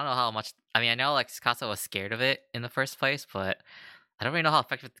I don't know how much. I mean, I know Tsukasa was scared of it in the first place, but I don't really know how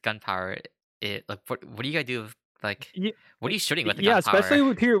effective the gunpowder what are you gonna do with Ye- what are you shooting with the Yeah, gunpowder? especially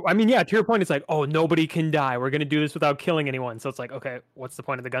with here. I mean, yeah, to your point, it's oh, nobody can die. We're gonna do this without killing anyone. So it's okay, what's the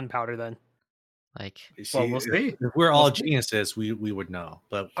point of the gunpowder then? You Well, see, we'll see. If we're all We'll see. geniuses, we would know.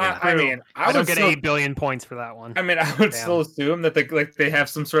 But we're not. I mean, I don't would get still- 8 billion points for that one. I mean, I would Damn. still assume that they have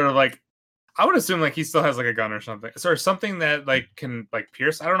some sort of I would assume he still has a gun or something, or something that can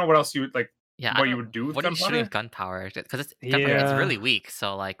pierce. I don't know what else you would yeah, what I you don't- would do with what are you shooting gunpowder. with gunpowder? Because it's Yeah. really weak.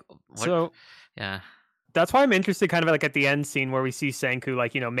 So what? So yeah. that's why I'm interested, kind of at the end scene where we see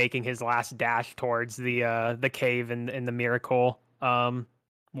Senku making his last dash towards the cave and the miracle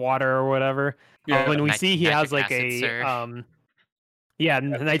water or whatever. Yeah, When we Nit- see he has nitric acid, a sir. Yeah,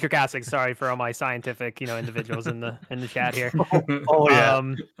 nitric acid. Sorry for all my scientific, individuals in the chat here. Oh yeah.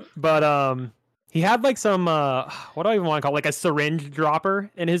 But he had like some what do I even want to call it? Like a syringe dropper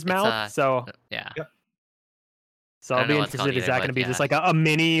in his mouth. So yeah. Yep. So I I'll don't be know what it's called interested. Is either, that but going to be yeah. just like a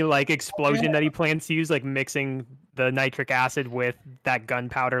mini like explosion that he plans to use, like mixing the nitric acid with that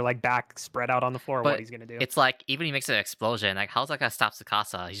gunpowder like back spread out on the floor? Or what But he's going to do? It's like even he makes an explosion. Like how's that gonna stop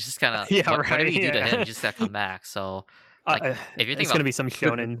Tsukasa? He's just gonna Yeah, whatever right, you do to yeah. him, he's just gonna come back. So like if you're thinking it's going to about be some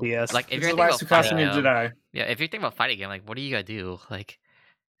shonen BS. like if This you're is why thinking about Tsukasa fighting needs to him, die. yeah, if you're thinking about fighting him, like what are you gonna do? Like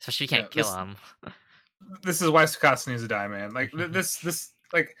especially you can't kill him. This is why Tsukasa needs to die, man. Like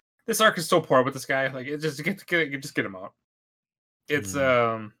this arc is so poor with this guy. Like it just get him out. It's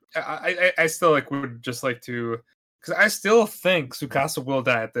I still like would just like to, because I still think Tsukasa will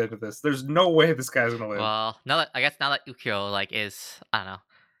die at the end of this. There's no way this guy's gonna live. Well, now that Ukyo like is I don't know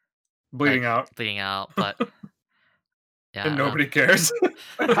bleeding out, but yeah, and nobody cares.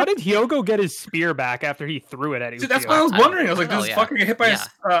 How did Hyogo get his spear back after he threw it at Ukyo? Dude, that's what I was wondering. I was like, I don't this is know, fucking hit by.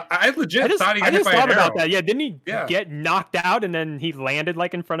 yeah. I legit thought he got hit by thought an about arrow. that. Yeah, didn't he Yeah. get knocked out and then he landed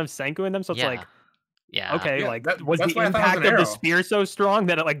like in front of Senku and them? So it's like, yeah, okay, Yeah, like that- was that's the why I thought it was impact an of the arrow. spear so strong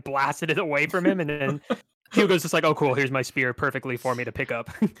that it like blasted it away from him, and then Hyogo's just like, oh cool, here's my spear perfectly for me to pick up.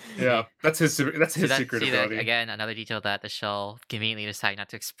 Yeah, that's his See secret that, ability. again, another detail that the show conveniently decided not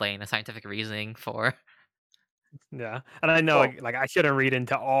to explain the scientific reasoning for. Yeah, and I know Well- like I shouldn't read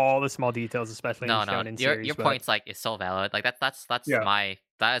into all the small details, especially No, in the shonen your series. but- point's like is so valid. Like that's Yeah.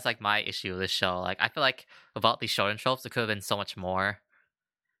 that is like my issue with this show. Like I feel like without these shonen tropes, it could have been so much more.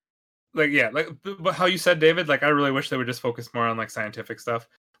 Like yeah, like but how you said, David. Like I really wish they would just focus more on like scientific stuff.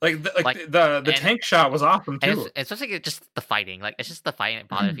 Like the and- tank shot was awesome And too. especially just the fighting. Like it's just the fighting that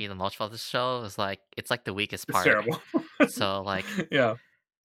bothers me the most about this show. It's like the weakest It's part. terrible. So like Yeah,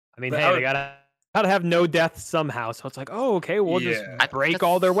 I mean, But hey, I they would- gotta have no death somehow. So it's like, oh, okay, we'll just Yeah. break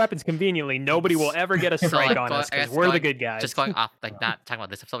all their weapons conveniently. Nobody will ever get a So, strike like, on go- us I guess because we're the going- good guys. just going off like not talking about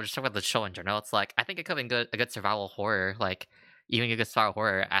this episode, just talking about the show in general. It's like I think it could have been a good survival horror, like even a good survival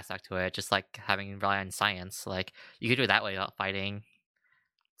horror aspect to it, just like having rely on science. Like you could do it that way without fighting.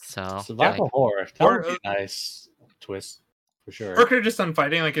 So Survival like, horror. That Or, would be a nice twist for sure. or could have just done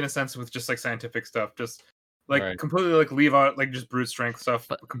fighting like in a sense with just like scientific stuff, just like Right. completely like leave out like just brute strength stuff.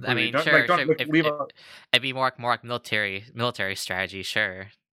 But I completely. mean, Don't- sure, like, don't, sure, like, leave out. it'd be more like military strategy, sure.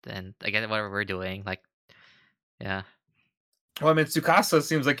 Then again, whatever we're doing, like, yeah, Well, I mean, Tsukasa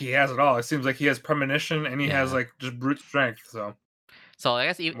seems like he has it all. It seems like he has premonition and he has Yeah. like just brute strength. So So I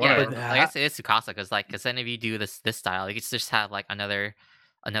guess Whatever. I guess it is Tsukasa because then if you do this style, you could just have like another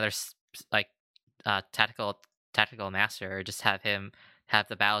like tactical master, or just have him have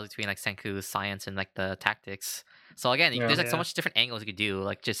the battles between like Senku's science and like the tactics. So again, Yeah. there's like so Yeah. much different angles you could do,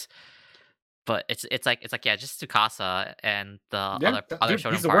 like just. But it's like yeah, just Tsukasa and the Yeah, other dude,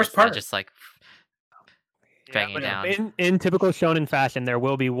 shonen he's the parts worst that part. just like Yeah, dragging but it down. in typical shonen fashion, there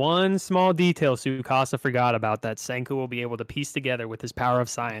will be one small detail Tsukasa forgot about that Senku will be able to piece together with his power of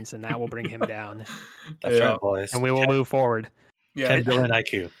science, and that will bring him down, That's Yeah. right, boys. and we will move forward. yeah, 10 billion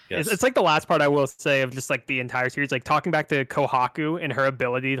IQ. Yes. It's like the last part I will say of just like the entire series, like talking back to Kohaku and her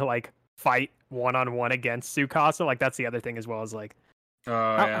ability to like fight one-on-one against Tsukasa. Like that's the other thing as well, as like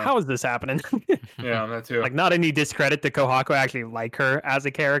yeah, how is this happening? yeah, that too. Like not any discredit to Kohaku, I actually like her as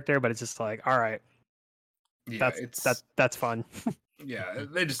a character, but it's just like, all right, yeah, that's fun. yeah.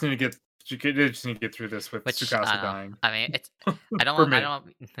 They just need to get through this with Which Tsukasa I don't know. dying. I mean, it's I don't For want me. I don't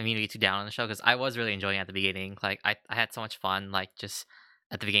mean to be too down on the show because I was really enjoying it at the beginning. Like I had so much fun, like just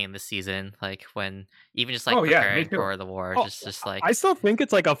at the beginning of the season, like when even just like Oh, yeah, me preparing too. for the war, Oh, just like I still think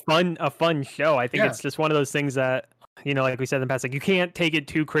it's like a fun show. I think Yeah. it's just one of those things that, like we said in the past, like you can't take it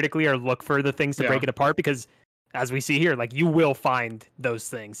too critically or look for the things to Yeah. break it apart, because as we see here, like you will find those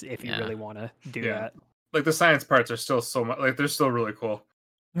things if you Yeah. really want to do Yeah. that. Like the science parts are still so much. Like they're still really cool.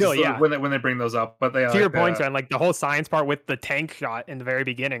 No, Just, yeah. When they bring those up, but they To your like, point, John, like the whole science part with the tank shot in the very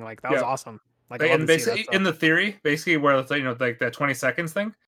beginning, like that was Yeah. awesome. Like I love and to see that basically stuff. in the theory, basically where it's like that 20 seconds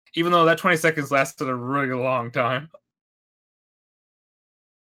thing, even though that 20 seconds lasted a really long time.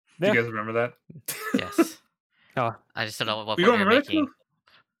 Do Yeah. you guys remember that? yes. Oh. I just don't know what You point don't you're remember that making. too?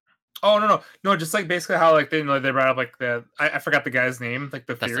 Oh no! Just like basically how like they brought up like I forgot the guy's name, like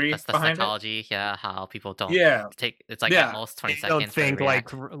the theory That's behind it. psychology. Yeah, how people don't Yeah, take. It's like Yeah. at most 20 They seconds. don't for them think to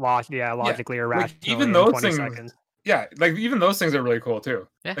like react. logically or like, rationally even in those 20 things- seconds. yeah, like even those things are really cool too.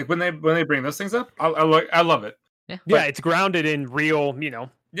 Yeah. Like when they bring those things up, I love it. Yeah, But- it's grounded in real,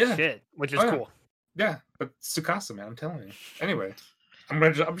 Yeah, shit, which is Oh, yeah. cool. yeah. But Tsukasa, man, I'm telling you. Anyway,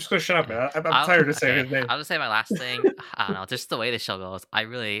 I'm just gonna shut up, man. I'm I'll- tired of saying okay, his name. I'll just say my last thing. I don't know, just the way the show goes.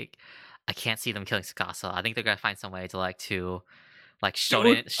 I can't see them killing Tsukasa. I think they're gonna find some way to like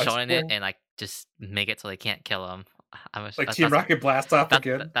Dude, shonen it and like just make it so they can't kill him. Like Team Rocket blast off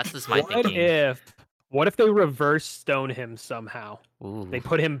again. That's just my What thinking. if they reverse stone him somehow? Ooh. They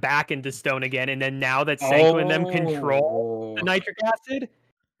put him back into stone again, and then now that Senku and them control the nitric acid,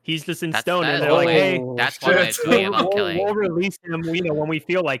 he's just in stone, that and is they're one like, way- "Hey, that's one way of doing it without we'll killing. release him, when we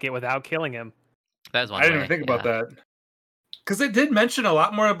feel like it, without killing him." That is one I didn't way, even think about yeah. that. Because they did mention a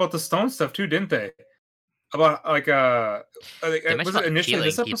lot more about the stone stuff too, didn't they? About like was mentioned it about initially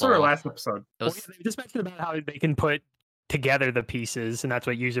this killing episode or people. last episode? It Well, was, yeah, they just mentioned about how they can put together the pieces, and that's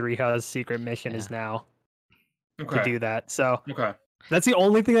what Yuzuriha's secret mission is now, to Okay. do that. So Okay. that's the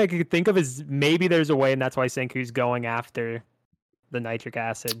only thing I could think of, is maybe there's a way, and that's why Senku's going after the nitric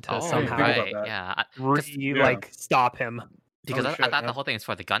acid to oh, somehow think about right, that. yeah. yeah. stop him. Because Oh, I shit, thought yeah. the whole thing is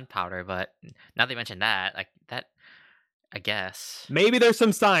for the gunpowder, but now they mentioned that, like that, I guess. Maybe there's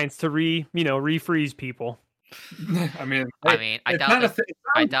some science to refreeze people. I mean, I mean, I it's doubt not a there's, thing.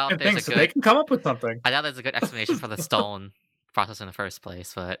 I doubt there's a so good- they can come up with something. I doubt there's a good explanation for the stone process in the first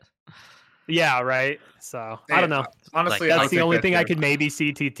place, but Yeah, right. So I don't know. Honestly, Like, I That's would the think only that thing I too. could maybe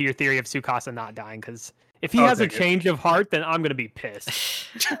see to your theory of Tsukasa not dying, because if he I'll has a take it. change of heart, then I'm gonna be pissed.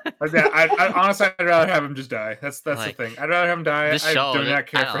 Like that, I honestly, I'd rather have him just die. That's Like, the thing. I'd rather have him die. this I show, do not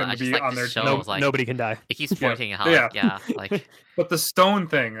care I for don't him know, I to just be like on this their show. team. was like- Nobody can die. it keeps pointing how, Yeah. like, yeah, like But the stone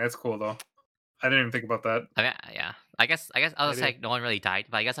thing, that's cool though. I didn't even think about that. I mean, yeah. I guess I was Maybe. like no one really died,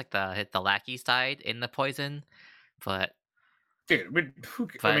 but I guess like the lackeys died in the poison, but Dude, But I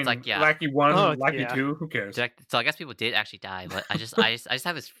it's mean, like, yeah. Lackey 1, Oh, Lackey yeah. 2, who cares? so I guess people did actually die. But I just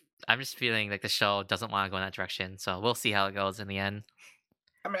have this. I'm just feeling like the show doesn't want to go in that direction, so we'll see how it goes in the end.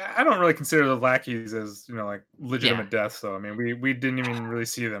 I mean, I don't really consider the lackeys as, like legitimate deaths, though. I mean, we didn't even really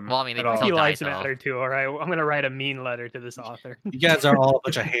see them. Well, I mean, they at can all. still He died, lives though. matter too. All right, I'm gonna write a mean letter to this author. You guys are all a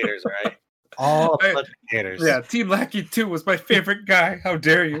bunch of haters, all right? All a bunch of haters. Yeah, Team Lackey 2 was my favorite guy. How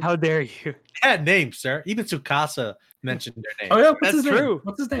dare you? How dare you? Had names, sir. Even Tsukasa mentioned their name. Oh yeah, what's That's his name? true.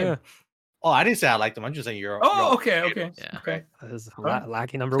 What's his name? Yeah. Oh, I didn't say I liked them. I'm just saying you're. Oh, you're- okay. Yeah. Okay. That is Huh?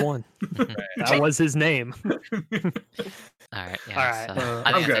 Lackey number 1. That was his name. All right, yeah. All right. So I'm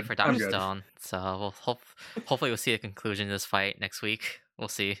I think that's good. it for I'm Dr. good. Stone. So hopefully we'll see a conclusion to this fight next week. We'll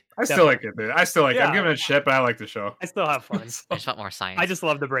see. I still like it, dude. I still like it. I'm Yeah. giving it shit, but I like the show. I still have fun. I just want more science. I just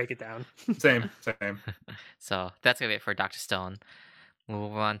love to break it down. Same. So that's gonna be it for Dr. Stone. We'll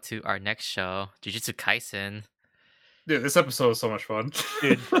move on to our next show, Jujutsu Kaisen. Dude, this episode was so much fun.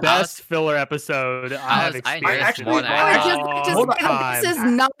 Dude, best filler episode I have I enjoyed experienced. this more in than a I I thought. just Hold on. long this is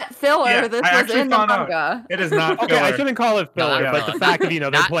time. not filler. Yeah, this I was actually in the found out. manga. It is not Okay, I filler. shouldn't call it filler, not but the filler. fact of they're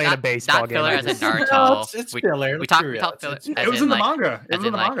Not- playing not- a baseball not game. filler as in Naruto. No, it's We- filler. we let's talk be real. filler It's- as It was in, in the like- manga. It as was in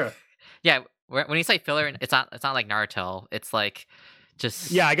in, the like- manga. Yeah, when you say filler, it's not like Naruto. It's like just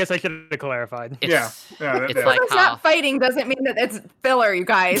Yeah, I guess I should have clarified. It's, Yeah, it's yeah. like It's how not fighting doesn't mean that it's filler, you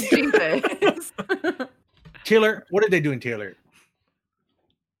guys. Jesus. Taylor, what are they doing, Taylor?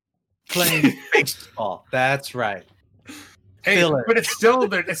 Playing baseball. That's right. Hey, filler. but it's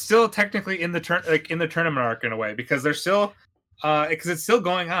still technically in the tournament arc in a way, because they're still because it's still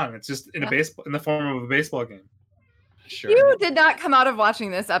going on. It's just in the form of a baseball game. Sure. You did not come out of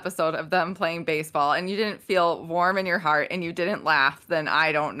watching this episode of them playing baseball and you didn't feel warm in your heart and you didn't laugh, then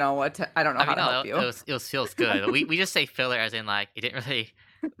I don't know how to help you. it feels good. we just say filler as in like it didn't really.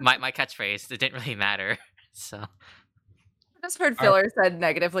 My catchphrase, it didn't really matter. So I just heard filler said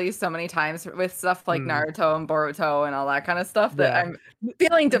negatively so many times with stuff like Naruto and Boruto and all that kind of stuff that Yeah. I'm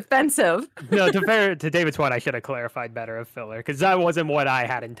feeling defensive. No, to David's point, I should have clarified better of filler, because that wasn't what I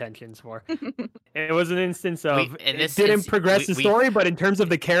had intentions for. It was an instance of in it this didn't instance, progress the we- story, but in terms of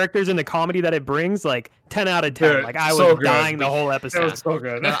the characters and the comedy that it brings, like 10 out of 10. Dude, Like I was so good. dying the whole That episode. was so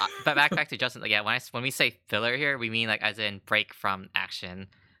good. no, but back to Justin. Like, yeah, when we say filler here, we mean like as in break from action,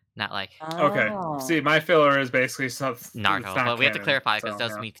 not like Okay. Oh. See, my filler is basically stuff. Naruto. But we have to clarify because it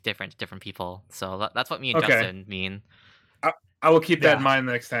does mean different people. So that's what me and Okay. Justin mean. I will keep that Yeah. in mind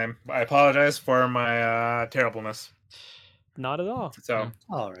next time. I apologize for my terribleness. Not at all. So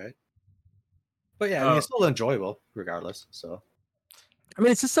All right. But yeah, I mean, it's still enjoyable regardless. So I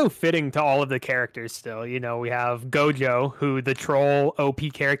mean, it's just so fitting to all of the characters still. You know, we have Gojo, who the troll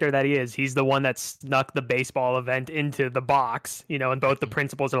OP character that he is. He's the one that snuck the baseball event into the box, and both the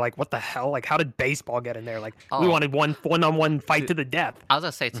principals are like, what the hell? Like, how did baseball get in there? Like, we Oh. wanted one-on-one fight to the death. I was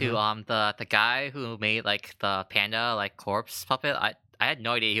gonna say too, the guy who made like the panda like corpse puppet, I had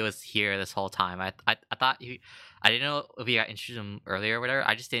no idea he was here this whole time. I thought I didn't know if he got introduced him earlier or whatever.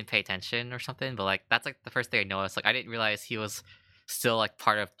 I just didn't pay attention or something. But like that's like the first thing I noticed. Like I didn't realize he was still like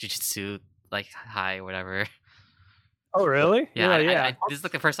part of Jujutsu like high or whatever. Oh, really? Yeah, yeah. this is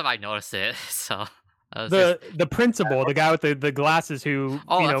like the first time I noticed it. So The principal, the guy with the glasses who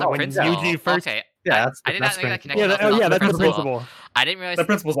that's a when principal. Yuji first. Okay. Yeah, that's I did not make that connection. That's the principal. I didn't realize the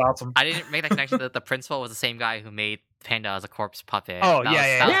principal's awesome. I didn't make that connection that the principal was the same guy who made Panda as a corpse puppet. Oh, That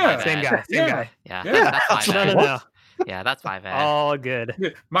yeah, was my same bad. guy. Yeah, Yeah. that's my bad. No. Yeah, that's my bad. All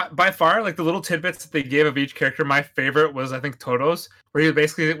good. By far, like the little tidbits that they gave of each character, my favorite was I think Toto's, where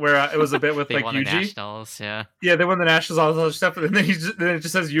it was a bit with They like won the Yuji. nationals. Yeah. Yeah, they won the nationals, all this other stuff, and then then it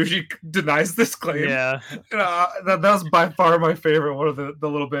just says Yuji denies this claim. Yeah. That was by far my favorite one of the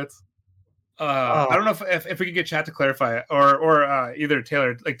little bits. I don't know if we could get chat to clarify it, or either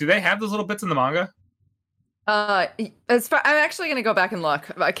Taylor. Like, do they have those little bits in the manga? I'm actually gonna go back and look.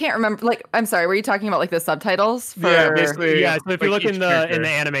 I can't remember. Like, I'm sorry. Were you talking about like the subtitles? Yeah, basically. Yeah, so if you look each in the character.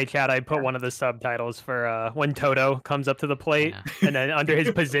 anime chat, I put one of the subtitles for when Toto comes up to the plate, and then under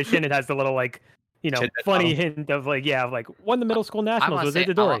his position, it has the little like Tidbit funny hint of like won the middle school nationals with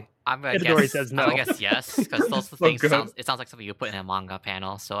Itadori. I'm gonna Itadori guess. says I'm no. gonna guess yes, because those things good. it sounds like something you put in a manga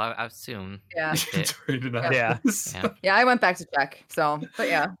panel. So I assume. Yeah. Itadori denies Yeah. this. Yeah. Yeah, I went back to check. So, but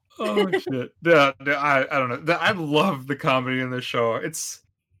yeah. Oh shit! Yeah, I don't know. I love the comedy in this show. It's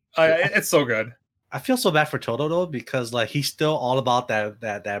so good. I feel so bad for Toto though, because like he's still all about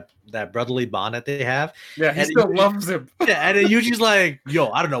that brotherly bond that they have. Yeah, he And still loves him. Yeah, and then Yuji's like, "Yo,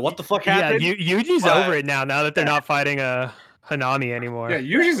 I don't know what the fuck Yeah, happened." Yuji's But- over it now that they're not fighting Hanami anymore. Yeah,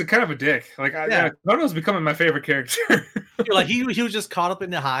 Yuji's a kind of a dick. Like, Toto's becoming my favorite character. Like he was just caught up in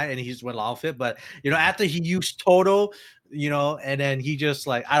the high and he just went along with it. But after he used Toto, and then he just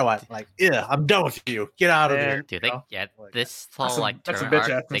like, I don't want, like, yeah, I'm done with you. Get out of Man. there. Dude, Like, this whole That's a- like that's a turn bitch arc,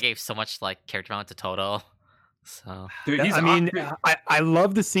 ass. they gave so much like character development to Toto. So Dude, he's I mean, I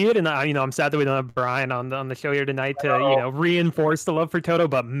love to see it, and I'm sad that we don't have Brian on the show here tonight to reinforce the love for Toto.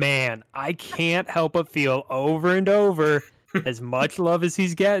 But man, I can't help but feel over and over, as much love as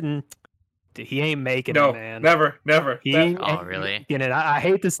he's getting, he ain't making no, it, man. never. He That- ain't really? getting it. I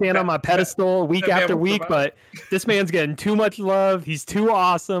hate to stand on my pedestal week that man after will week, survive. but this man's getting too much love. He's too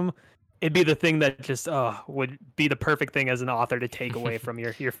awesome. It'd be the thing that just would be the perfect thing as an author to take away from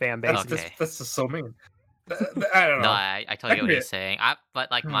your fan base. that's just so mean. I don't know. No, I totally That get could what be you're it. saying.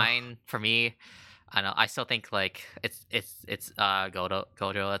 But like mine, for me, I don't know. I still think like it's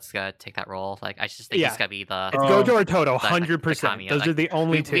Gojo that's gonna take that role. Like I just think Yeah. it's gonna be the It's Gojo or Toto, the 100%. Kamiya, Those like, are the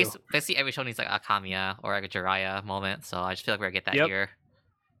only two. Basically, every show needs like a Kamiya or like a Jiraiya moment. So I just feel like we're gonna get that Yep. here.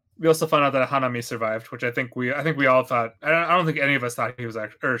 We also found out that Hanami survived, which I think we all thought. I don't think any of us thought he was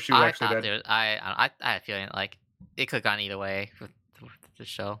actually, or she was I actually thought dead. there, I had a feeling like it could have gone either way with the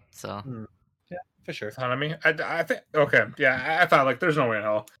show. So for sure. Hanami, I think okay, yeah, I thought like there's no way in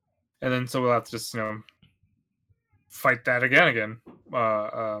hell, and then so we'll have to just fight that again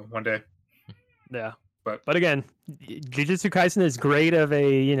one day. Yeah. But Again, Jujutsu Kaisen is great of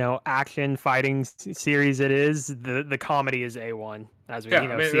a action fighting series. It is the comedy is A1 as we Yeah,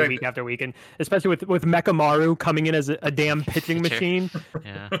 I mean, see like- week after week, and especially with Mechamaru coming in as a damn pitching Pitcher. machine.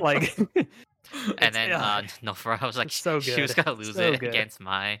 yeah. Like, And then yeah, Nofura was like, it's so she was good. gonna lose So it good. against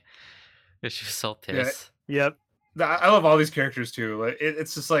Mai. She was so Yeah. pissed. yep. I love all these characters too. Like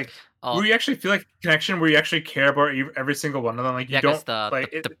it's just like Oh, where you actually feel like a connection, where you actually care about every single one of them. Like you yeah, because don't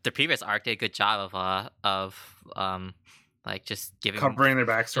like the previous arc did a good job of like just giving covering their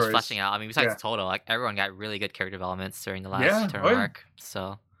just backstories. fleshing out. I mean, besides Yeah. Toto, like everyone got really good character developments during the last Yeah, turn oh, yeah. arc.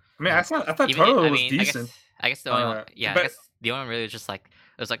 So I mean, I thought even Toto I was mean, decent. I guess the only one, but- I guess the only one really was just like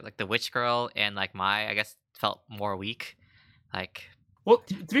it was like the witch girl and like Mai. I guess felt more weak. Like Well,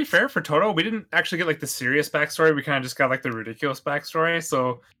 to be fair, for Toto, we didn't actually get like the serious backstory. We kind of just got like the ridiculous backstory.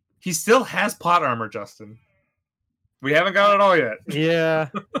 So he still has plot armor, Justin. We haven't got it all yet. Yeah.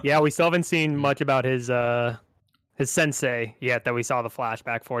 We still haven't seen much about his sensei yet that we saw the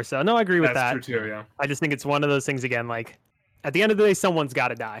flashback for. So no, I agree with That's that. true too. Yeah, I just think it's one of those things again. Like at the end of the day, someone's got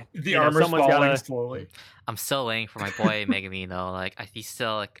to die. the You know, armor's someone's falling gotta- slowly. I'm still waiting for my boy Megami though. Like he's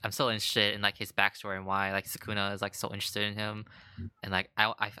still like I'm still interested in like his backstory and why like Sukuna is like so interested in him, and like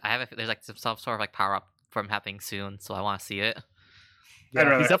I have there's like some sort of like power up from happening soon, so I want to see it. I'd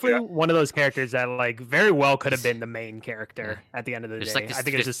rather- He's definitely one of those characters that like very well could have been the main character at the end of the There's, day. like, this- I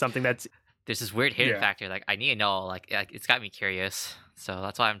think it's just something that's There's this weird hidden Yeah. factor like I need to know like it's got me curious, so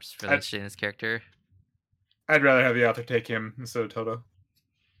that's why I'm just really interested in this character. I'd rather have the author take him instead of Toto.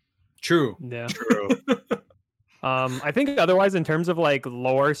 True. yeah. True. I think otherwise in terms of like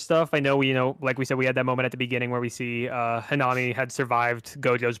lore stuff, I know like we said, we had that moment at the beginning where we see Hanami had survived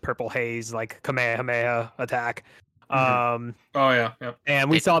Gojo's purple haze like Kamehameha attack. Mhm. Oh yeah. And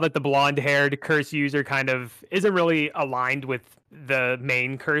we saw that the blonde-haired curse user kind of isn't really aligned with the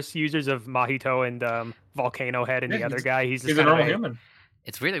main curse users of Mahito and Volcano Head and Yeah, the other guy. He's just He's a kind of normal human.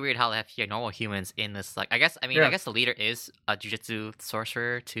 it's really weird how they have here normal humans in this. Like, I guess I Yeah. guess the leader is a jujutsu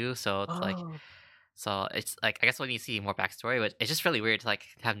sorcerer too. So it's like, Oh. so it's like I guess when you see more backstory, but it's just really weird to like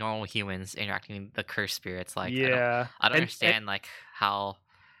have normal humans interacting with the cursed spirits. Like, Yeah. I don't And- understand like how,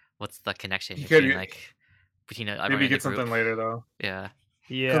 what's the connection You between could- like between Maybe everyone in get the group? something later though. Yeah.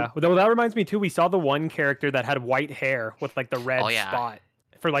 Yeah. Well, that reminds me too. We saw the one character that had white hair with like the red Oh, yeah. spot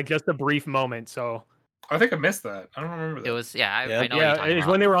for like just a brief moment. So I think I missed that. I don't remember that. It was I know yeah, what you're talking it's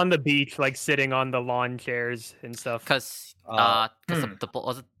about. when they were on the beach, like sitting on the lawn chairs and stuff. Because hmm.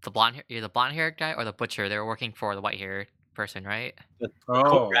 was it the blonde haired guy or the butcher? They were working for the white haired person, right?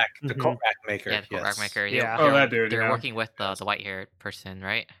 Oh, The Mhm. coat rack maker. Yeah, the coat rack yes. maker. Yeah. Oh, that dude, They're yeah. working with the white haired person,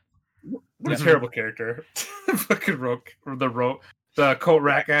 right? what a terrible character. Fucking the coat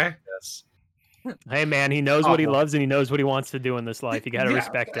rack guy. Yes. Hey man, he knows what he Awful. loves and he knows what he wants to do in this life. You gotta Yeah,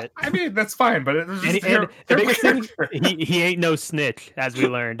 respect it. I mean, that's fine, but it was And, just and the terrible biggest thing, character. he ain't no snitch, as we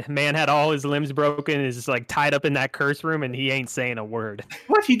learned. Man had all his limbs broken, is just like tied up in that curse room, and he ain't saying a word.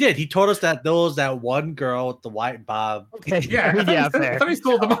 What he did, he told us that there was that one girl with the white bob. Okay, Yeah, I yeah, thought fair. he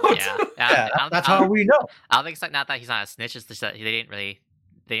sold them out. Yeah, Yeah, that's how we know. I don't think it's not that he's not a snitch. It's just that they didn't really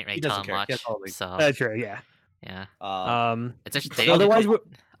He tell doesn't him care. He much. has all the- So That's true. Yeah. yeah, it's just they didn't, Otherwise,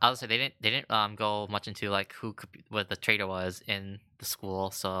 I would say they didn't go much into like who could be, what the traitor was in the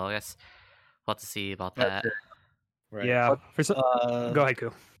school. So I guess we'll have to see about that. Right. yeah. But, For some, go ahead,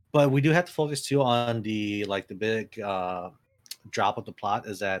 Ku. but we do have to focus too on the big drop of the plot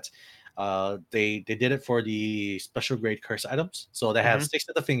is that they did it for the special grade curse items. So they have 6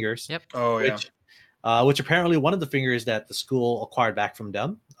 of the fingers. Yep. Oh yeah. Which apparently one of the fingers that the school acquired back from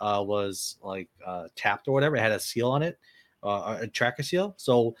them was like tapped or whatever. It had a seal on it, a tracker seal.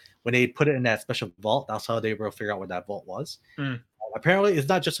 So when they put it in that special vault, that's how they were able to figure out what that vault was. Apparently, it's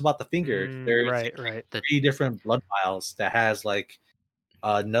not just about the finger. There's right. 3 different blood vials that has like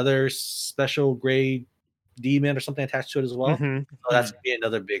another special grade demon or something attached to it as well. Mhm. So that's gonna be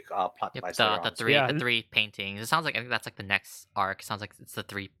another big plot Yep, device. the three paintings. It sounds like I think that's like the next arc. It sounds like it's the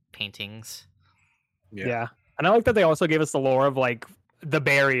 3 paintings. Yeah. And I like that they also gave us the lore of like the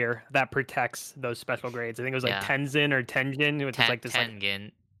barrier that protects those special grades. I think it was like Yeah. Tenzin or Tenjin, which is like this like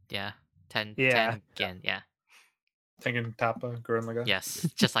Tengen. Yeah. Yeah. Tengen, yeah. Tengen Toppa, Gurren Lagann. Yes,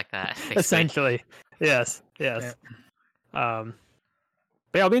 just like that. basically. essentially. Yes.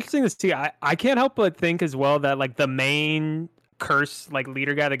 But yeah, it'll be interesting to see. I can't help but think as well that like the main curse like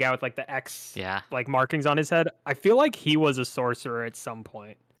leader guy, the guy with like the X Yeah. like markings on his head, I feel like he was a sorcerer at some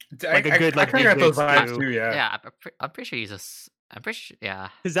point. I, Like a good, I like, kind of got big those wig vibes too. too. Yeah. Yeah, I'm pretty sure I'm pretty sure, yeah.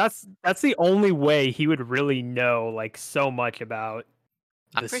 Because that's the only way he would really know like so much about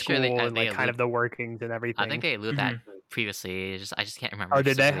I'm the pretty school sure they and like kind of the workings and everything. I think they alluded that previously. I just can't remember. Oh,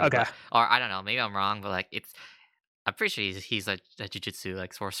 did they? specifically, Okay. but- or I don't know. Maybe I'm wrong, but like I'm pretty sure he's a jujutsu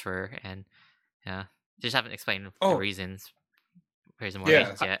like sorcerer, and yeah, just haven't explained the Oh. reasons. Reasons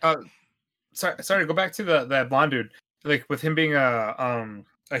Yeah. yet. Sorry. Go back to that blonde dude. Like with him being a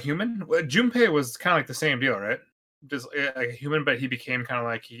human. Junpei was kind of like the same deal, right? Just like a human, but he became kind of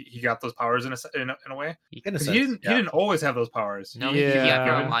like he got those powers in a way. In a 'Cause sense, he didn't always have those powers. No,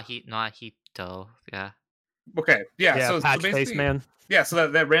 Yeah. Mahito. Yeah. Okay, yeah. Yeah, so patch face basically, man. yeah. So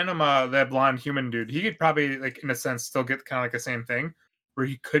that random that blonde human dude, he could probably like in a sense still get kind of like the same thing, where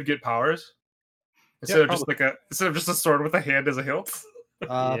he could get powers instead of just a sword with a hand as a hilt.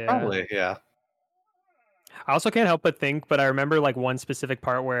 Yeah. Probably, yeah. I also can't help but think, but I remember like one specific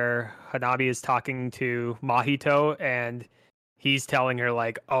part where Hanabi is talking to Mahito and he's telling her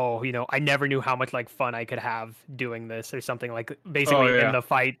like, oh, I never knew how much like fun I could have doing this or something like basically yeah. in the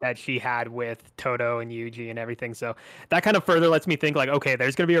fight that she had with Toto and Yuji and everything. So that kind of further lets me think like, okay,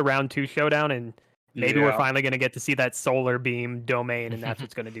 there's going to be a round 2 showdown and maybe we're finally going to get to see that solar beam domain and that's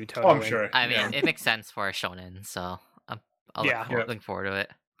what's going to do Toto. Oh, I'm in. sure. I mean, it makes sense for a shonen, so I'm looking forward to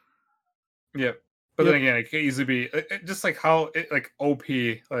it. Yeah. But then again, it could easily be just like how like OP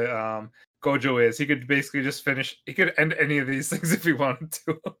Gojo is. He could basically just he could end any of these things if he wanted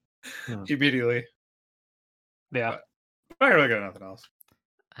to immediately. Yeah. But I really got nothing else.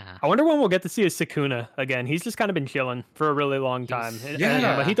 I wonder when we'll get to see a Sukuna again. He's just kind of been chilling for a really long time.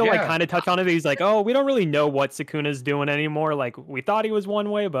 Yeah, Mahito like kind of touched on it. He's like, oh, we don't really know what Sukuna's doing anymore. Like we thought he was one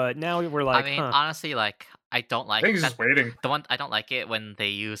way, but now we're like, I mean, honestly, like I don't like. I think he's just waiting. The one I don't like it when they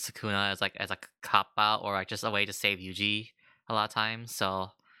use Sukuna as a cop out or like just a way to save Yuji a lot of times.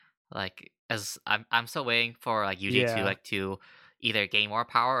 So like as I'm still waiting for like Yuji to either gain more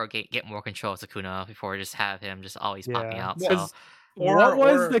power or get more control of Sukuna before just have him just always popping out. So. What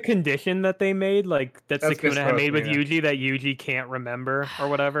was the condition that they made, like that That's Sukuna had made with yeah. Yuji that Yuji can't remember or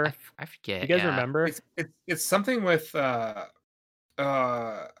whatever? I forget. You guys remember? It's something with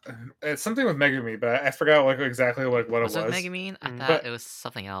It's something with Megumi, but I forgot exactly what it was. Was it Megumin? I thought But it was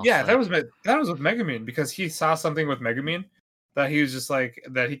something else. yeah, like- that was with Megumin, because he saw something with Megumin that he was just like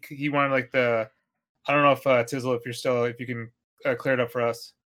that he wanted like the, I don't know if Tizzle, if you can clear it up for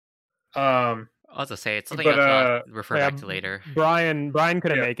us. I was to say it's something but, else I'll refer Yeah, back to later. Brian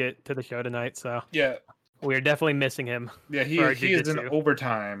couldn't Yeah. make it to the show tonight, so Yeah, we're definitely missing him. yeah, For our he is in jujitsu.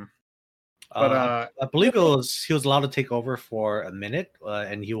 overtime. But I believe he was allowed to take over for a minute,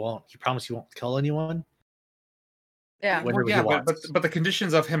 and he promised he won't kill anyone. Yeah. Whenever he yeah, wants. but the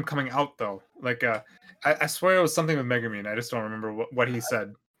conditions of him coming out though, like I swear it was something with Megumin. I just don't remember what he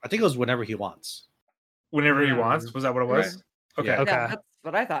said. I think it was whenever he wants. Whenever he wants, was that what it was? Right. Okay. Yeah. Okay. Yeah, that's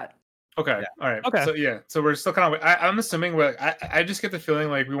what I thought. Okay. Yeah. All right. Okay. So yeah. So we're still kind of. I'm assuming. I just get the feeling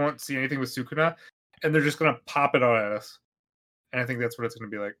like we won't see anything with Sukuna, and they're just gonna pop it out at us. And I think that's what it's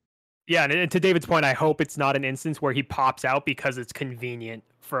gonna be like. Yeah, and to David's point, I hope it's not an instance where he pops out because it's convenient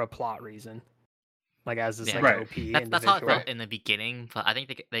for a plot reason, like as this Yeah. like Right. OP That's how it individual. felt in the beginning, but I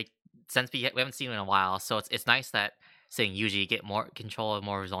think they since we haven't seen him in a while, so it's nice that seeing Yuji get more control of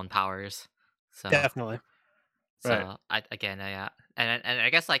more of his own powers. So Definitely. So I I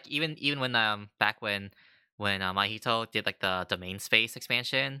guess like even when back when Mahito did like the domain space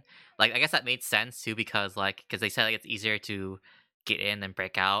expansion, like I guess that made sense too because they said like it's easier to get in and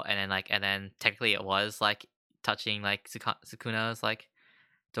break out, and then technically it was like touching like Sukuna's like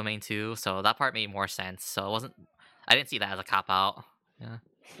domain too, so that part made more sense. So I didn't see that as a cop out. Yeah,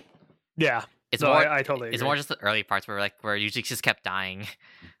 Yeah. it's No, more I totally it's agree. more just the early parts where Yuji just kept dying,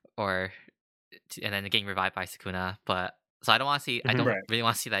 or and then getting revived by Sukuna. But so I don't want to see. I don't Right. really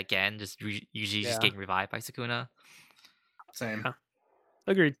want to see that again. Usually Yeah. just getting revived by Sukuna. Same.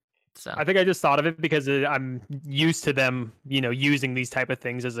 Agreed. So I think I just thought of it because I'm used to them, using these type of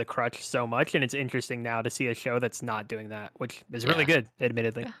things as a crutch so much, and it's interesting now to see a show that's not doing that, which is really Yeah. good,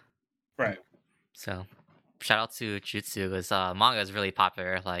 admittedly. Yeah. Right. so shout out to Jutsu because manga is really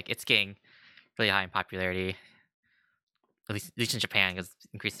popular. Like it's getting really high in popularity. At least in Japan, because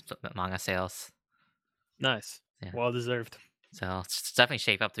increased manga sales. Nice. Yeah. Well deserved. So it's definitely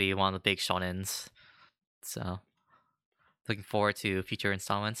shaped up to be one of the big shonens. So looking forward to future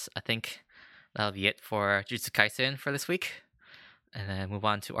installments. I think that'll be it for Jujutsu Kaisen for this week. And then move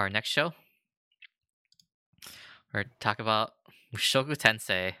on to our next show. We're talk about Mushoku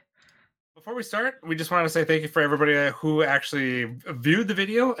Tensei. Before we start, we just want to say thank you for everybody who actually viewed the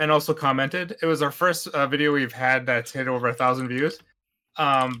video and also commented. It was our first video we've had that's hit over 1,000 views.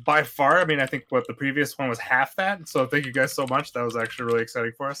 By far, I mean, I think the previous one was half that. So thank you guys so much. That was actually really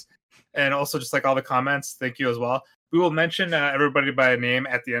exciting for us. And also just like all the comments, thank you as well. We will mention everybody by name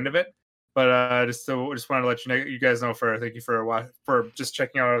at the end of it. But just wanted to let you guys know thank you for just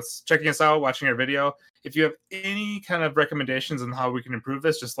checking us out, watching our video. If you have any kind of recommendations on how we can improve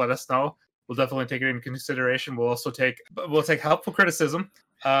this, just let us know. We'll definitely take it into consideration. We'll take helpful criticism.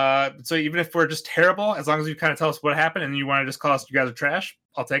 So even if we're just terrible, as long as you kind of tell us what happened and you want to just call us you guys are trash,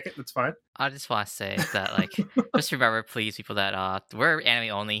 I'll take it. That's fine. I just want to say that, just remember, please, people, that we're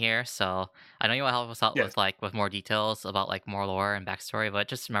anime only here. So I know you want to help us out with more details about more lore and backstory, but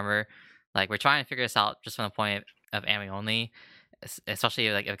just remember, we're trying to figure this out just from the point of anime only, especially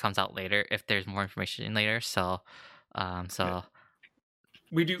if it comes out later, if there's more information later. So,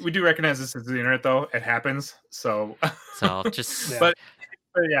 we do recognize this is the internet, though. It happens. So just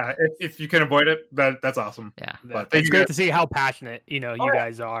but yeah, if you can avoid it, that's awesome. Yeah. But It's great to see how passionate you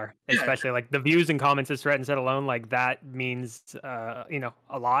guys are, especially the views and comments this thread and set alone. That means a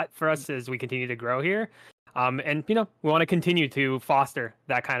lot for us as we continue to grow here. And we want to continue to foster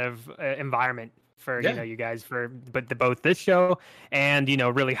that kind of environment for you guys both this show and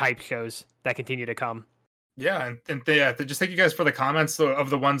really hype shows that continue to come. Yeah, and just thank you guys for the comments of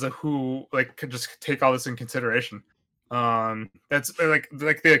the ones who could just take all this in consideration. That's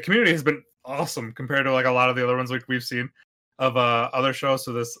the community has been awesome compared to a lot of the other ones we've seen of other shows.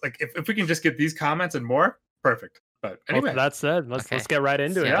 So this if we can just get these comments and more, perfect. But anyway, well, that said, let's get right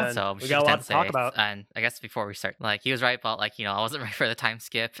into it. Yeah, so we got a lot to talk about. And I guess before we start, he was right about I wasn't ready for the time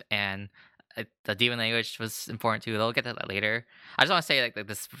skip, and the demon language was important too. They'll get to that later. I just want to say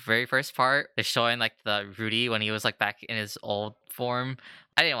this very first part is showing the Rudy when he was back in his old form.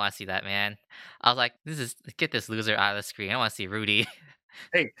 I didn't want to see that, man. I was like, get this loser out of the screen. I want to see Rudy.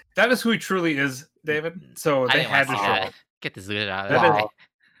 Hey, that is who he truly is, David. So they had to show. Get this loser out of the screen.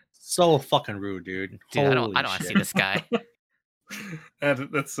 So fucking rude, dude. Dude, I don't want to see this guy.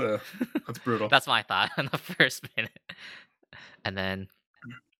 That's brutal. That's my thought in the first minute. And then,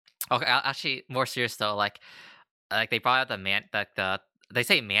 okay, actually, more serious though. They brought out the man, they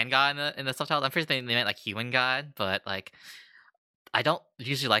say man god in the subtitle. I'm pretty sure they meant human god, but I don't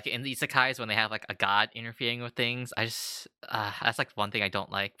usually like it in the isekais when they have like a god interfering with things. I just that's like one thing I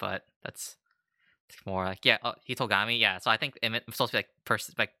don't like, but that's more like Hitogami. Yeah, so I think it's supposed to be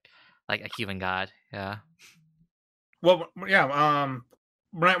like like a human god. Yeah. Well, yeah.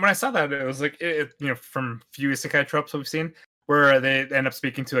 When I saw that, it was like from few isekai tropes we've seen where they end up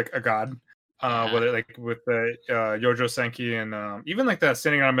speaking to like a god. Whether like with the Yojo Senki and even like the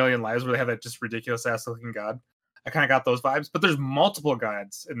Standing on a Million Lives where they have that just ridiculous ass looking god. I kind of got those vibes, but there's multiple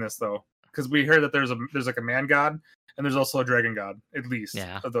gods in this though, because we heard that there's like a man god and there's also a dragon god, at least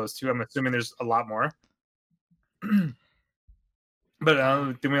of those two. I'm assuming there's a lot more.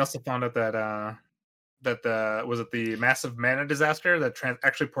 But then we also found out that the massive mana disaster that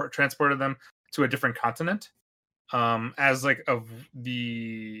actually transported them to a different continent, as like of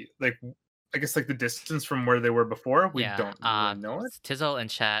the like. I guess like the distance from where they were before, we don't really know it. Tizzle in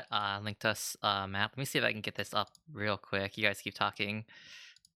chat linked us a map. Let me see if I can get this up real quick. You guys keep talking.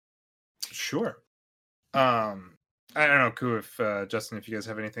 Sure. I don't know, Ku, if Justin, if you guys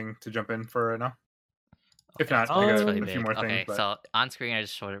have anything to jump in for right now. Okay, if not, I got really a few more things. But... so on screen, I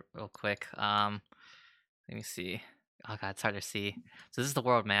just showed it real quick. Let me see. Oh god, it's hard to see. So this is the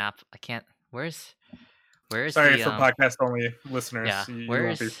world map. I can't. Where's Sorry the, for podcast only listeners. Yeah, you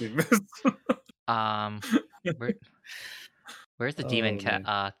won't be seeing this. Where's the demon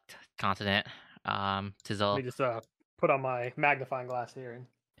continent? Tizzle. Let me just put on my magnifying glass here.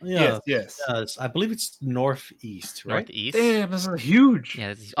 Yes. I believe it's northeast, right? Northeast. Damn, this is huge.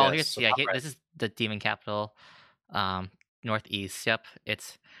 Yeah. This is the demon capital. Northeast. Yep,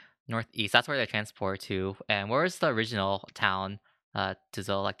 it's northeast. That's where they transport to. And where's the original town?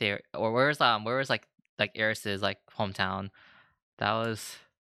 Tizzle, like where's like Eris's like hometown? That was.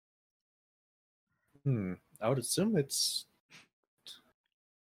 I would assume it's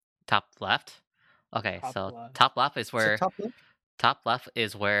top left. Okay, Top left. Top left is where top left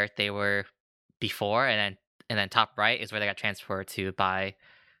is where they were before, and then top right is where they got transferred to by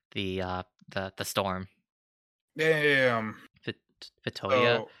the storm. Damn.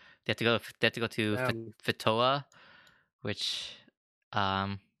 Fitoya. They have to go to Fitoa, which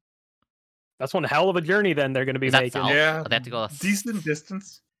that's one hell of a journey. Then they're going to be making. South? Yeah, they have to go decent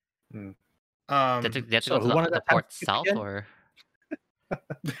distance. They have to go to the port south again? or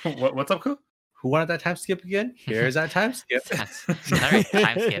what's up, Ku? Who wanted that time skip again? Here's that time skip. Another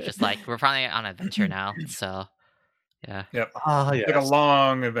time skip. Just like we're probably on an adventure now, so yeah. Yep. Yes. Like a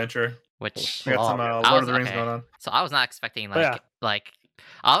long adventure. Which we got some Lord of the Rings going on. So I was not expecting like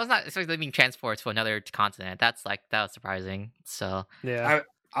I was not expecting being transported to another continent. That was surprising. So yeah.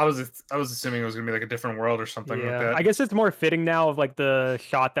 I was assuming it was gonna be like a different world or something like that. I guess it's more fitting now of like the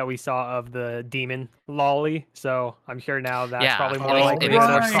shot that we saw of the demon lolly. So I'm sure now that's probably more likely it makes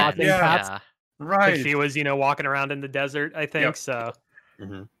more sense. Yeah. Right. She was, walking around in the desert, I think. Yep. So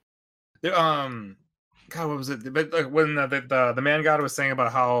God, what was it? But like when the man god was saying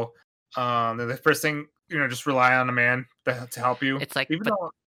about how the first thing, just rely on a man to help you. It's like, do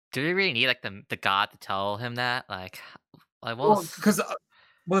we really need like the god to tell him that? Well, because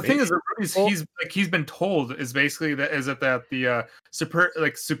the thing is that he's been told is basically that the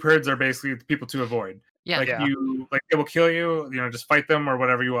superds are basically the people to avoid. Yeah, they will kill you. Just fight them or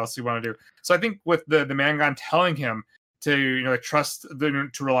whatever else you want to do. So I think with the man god telling him to trust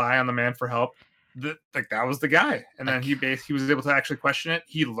to rely on the man for help, that was the guy. And then he was able to actually question it.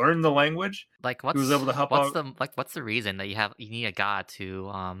 He learned the language. He was able to help out. What's the reason that you need a god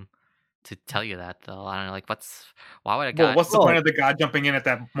to tell you that though? I don't know. Why would a god? Well, what's the point of the god jumping in at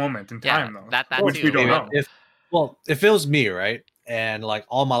that moment in time though? Which we don't know. If it was me, right, and like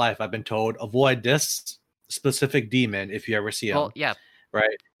all my life I've been told avoid this specific demon if you ever see him. Well, yeah,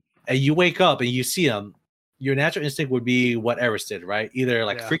 right. And you wake up and you see him, your natural instinct would be what Eris did, right? Either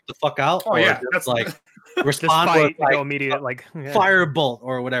freak the fuck out, or just respond fight, with immediate firebolt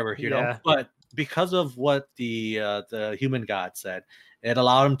or whatever, you know. But because of what the human god said, it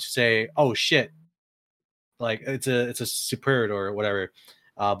allowed him to say, "Oh shit!" Like it's a superb or whatever.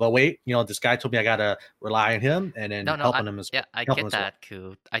 But wait, this guy told me I gotta rely on him and then helping him as well. Yeah, I get that,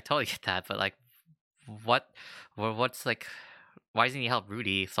 Ku. I totally get that. But what's why doesn't he help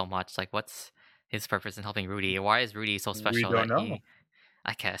Rudy so much? Like, what's his purpose in helping Rudy? Why is Rudy so special? We don't know.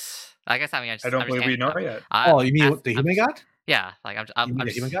 I guess. I don't believe we know yet. You mean the human god? Yeah, like I'm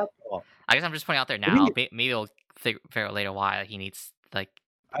the human god? I guess I'm just putting out there now. Maybe we'll figure out later why he needs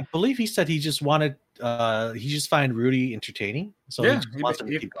I believe he said he just wanted he just find Rudy entertaining, so he just wants him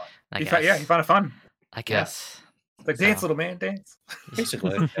to keep going. He found it fun. I guess. Like dance, little man, dance.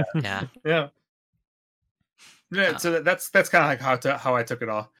 Basically, yeah. So that's kind of like how I took it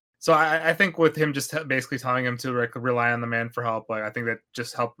all. So I think with him just basically telling him to like rely on the man for help, like I think that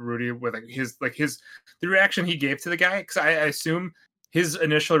just helped Rudy with the reaction he gave to the guy. Because I assume his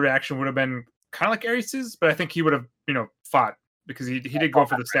initial reaction would have been kind of like Ares's, but I think he would have fought because he did go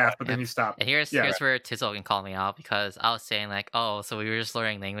for the staff, but then he stopped. And here's where Tizzle can call me out, because I was saying like, oh, so we were just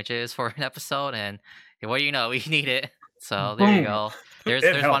learning languages for an episode, and what do you know, we need it. So there you go. There's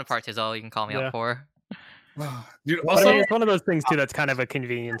one part, Tizzle, you can call me out for. Dude, also, it's one of those things too that's kind of a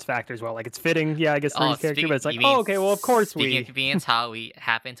convenience factor as well. Like it's fitting, yeah, I guess for his character, but it's like, oh, okay, well, of course speaking of convenience, how we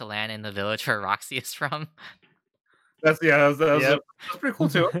happen to land in the village where Roxy is from. That's pretty cool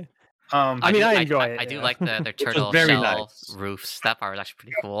too. I mean, I enjoy it. I do like their turtle shell roofs. That part was actually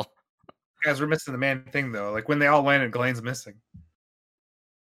pretty cool. Guys, we're missing the main thing though. Like when they all landed, Glaine's missing.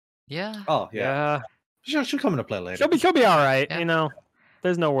 Yeah. Oh yeah. She'll come into play later. She'll be all right. Yeah. You know,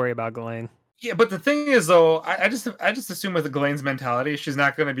 there's no worry about Glane. Yeah, but the thing is, though, I just assume with Glaine's mentality, she's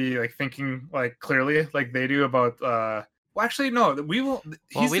not going to be like thinking like clearly like they do about. Well, actually, no. We will.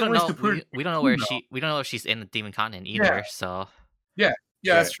 We don't know. We don't know where we don't know if she's in the Demon Continent either. Yeah. So. Yeah,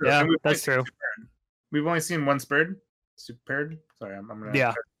 that's true. Yeah, that's true. We've only seen one Spurred. Sorry, I'm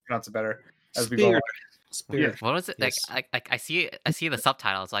gonna pronounce it better as we go. Yeah. What was it? Yes. Like I see the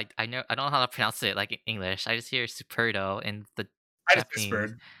subtitles. Like I don't know how to pronounce it like in English. I just hear Superdo in the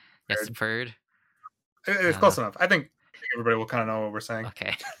Japanese. Yes, Spurred. It's close enough. I think everybody will kind of know what we're saying.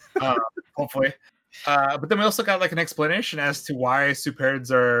 Okay. Hopefully. But then we also got like an explanation as to why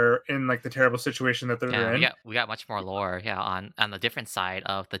Superds are in like the terrible situation that they're in. We got much more lore, on the different side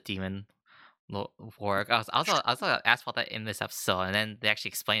of the demon war. I was gonna ask about that in this episode, and then they actually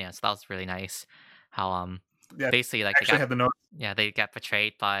explained it, so that was really nice. How basically like they had the notes. Yeah, they got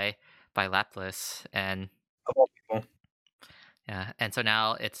betrayed by Lapis, and of all people. Yeah, and so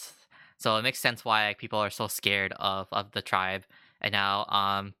now it makes sense why people are so scared of the tribe. And now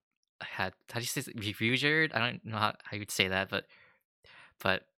how do you say Ruijerd? I don't know how you would say that,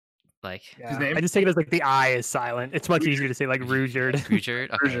 but like his name? I just take it as like the I is silent. It's much easier to say like Ruijerd.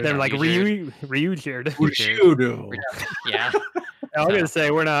 Ruijerd. Okay. They're like Ruijerd. Yeah. I was gonna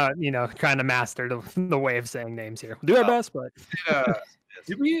say we're not, trying to master the way of saying names here. We'll do our best, but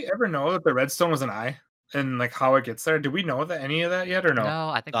did we ever know that the redstone was an eye and like how it gets there? Did we know that any of that yet or no? No,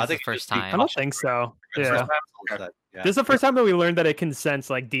 I think this is the first time. I don't think so. Yeah. This is the first time that we learned that it can sense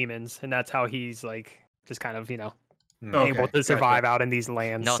like demons, and that's how he's like just kind of able to survive out in these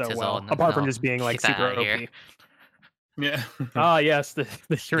lands apart from just being like super OP. Yeah. Yes, the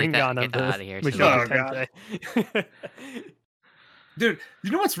Sharingan of the Mushoku Tensei. Dude,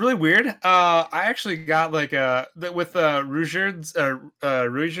 you know what's really weird? I actually got like with Ruijerd's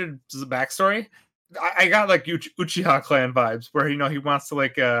backstory. I got like Uchiha clan vibes, where he wants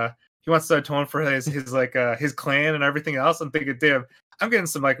to he wants to atone for his clan and everything else. I'm thinking, damn, I'm getting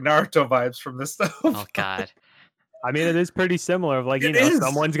some like Naruto vibes from this stuff. Oh God. I mean, it is pretty similar. Like,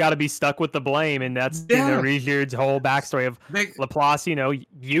 someone's got to be stuck with the blame, and that's Ruijerd's whole backstory of Laplace.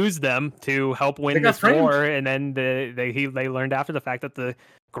 Used them to help win this war, and then they learned after the fact that the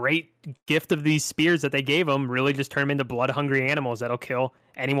great gift of these spears that they gave them really just turned them into blood-hungry animals that'll kill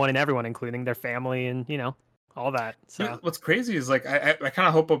anyone and everyone, including their family and all that. So dude, what's crazy is like I kind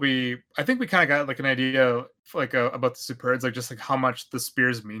of hope I think we kind of got like an idea like about the Superds, like just like how much the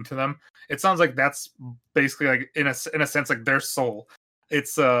spears mean to them. It sounds like that's basically like in a sense like their soul.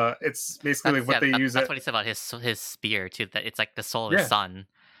 It's basically like what they use. That's what he said about his spear too. That it's like the soul of his son.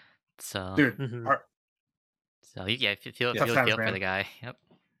 So dude, so feel for the guy. Yep.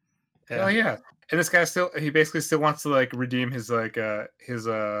 Oh yeah, and this guy he basically still wants to like redeem his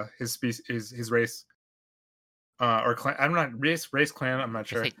his species, his race. Or clan. I'm not race clan. I'm not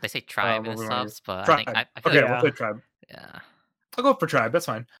sure. They say tribe and stuff, but tribe. I feel we'll say tribe. Yeah, I'll go for tribe. That's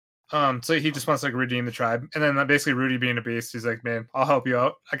fine. So he just wants to like redeem the tribe, and then basically Rudy being a beast, he's like, man, I'll help you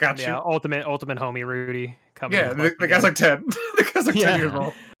out. I got you. Yeah, ultimate homie Rudy coming. Yeah, the guy's like 10. The guy's like 10 years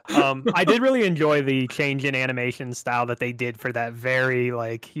old. I did really enjoy the change in animation style that they did for that very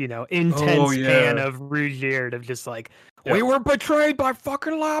like intense fan of Ruijerd of just like. We were betrayed by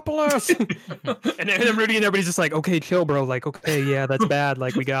fucking Lapis. and then Rudy and everybody's just like, okay, chill, bro. Like, okay, yeah, that's bad.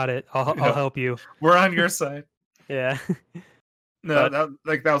 Like, we got it. I'll help you. We're on your side. Yeah. No,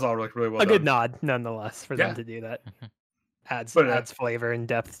 that was all like really well done. Good nod, nonetheless, for them to do that. Adds flavor and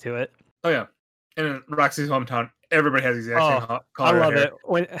depth to it. Oh yeah, and in Roxy's hometown, everybody has the exact same color. I love it.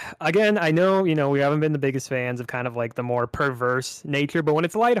 Again, I know we haven't been the biggest fans of kind of like the more perverse nature, but when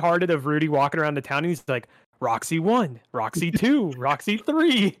it's lighthearted of Rudy walking around the town, and he's like. Roxy 1, Roxy 2, Roxy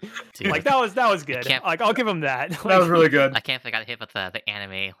 3. Dude, like that was good. Like I'll give him that. That was really good. I can't think I hit with the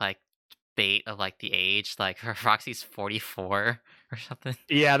anime like bait of like the age. Like Roxy's 44, or something.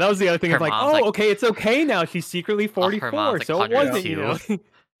 Yeah, that was the other thing. Her Of like, mom's oh, like- okay, it's okay now. She's secretly 44, mom's like so it wasn't, 102.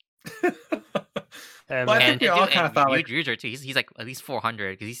 And, Well, I man, think we all kind of thought like, Ryuger too. He's like at least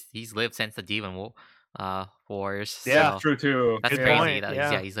 400 because he's lived since the Demon Wars. Yeah. so true too. that's Good crazy. point, That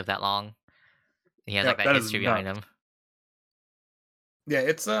yeah. he's lived that long. He has Yeah, like that that is history behind nuts. him. Yeah,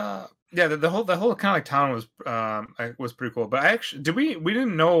 it's yeah, the whole kind of like town was pretty cool. But I actually we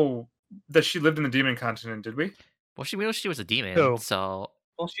didn't know that she lived in the demon continent, did we? Well, we know she was a demon, Oh. so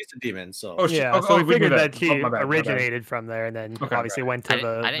Well, she's a demon, so Oh, yeah, oh, so we we knew figured that that. she Oh, my bad, my bad. originated from there, and then Okay. obviously went I to didn't-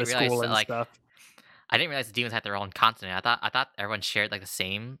 I the didn't realize school that, and like, stuff. I didn't realize the demons had their own continent. I thought everyone shared like the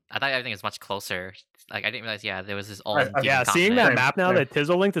same. I thought everything was much closer. Like I didn't realize, yeah, there was this own demon Yeah, continent. seeing that Same, map now same. that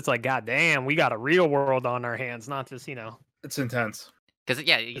Tizzle linked, it's like, god damn, we got a real world on our hands, not just It's intense. Because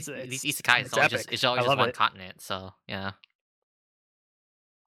yeah, It's- these it's- isekai, it's it's always epic. it's always I just love one it. continent. So yeah.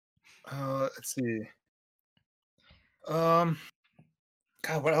 Let's see.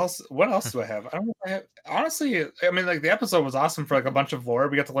 God, what else? What else do I have? I don't know if I have. Honestly, I mean, like the episode was awesome for like a bunch of lore.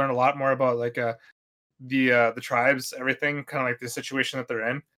 We got to learn a lot more about like the tribes, everything, kind of like the situation that they're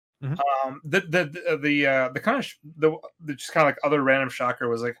in. Mhm. The kind of the just kind of like other random shocker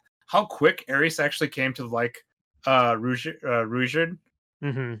was like how quick Ares actually came to like Ruijerd.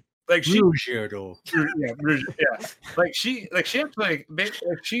 Mm-hmm. Like she Ryuger. yeah. Like she actually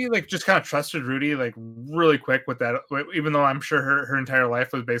she just kind of trusted Rudy like really quick with that. Even though I'm sure her entire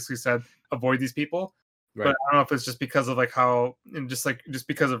life was basically said avoid these people. Right. But I don't know if it's just because of like how and just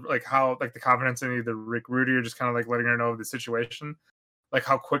because of like how like the confidence in either Rudy or just kind of like letting her know of the situation, like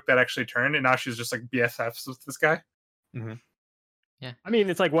how quick that actually turned, and now she's just like BFFs with this guy. I mean,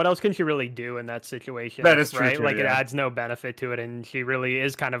 it's like, what else can she really do in that situation? That is true, right? too, Like, it yeah. adds no benefit to it, and she really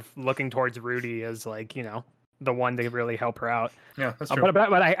is kind of looking towards Rudy as like, the one to really help her out. Yeah, that's true.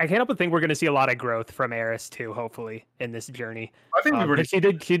 But I can't help but think we're going to see a lot of growth from Eris too, hopefully, in this journey. I think we were. But she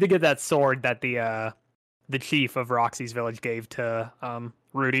did get that sword that the chief of Roxy's village gave to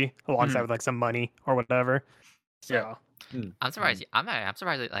Rudy alongside with like some money or whatever. So, Yeah. I'm surprised. I'm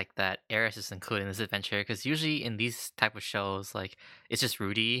surprised like that Eris is included in this adventure because usually in these type of shows, like it's just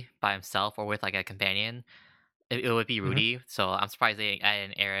Rudy by himself or with like a companion. It would be Rudy. So I'm surprised they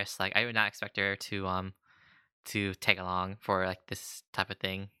added an Eris. Like I would not expect her to tag along for like this type of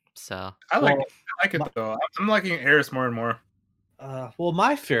thing. So I like it though. I'm liking Eris more and more. Well,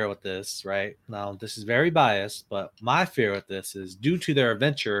 my fear with this, right now, this is very biased, but my fear with this is due to their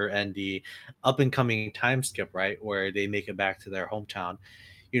adventure and the up and coming time skip, right, where they make it back to their hometown.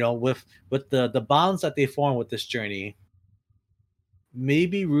 With the bonds that they form with this journey,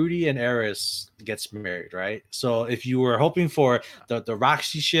 maybe Rudy and Eris gets married, right? So if you were hoping for the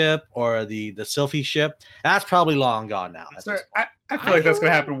Roxy ship or the Sylphie ship, that's probably long gone now. So I feel like that's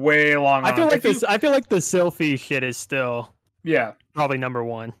gonna happen way long. I feel on. like this. I feel like the Sylphie shit is still Yeah. probably number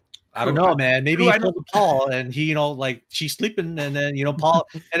one. I don't know, man. Maybe he pulled Paul, and he, like she's sleeping, and then Paul,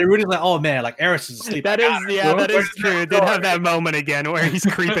 and then Rudy's like, "Oh man, like Eris is asleep." That is, yeah, that is true. It did door. have that moment again where he's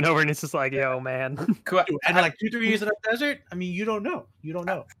creeping over, and it's just like, yo, man. Cool. And like 2-3 years in the desert. I mean, you don't know.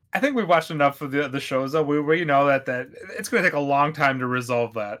 I think we've watched enough of the shows though. We know that it's gonna take a long time to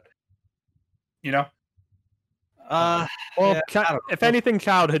resolve that. Well, Yeah, I don't if know. anything,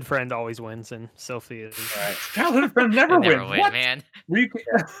 childhood friend always wins, and Sophie is. Right. Childhood friend never they never wins. win, What? man.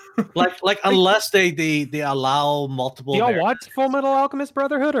 Like unless they allow multiple. Do y'all var- watch Full Metal Alchemist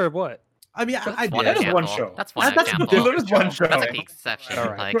Brotherhood or what? I mean, I One That did. is one example. show. That's one That's example. There is one show. That's like the exception.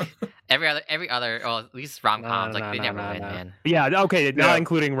 All right. Like every other, or at least rom coms, like they never win, no. man. Yeah, okay, Yeah. not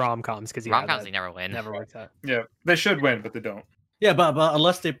including rom coms because Rom coms they never win. never works out. Yeah, they should win, but they don't. Yeah, but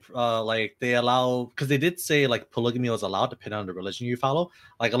unless they they allow, because they did say like polygamy was allowed depending on the religion you follow.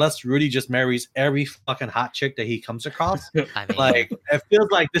 Like unless Rudy just marries every fucking hot chick that he comes across, I mean, like it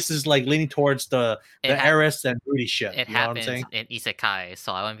feels like this is like leaning towards the It hap- Eris and Rudy shit. it You know what I'm happens saying? in isekai,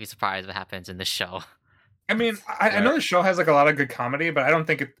 so I wouldn't be surprised if it happens in this show. I mean, I know the show has like a lot of good comedy, but I don't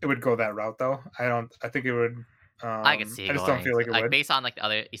think it would go that route though. I think it would. I can see it I just going. don't feel like it would. Based on like the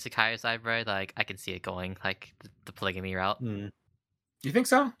other isekais I've read, like I can see it going like the polygamy route. Hmm. You think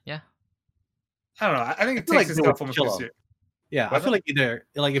so? Yeah. I don't know. I think it feel like takes they itself would almost kill too him. serious. Yeah, I What? feel like either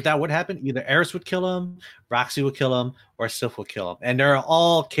like if that would happen, either Eris would kill him, Roxy would kill him, or Sif would kill him, and they're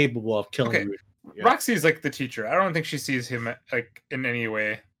all capable of killing Okay. Rudy. Yeah. Roxy's like the teacher. I don't think she sees him like in any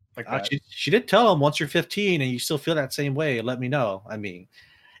way like that. She did tell him once you're 15 and you still feel that same way, let me know. I mean,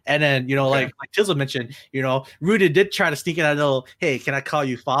 And then, like Tizzle mentioned, Rudy did try to sneak in a little, hey, can I call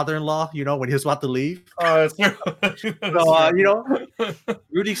you father-in-law, when he was about to leave. Oh, that's true. So,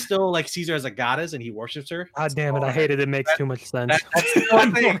 Rudy still sees her as a goddess and he worships her. God damn it, I hate it. It makes too much sense. That's still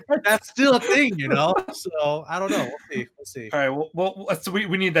a thing. That's still a thing, So, I don't know. We'll see. All right, well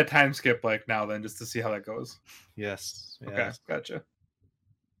we need that time skip now then, just to see how that goes. Yes. Okay, gotcha.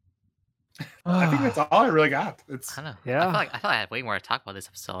 I think that's all I really got. I don't know. Yeah. I thought I had way more to talk about this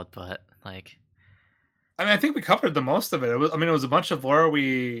episode, but I think we covered the most of it. It was a bunch of lore.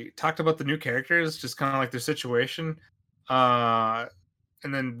 We talked about the new characters, just kind of their situation. And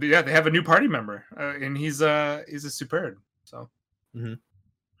then they have a new party member, and he's a superb. So,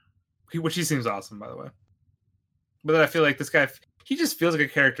 which he seems awesome, by the way. But then I feel like this guy, he just feels like a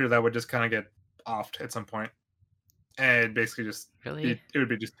character that would just kind of get offed at some point, and basically just really it would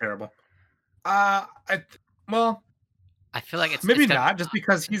be just terrible. I feel like it's maybe it's not, just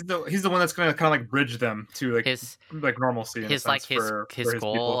because he's the one that's going to kind of bridge them to his normalcy. His for his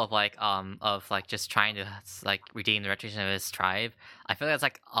goal people. of just trying to redeem the reputation of his tribe. I feel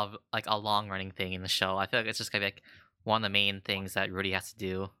like it's a long running thing in the show. I feel like it's just gonna be one of the main things that Rudy has to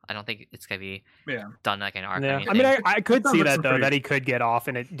do. I don't think it's gonna be done like an arc. Yeah. Or anything. I could see that though, that he could get off,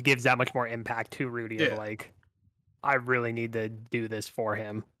 and it gives that much more impact to Rudy. Of I really need to do this for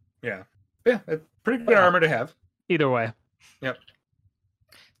him. Yeah, it's pretty good armor to have. Either way. Yep.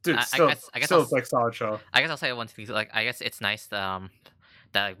 Dude, I still guess it's solid show. I guess I'll say one thing. I guess it's nice that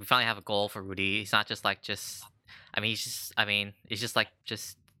we finally have a goal for Rudy. He's not just he's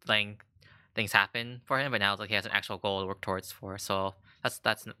just letting things happen for him, but now he has an actual goal to work towards for. So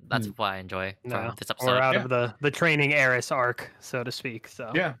that's what I enjoy from this episode. We're out of the training Eris arc, so to speak.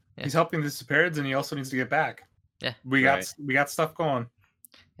 So yeah. He's helping the Superds, and he also needs to get back. Yeah, we got stuff going.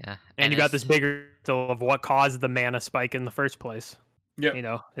 Yeah, and you got this bigger deal of what caused the mana spike in the first place.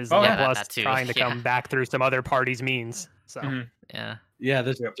 Yeah, his plus trying to come back through some other party's means. So there's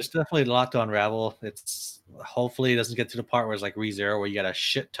definitely a lot to unravel. It's hopefully it doesn't get to the part where it's like ReZero, where you got a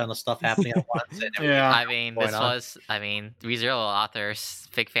shit ton of stuff happening at once. And ReZero author's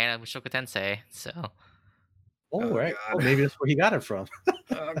big fan of Mushoku Tensei, so. Right. Well, maybe that's where he got it from.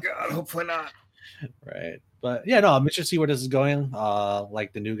 Oh God, hopefully not. Right. But I'm interested to see where this is going.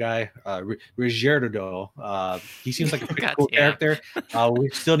 Like the new guy, Rigiardo. He seems like a pretty cool character. We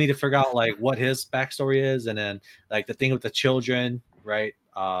still need to figure out what his backstory is, and then the thing with the children, right?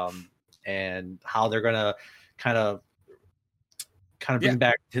 And how they're gonna kind of bring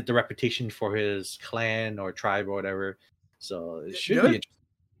back the reputation for his clan or tribe or whatever. So it should be interesting.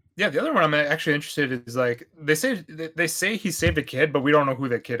 Yeah, the other one I'm actually interested in is they say he saved a kid, but we don't know who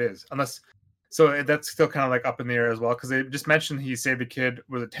that kid is, so that's still kind of up in the air as well, because they just mentioned he saved a kid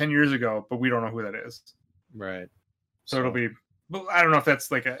 10 years ago, but we don't know who that is. Right. So it'll be, but I don't know if that's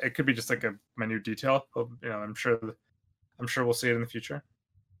it could be just a minute detail. But, I'm sure we'll see it in the future.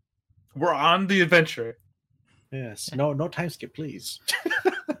 We're on the adventure. Yes. No time skip, please.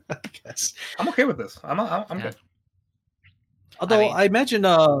 I guess I'm okay with this. I'm good. Although I imagine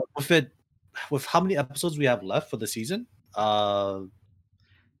with how many episodes we have left for the season,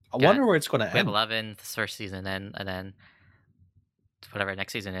 I wonder where it's going to end. We have 11 this first season, and then whatever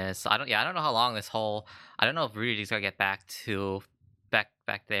next season is. So I don't know how long this whole. I don't know if Rudy's gonna get back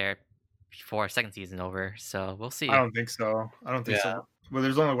there before second season over. So we'll see. I don't think so. So. Well,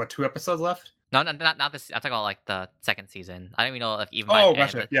 there's only 2 episodes left. No, not this. I'm talking about the second season. I don't even know if even by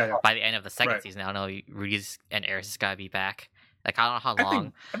the end of the second season, I don't know Rudy's and Eris is gotta be back. I don't know how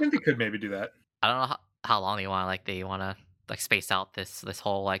long. I think they could maybe do that. I don't know how long they want. They want to space out this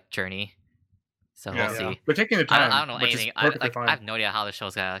whole journey. So we'll see. We're taking the time. I don't know anything. I have no idea how the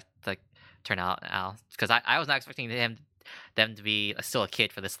show's gonna turn out now, because I was not expecting them to be still a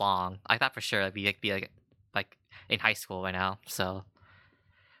kid for this long. I thought for sure it'd be in high school right now. So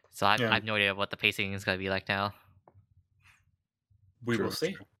I have no idea what the pacing is gonna be like now. We will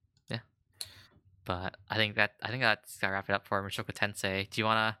see. Yeah, but I think that's gonna wrap it up for Mushoku Tensei. Do you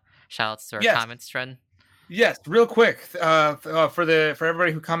want to shout outs to our comments, Trent? Yes, real quick, for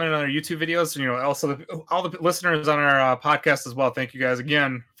everybody who commented on our YouTube videos, also all the listeners on our podcast as well. Thank you guys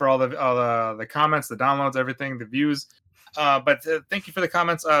again for all the comments, the downloads, everything, the views. But thank you for the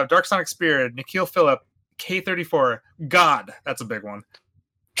comments. Dark Sonic Spirit, Nikhil Phillip, K34, God, that's a big one.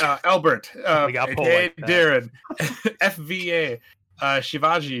 Albert, Darren, FVA,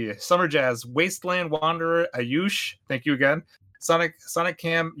 Shivaji, Summer Jazz, Wasteland Wanderer, Ayush. Thank you again. Sonic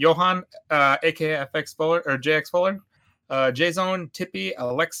Cam, Johan, aka FX Fuller or JX Fuller, J-Zone, Tippy,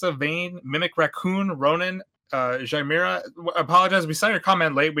 Alexa Vane, Mimic Raccoon, Ronan, Jaimira. Apologize, we saw your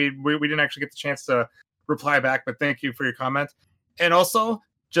comment late. We didn't actually get the chance to reply back, but thank you for your comment. And also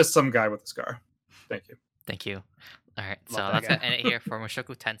just some guy with a scar. Thank you. Thank you. All right, so Love that that's guy. gonna end it here for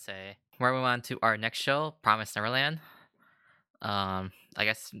Mushoku Tensei. We're moving on to our next show, Promised Neverland. I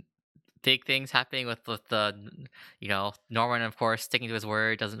guess big things happening with the Norman, of course, sticking to his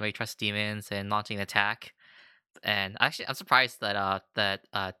word, doesn't really trust demons, and launching an attack. And actually, I'm surprised that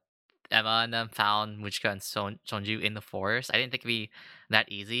Emma and them found Muchika and Sonju in the forest. I didn't think it'd be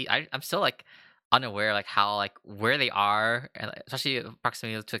that easy. I'm still like unaware like how like where they are, and especially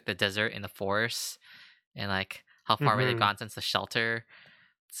proximity to like, the desert in the forest, and like how far away they've gone since the shelter.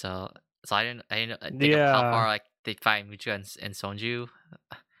 So I didn't think of how far like they find Muchika and Sonju.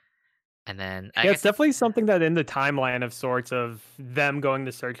 And then I Yeah, guess it's definitely something that in the timeline of sorts of them going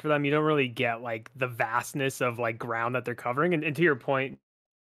to search for them, you don't really get like the vastness of like ground that they're covering. And to your point,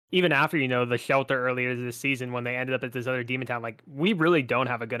 even after the shelter earlier this season when they ended up at this other demon town, like we really don't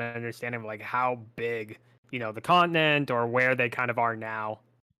have a good understanding of like how big the continent or where they kind of are now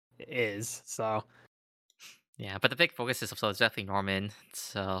is. So yeah, but the big focus this episode is definitely Norman.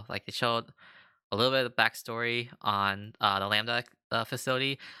 So like they showed a little bit of backstory on the Lambda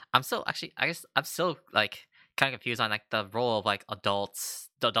facility. I'm still actually, I guess, I'm still like kind of confused on like the role of like adults,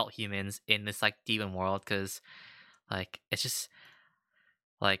 the adult humans in this like demon world, because like it's just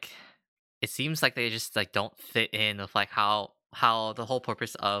like it seems like they just like don't fit in with like how the whole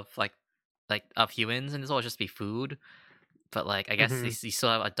purpose of like of humans in this world is just be food. But like I guess you still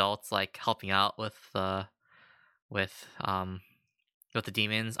have adults like helping out with with the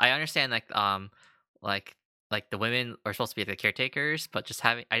demons. I understand like the women are supposed to be the caretakers, but just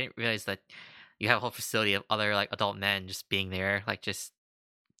having I didn't realize that you have a whole facility of other like adult men just being there, like just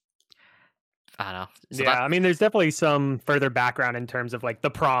I don't know. So yeah, I mean, there's definitely some further background in terms of like the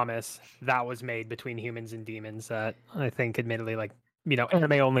promise that was made between humans and demons that I think, admittedly, like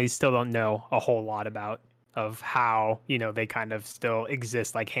anime only still don't know a whole lot about of how they kind of still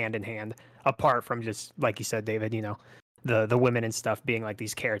exist like hand in hand, apart from just like you said, David. The women and stuff being like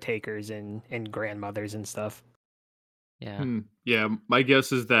these caretakers and grandmothers and stuff. Yeah. Yeah, my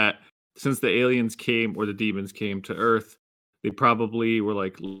guess is that since the aliens came or the demons came to Earth, they probably were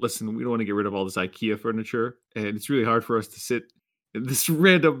like, listen, we don't want to get rid of all this IKEA furniture, and it's really hard for us to sit in this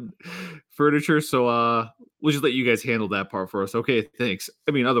random furniture, so we'll just let you guys handle that part for us. Okay, thanks.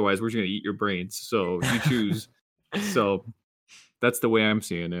 I mean, otherwise, we're just going to eat your brains, so you choose. So that's the way I'm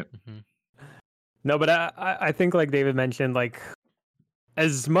seeing it. Mm-hmm. No, but I think like David mentioned, like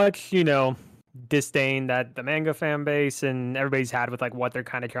as much, disdain that the manga fan base and everybody's had with like what they're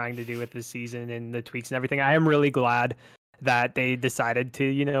kind of trying to do with this season and the tweaks and everything, I am really glad that they decided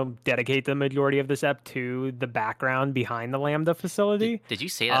to, dedicate the majority of this ep to the background behind the Lambda facility. Did you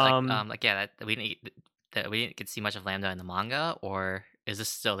say that that we didn't get to see much of Lambda in the manga, or is this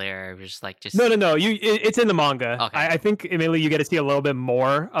still there? Just No. It's in the manga. Okay. I think immediately you get to see a little bit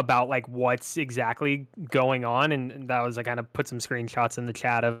more about like what's exactly going on, and that was I kind of put some screenshots in the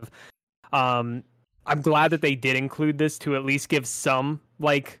chat of. I'm glad that they did include this to at least give some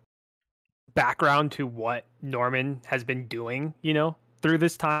like background to what Norman has been doing, through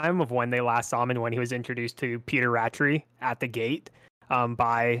this time of when they last saw him and when he was introduced to Peter Rattray at the gate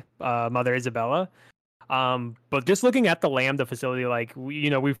by Mother Isabella. But just looking at the Lambda facility, like we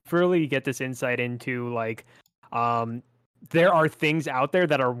really get this insight into like there are things out there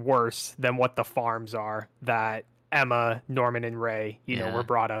that are worse than what the farms are that Emma, Norman, and Ray, were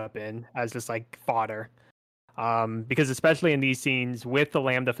brought up in as just like fodder. Because especially in these scenes with the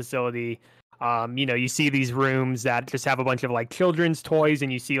Lambda facility, you see these rooms that just have a bunch of like children's toys,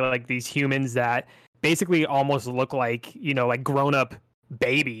 and you see like these humans that basically almost look like, like grown up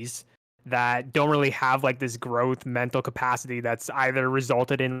babies that don't really have like this growth mental capacity that's either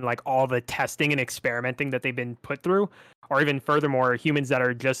resulted in like all the testing and experimenting that they've been put through, or even furthermore, humans that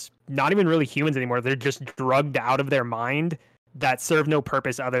are just not even really humans anymore. They're just drugged out of their mind that serve no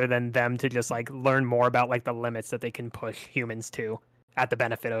purpose other than them to just like learn more about like the limits that they can push humans to at the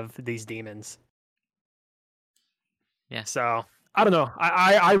benefit of these demons. Yeah. So I don't know.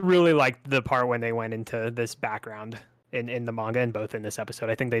 I really liked the part when they went into this background in the manga and both in this episode.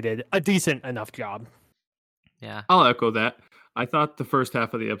 I think they did a decent enough job. Yeah. I'll echo that. I thought the first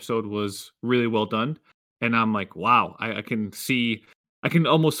half of the episode was really well done. And I'm like, wow, I can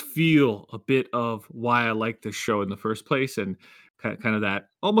almost feel a bit of why I like this show in the first place, and kind of that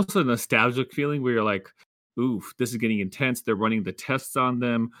almost a nostalgic feeling where you're like, oof, this is getting intense. They're running the tests on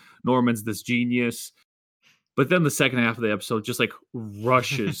them. Norman's this genius. But then the second half of the episode just like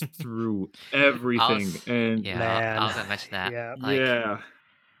rushes through everything. I was gonna mention that. Yeah.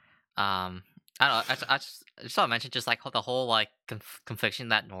 I don't know. I just want to mention just like the whole like confliction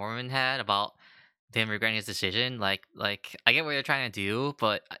that Norman had about him regretting his decision. Like I get what they're trying to do,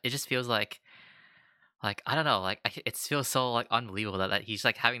 but it just feels like I don't know, it feels so like unbelievable that he's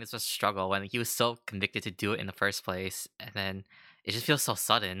like having this much struggle when he was so convicted to do it in the first place, and then it just feels so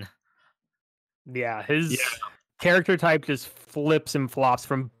sudden. Yeah, his character type just flips and flops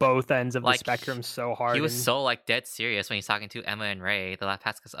from both ends of the Like, spectrum so hard. He was and- so like dead serious when he's talking to Emma and Ray the last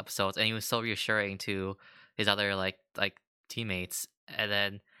past episodes, and he was so reassuring to his other like teammates, and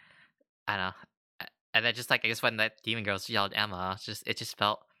then I don't know, and then just like I guess when that demon girl yelled Emma,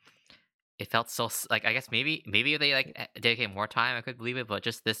 it felt so like I guess maybe if they like dedicate more time I could believe it, but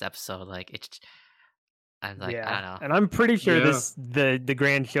just this episode like it's I'm like I don't know. And I'm pretty sure Yeah. this the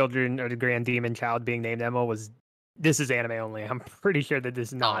grandchildren or the grand demon child being named Emma this is anime only. I'm pretty sure that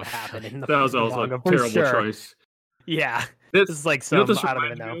does not happen in the That was also manga, a for terrible sure. choice. Yeah, This, this is like you know some what this I don't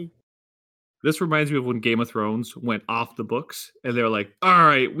even reminds me know. of? This reminds me of when Game of Thrones went off the books and they're like, all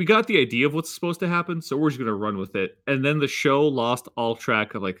right, we got the idea of what's supposed to happen, so we're just going to run with it. And then the show lost all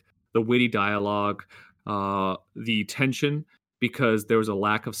track of like the witty dialogue, the tension, because there was a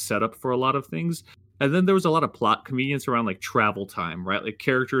lack of setup for a lot of things. And then there was a lot of plot convenience around like travel time, right? Like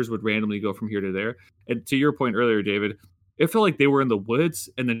characters would randomly go from here to there. And to your point earlier, David, it felt like they were in the woods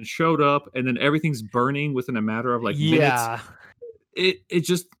and then showed up and then everything's burning within a matter of like minutes.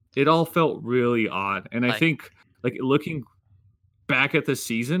 It all felt really odd. And I think like looking back at the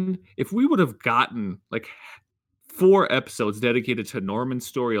season, if we would have gotten like 4 episodes dedicated to Norman's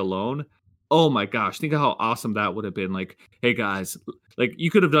story alone, oh my gosh, think of how awesome that would have been. Like, hey guys, like you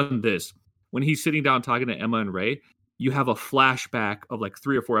could have done this. When he's sitting down talking to Emma and Ray, you have a flashback of like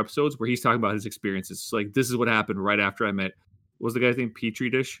 3 or 4 episodes where he's talking about his experiences. So, like, this is what happened right after I met, what was the guy's name? Petri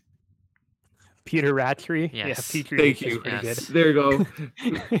Dish? Peter Rattree. Yes. Yeah, Petri Thank Dish is you. pretty Yes. There you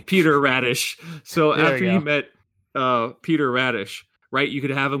go. Peter Radish. So There after we you go. met Peter Radish, right, you could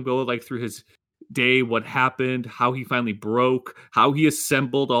have him go like through his day, what happened, how he finally broke, how he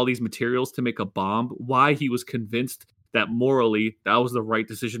assembled all these materials to make a bomb, why he was convinced that morally that was the right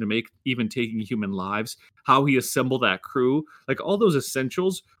decision to make, even taking human lives, how he assembled that crew. Like all those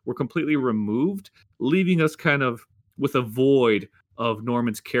essentials were completely removed, leaving us kind of with a void of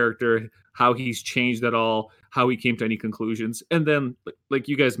Norman's character, how he's changed at all, how he came to any conclusions. And then, like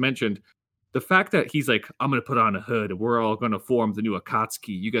you guys mentioned, the fact that he's like, I'm going to put on a hood and we're all going to form the new Akatsuki.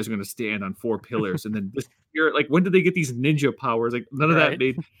 You guys are going to stand on 4 pillars. And then you're like, when did they get these ninja powers? Like none of that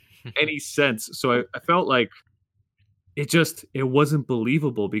made any sense. So I felt like it wasn't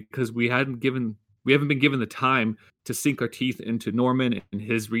believable because we haven't been given the time to sink our teeth into Norman and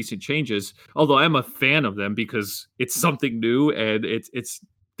his recent changes. Although I'm a fan of them because it's something new and it's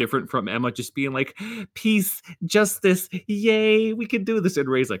different from Emma just being like, peace, justice, yay, we can do this. And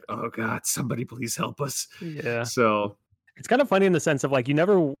Ray's like, oh God, somebody please help us. Yeah. So it's kind of funny in the sense of like you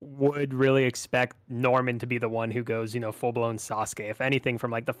never would really expect Norman to be the one who goes, full blown Sasuke. If anything,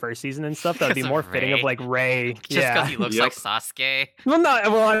 from like the first season and stuff, that would be Because of more fitting of Ray. like Ray. Just because he looks Yep. like Sasuke. Well,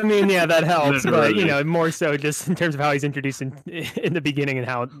 I mean, yeah, that helps, but Literally. more so just in terms of how he's introduced in the beginning and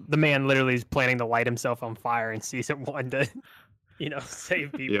how the man literally is planning to light himself on fire in season 1 to,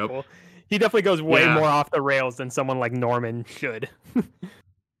 save people. He definitely goes way Yeah. more off the rails than someone like Norman should.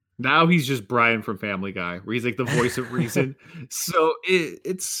 now he's just Brian from Family Guy, where he's like the voice of reason. So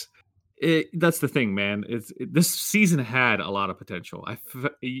that's the thing, man. This season had a lot of potential.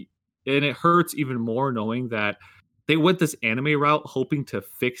 And it hurts even more knowing that they went this anime route hoping to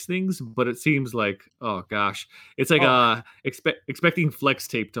fix things, but it seems like, oh gosh, it's like expecting flex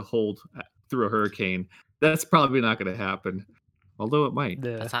tape to hold through a hurricane. That's probably not going to happen, although it might.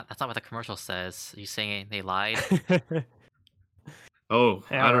 That's not what the commercial says. You saying they lied? Oh,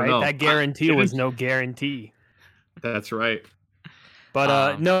 Yeah, I don't right. know. That guarantee was no guarantee. That's right.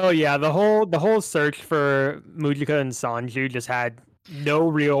 But no, yeah, the whole search for Mujika and Sanju just had no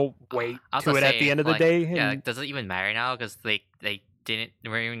real weight I was to gonna it at say, the end of the like, day. Yeah, and- does it even matter now? Because they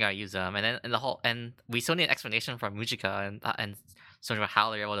weren't even gonna use them, and then and we still need an explanation from Mujika and sort of how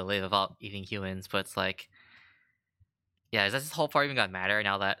they're able to live without eating humans. But it's like, yeah, is this whole part even gonna matter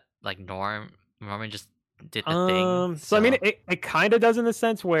now that like Norman just did the thing? So I mean, it kind of does in the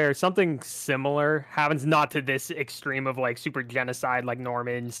sense where something similar happens, not to this extreme of like super genocide like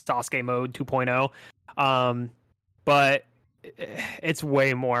Norman Sasuke mode 2.0, but it's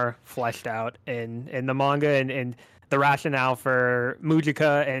way more fleshed out in the manga and the rationale for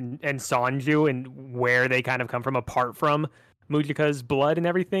Mujika and Sanju and where they kind of come from apart from Mujika's blood and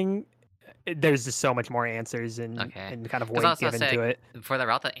everything. There's just so much more answers and kind of 'Cause I weight was gonna given say, to it. for the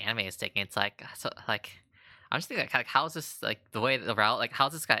route that anime is taking, it's like I'm just thinking like how is this like the way the route, like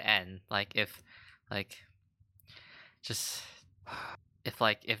how's this gonna end? Like if like just if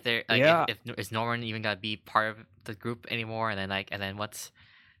they're like Yeah. if is Norman even gonna be part of the group anymore, and then what's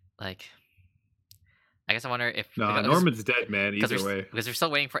like. I guess I wonder if Norman's dead, man. Either because way, we're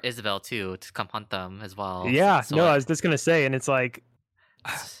still waiting for Isabel too to come hunt them as well. Yeah, so no, I like, was just gonna say, and it's like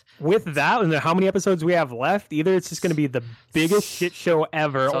it's- with that and how many episodes we have left, either it's just gonna be the biggest shit show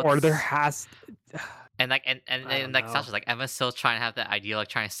ever, So or there it's- has. and like I don't like know. Sasha's like Emma's still trying to have that idea, like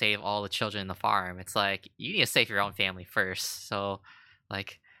trying to save all the children in the farm. It's like you need to save your own family first. So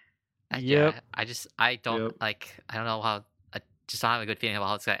like Yep. I don't Yep. like I don't know how I just don't have a good feeling about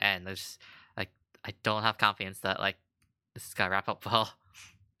how it's gonna end. I don't have confidence that like this is gonna wrap up well.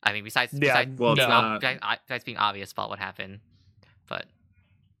 I mean, besides Yeah, well, being, it's not. besides being obvious about what happened, but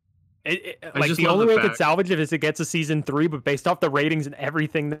Like just the love only the way it could fact- salvage it is it gets a season 3, but based off the ratings and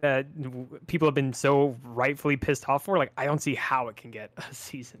everything that people have been so rightfully pissed off for, like I don't see how it can get a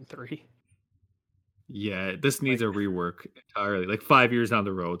season 3. Yeah, this needs a rework entirely. Like 5 years down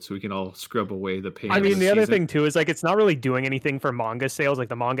the road, so we can all scrub away the pain. I of mean, the other season. thing too is like it's not really doing anything for manga sales. Like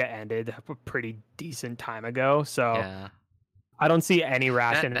the manga ended a pretty decent time ago, so yeah, I don't see any that's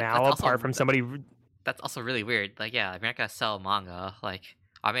rationale also- apart from somebody. that's also really weird. Like, yeah, if you're not gonna sell manga, like,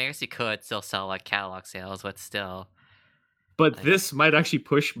 I mean, I guess you could still sell like catalog sales, but still, But like- this might actually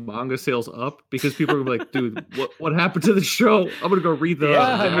push manga sales up because people are gonna be like, dude, what happened to the show? I'm gonna go read the,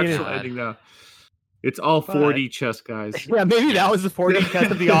 Yeah, the I mean- actual ending now. It's all But- 4D chess, guys. Yeah, maybe Yeah. that was the 4D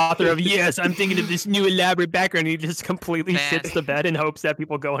test of the author of yes, I'm thinking of this new elaborate background. He just completely Man. shits the bed in hopes that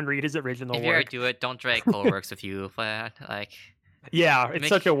people go and read his original if you ever work. do it, don't drag Colorworks with you. But like, Yeah, it's Make-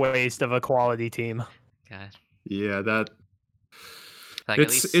 such a waste of a quality team. God, Yeah, that like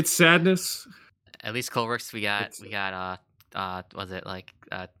it's sadness. at least Colorworks we got It's- was it like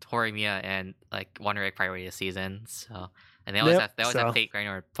Horimiya and like Wonder Egg Priority this season. So and they always Yep, have so- Fate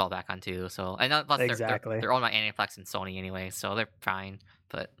Grainer to fall back on too. So and plus Exactly. they're owned by Aniplex and Sony anyway, so they're fine.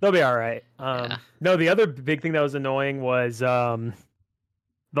 But They'll be all right. Yeah. No, the other big thing that was annoying was the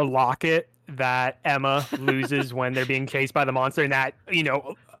locket that Emma loses when they're being chased by the monster, and that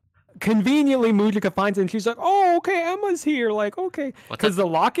conveniently Mujika finds it, and she's like, "Oh, okay, Emma's here." Like, okay, what's because that? the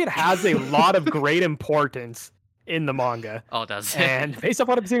locket has a lot of great importance in the manga, Oh, it does and based off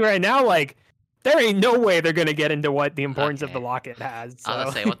what I'm seeing right now, like. There ain't no way they're gonna get into what the importance of the Okay. locket has. So. I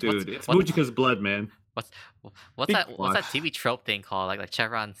was gonna say, Dude, it's what's, Mujika's blood, man. what's Big that TV trope thing called? Like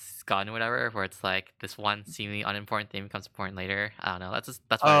Chevron's gun or whatever, where it's like this one seemingly unimportant thing becomes important later. I don't know. That's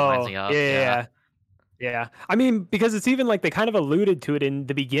what it reminds me of. Yeah. I mean, because it's even like they kind of alluded to it in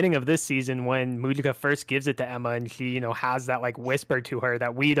the beginning of this season when Mujika first gives it to Emma, and she, has that like whisper to her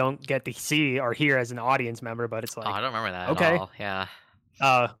that we don't get to see or hear as an audience member, but it's Oh, like, I don't remember that okay. at all. Yeah.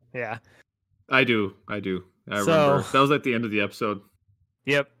 yeah, I do. I So- remember. That was at the end of the episode.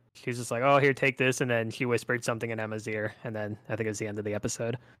 yep. She's just like, oh, here, take this, and then she whispered something in Emma's ear, and then I think it was the end of the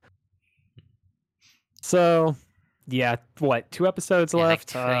episode. So, yeah, what 2 episodes Yeah,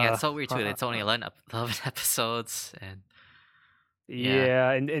 left? it's so weird too. uh, It's only 11 episodes, and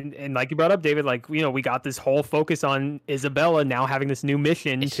Yeah, and like you brought up, David, like we got this whole focus on Isabella now having this new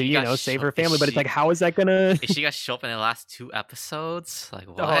mission Is to she got save sho- her is family, but it's she- like, how is that gonna? is she gonna show up in the last 2 episodes? Like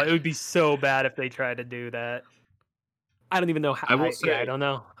what? Oh, it would be so bad if they tried to do that. I don't even know how. I will I say- don't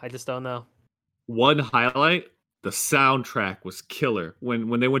know. I just don't know. One highlight: the soundtrack was killer.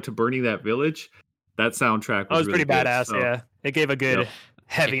 When they went to burning that village, that soundtrack Oh, it was was pretty really good, badass. so- Yeah, it gave a good Yep.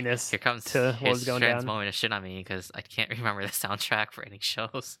 heaviness. Here comes to what was going Strand's down. moment of shit on me because I can't remember the soundtrack for any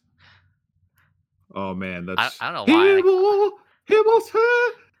shows. Oh man, that's I don't know why. He was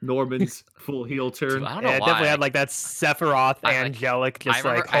here. Norman's full heel turn. Dude, I don't know Yeah, it why. definitely had like that Sephiroth I, like- angelic, just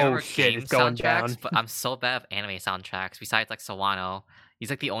I like, remember oh shit, game it's going soundtracks, down. but I'm so bad at anime soundtracks. Besides like Sawano, he's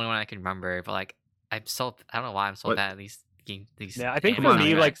like the only one I can remember. But like I don't know why I'm so What? bad at these these. Yeah, I think anime for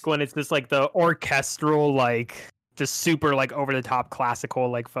me, like soundtracks. when it's just like the orchestral, like just super like over the top classical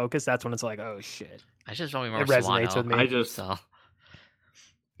like focus, that's when it's like, oh shit. I just don't remember. resonates Sawano, with me. I just So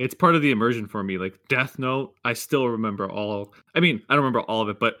it's part of the immersion for me. Like Death Note, I still remember all. I mean, I don't remember all of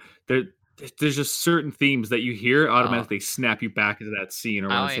it, but there's just certain themes that you hear automatically snap you back into that scene or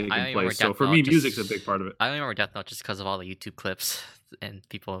when it's I taking only remember place. So Death for Note me, just- music's a big part of it. I only remember Death Note just because of all the YouTube clips and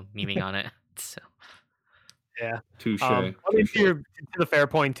people memeing on it. So Touche. I mean, touche. to the fair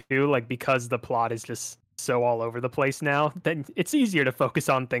point too, like because the plot is just so all over the place now, then it's easier to focus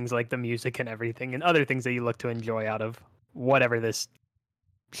on things like the music and everything and other things that you look to enjoy out of whatever this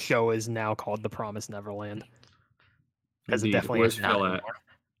show is now called The Promised Neverland. Because it Indeed. definitely Where's is not Phil not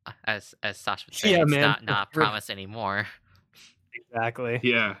at? as Sasha would say, Yeah, it's man. not promised anymore. exactly.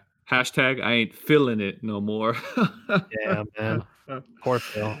 Yeah. Hashtag I ain't feeling it no more. Yeah, man. Poor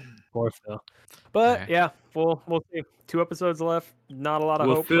Phil. Poor Phil. But Alright. yeah, we'll see. 2 episodes left. Not a lot of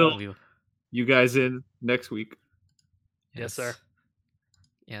We'll hope. fill We- you guys in next week. Yes, sir.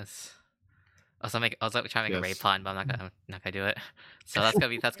 Yes. I was like trying to make a Ray Yes. pun, but I'm not gonna do it. So that's gonna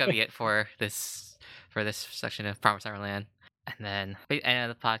be it for this section of Promised Neverland. And then end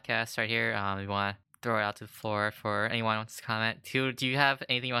of the podcast right here. We want to throw it out to the floor for anyone who wants to comment. Do you have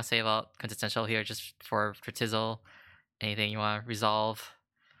anything you want to say about Quintessential here, just for Tizzle? Anything you want to resolve?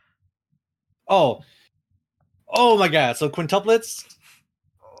 Oh my god! So quintuplets.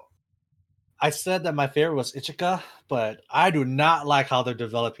 I said that my favorite was Ichika, but I do not like how they're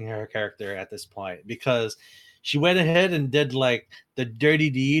developing her character at this point, because she went ahead and did like the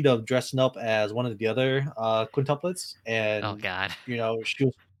dirty deed of dressing up as one of the other quintuplets, and Oh God. you know, she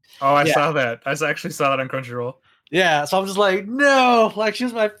was Oh, I Yeah. saw that. I actually saw that on Crunchyroll. yeah. So I'm just like, no, like she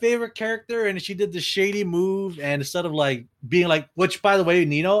was my favorite character, and she did the shady move, and instead of like being like, which by the way,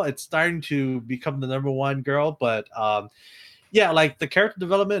 Nino, it's starting to become the #1 girl, but yeah, like the character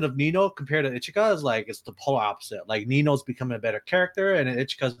development of Nino compared to Ichika is like it's the polar opposite. Like Nino's becoming a better character, and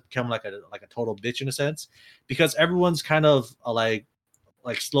Ichika's become like a total bitch in a sense, because everyone's kind of like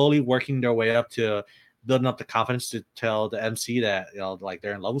slowly working their way up to building up the confidence to tell the MC that like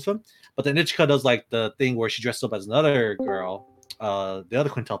they're in love with him. But then Ichika does like the thing where she dresses up as another girl, the other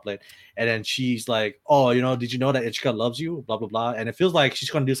quintuplet, and then she's like, oh, did you know that Ichika loves you, blah blah blah, and it feels like she's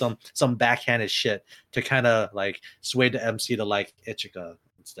gonna do some backhanded shit to kind of like sway the MC to like Ichika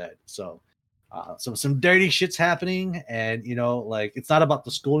instead. So some dirty shit's happening, and like it's not about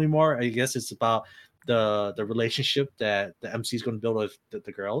the school anymore. I guess it's about the relationship that the MC is going to build with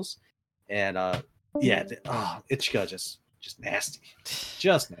the girls, and Ichika just nasty,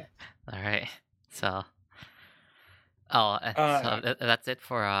 just nasty. All right. So. That's it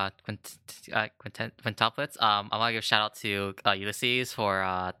for quintuplets. I want to give a shout out to Ulysses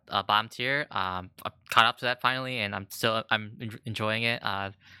for bottom tier. I caught up to that finally, and I'm enjoying it.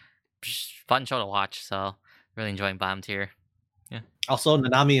 Fun show to watch. So really enjoying bottom tier. Yeah. Also,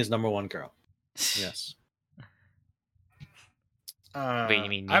 Nanami is #1 girl. Yes. Wait, you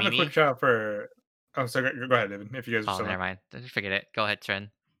mean I have a Mimi? quick shout out for. Oh, sorry. Go ahead, David. If you guys. Oh, never mind. Forget it. Go ahead, Trin.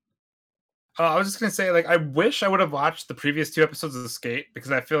 I was just gonna say, like, I wish I would have watched the previous 2 episodes of Skate,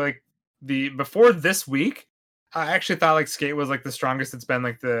 because I feel like before this week, I actually thought like Skate was like the strongest it's been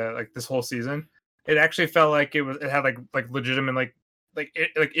like this whole season. It actually felt like it had like legitimate like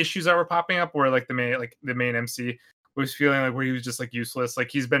issues that were popping up, where like the main MC was feeling like where he was just like useless.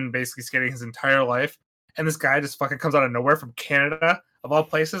 Like he's been basically skating his entire life, and this guy just fucking comes out of nowhere from Canada of all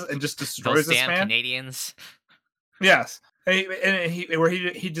places and just destroys this man. Canadians. Yes. And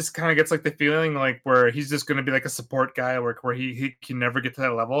he just kind of gets like the feeling like where he's just going to be like a support guy, where he can never get to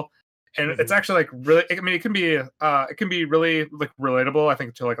that level. And it's actually like really, I mean, it can be really like relatable, I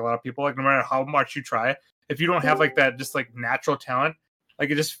think, to like a lot of people. Like no matter how much you try, if you don't have like that just like natural talent,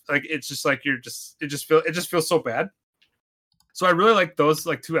 like it just feels so bad. So I really like those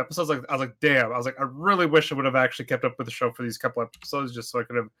like 2 episodes. Like I was like, I really wish I would have actually kept up with the show for these couple episodes, just so I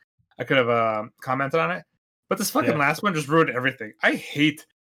could have commented on it. But this fucking last one just ruined everything. I hate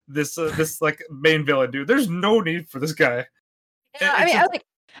this like main villain, dude. There's no need for this guy. Yeah,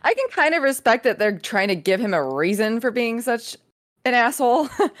 I can kind of respect that they're trying to give him a reason for being such an asshole,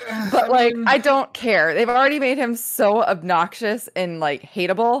 but like I don't care. They've already made him so obnoxious and like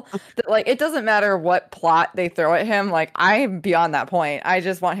hateable that like it doesn't matter what plot they throw at him. Like I'm beyond that point. I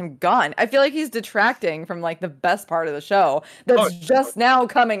just want him gone. I feel like he's detracting from like the best part of the show that's just now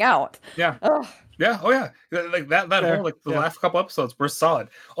coming out. Yeah. Ugh. Yeah, oh yeah, like that whole like the last couple episodes were solid.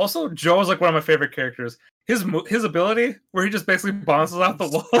 Also, Joe's like one of my favorite characters. His ability where he just basically bounces off the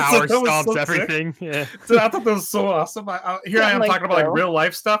walls, power that was stomps so everything. Sick. Yeah, Dude, I thought that was so awesome. I am talking about like real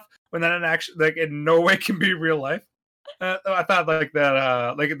life stuff when that in action like in no way can be real life. I thought like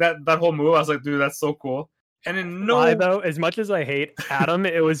that whole move. I was like, dude, that's so cool. And in though, as much as I hate Adam,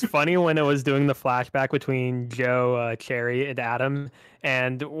 it was funny when it was doing the flashback between Joe, Cherry, and Adam,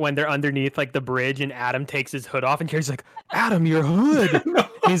 and when they're underneath like the bridge, and Adam takes his hood off, and Cherry's like, "Adam, your hood." No.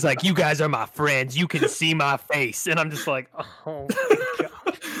 He's like, "You guys are my friends. You can see my face," and I'm just like, "Oh my god."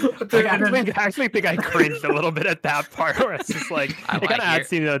 Like, I actually think I cringed a little bit at that part where it's just like it kind of adds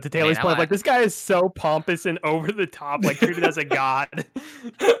to Taylor's point. Like this guy is so pompous and over the top, like treated as a god.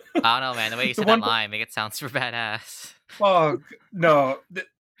 I don't know, man. The way you said that line make it sound super badass. Oh no,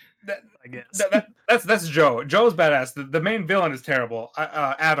 I guess that's Joe. Joe's badass. The main villain is terrible.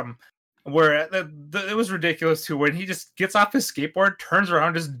 Adam, where it was ridiculous too when he just gets off his skateboard, turns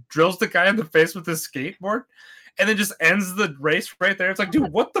around, just drills the guy in the face with his skateboard, and then just ends the race right there. It's like,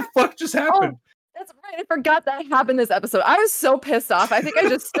 dude, what the fuck just happened? That's right. I forgot that happened this episode. I was so pissed off. I think I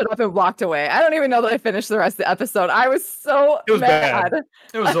just stood up and walked away. I don't even know that I finished the rest of the episode. I was so mad. Bad.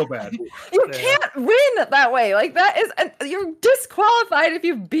 It was so bad. You can't win that way. Like that is, you're disqualified if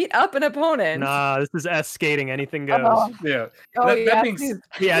you beat up an opponent. Nah, this is S skating. Anything goes. Yeah.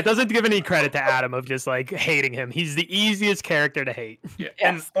 Yeah, it doesn't give any credit to Adam of just like hating him. He's the easiest character to hate. Yeah,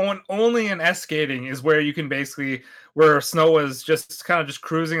 yes. And only in S skating is where you can basically where Snow was just kind of just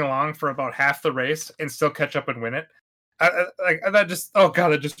cruising along for about half the race and still catch up and win it. That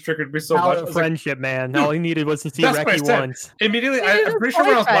just triggered me so much. Friendship, man. All he needed was to see Reki once. Immediately, I'm pretty sure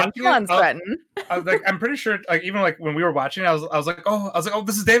when I was watching it, I was like, I'm pretty sure, like even like when we were watching it, I was like, oh,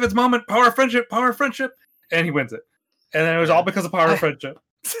 this is David's moment. Power of friendship, and he wins it. And then it was all because of power of friendship.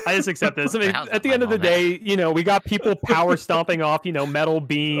 I just accept this. I mean, at the end of the day, we got people power stomping off, metal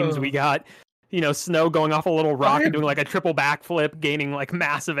beams. We got, Snow going off a little rock and doing like a triple backflip, gaining like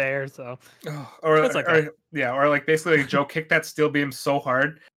massive air. So, or like basically like Joe kicked that steel beam so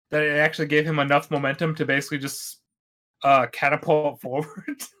hard that it actually gave him enough momentum to basically just catapult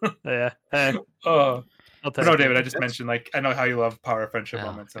forward. Yeah. No, David, I just mentioned like I know how you love power of friendship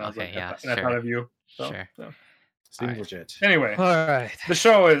moments, and I was like, I thought of you. Sure. Seems legit. Anyway, all right. The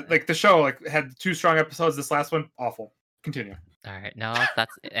show had 2 strong episodes. This last one, awful. Continue. All right. No,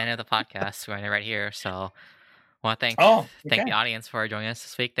 that's the end of the podcast. We're right here. So, I want to thank the audience for joining us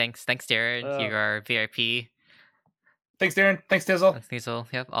this week. Thanks, Darren. You are VIP. Thanks, Darren. Thanks, Dizzle. Thanks, Dizzle.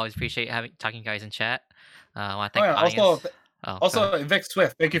 Yep. Always appreciate talking to you guys in chat. I want to thank the audience. Also, Vic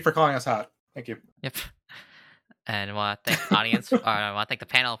Swift. Thank you for calling us hot. Thank you. Yep. And I want to thank the audience. I want to thank the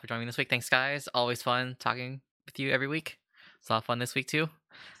panel for joining me this week. Thanks, guys. Always fun talking with you every week. It's a lot of fun this week too.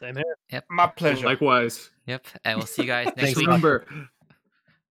 Same here. Yep. My pleasure. Likewise. Yep. And we'll see you guys next week. Remember,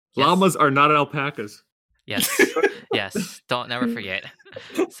 llamas are not alpacas. Yes. Yes. Don't never forget.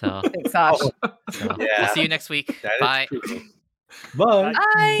 So, thanks, Josh. We'll see you next week. Bye. Bye.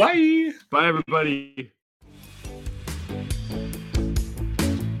 Bye. Bye, everybody.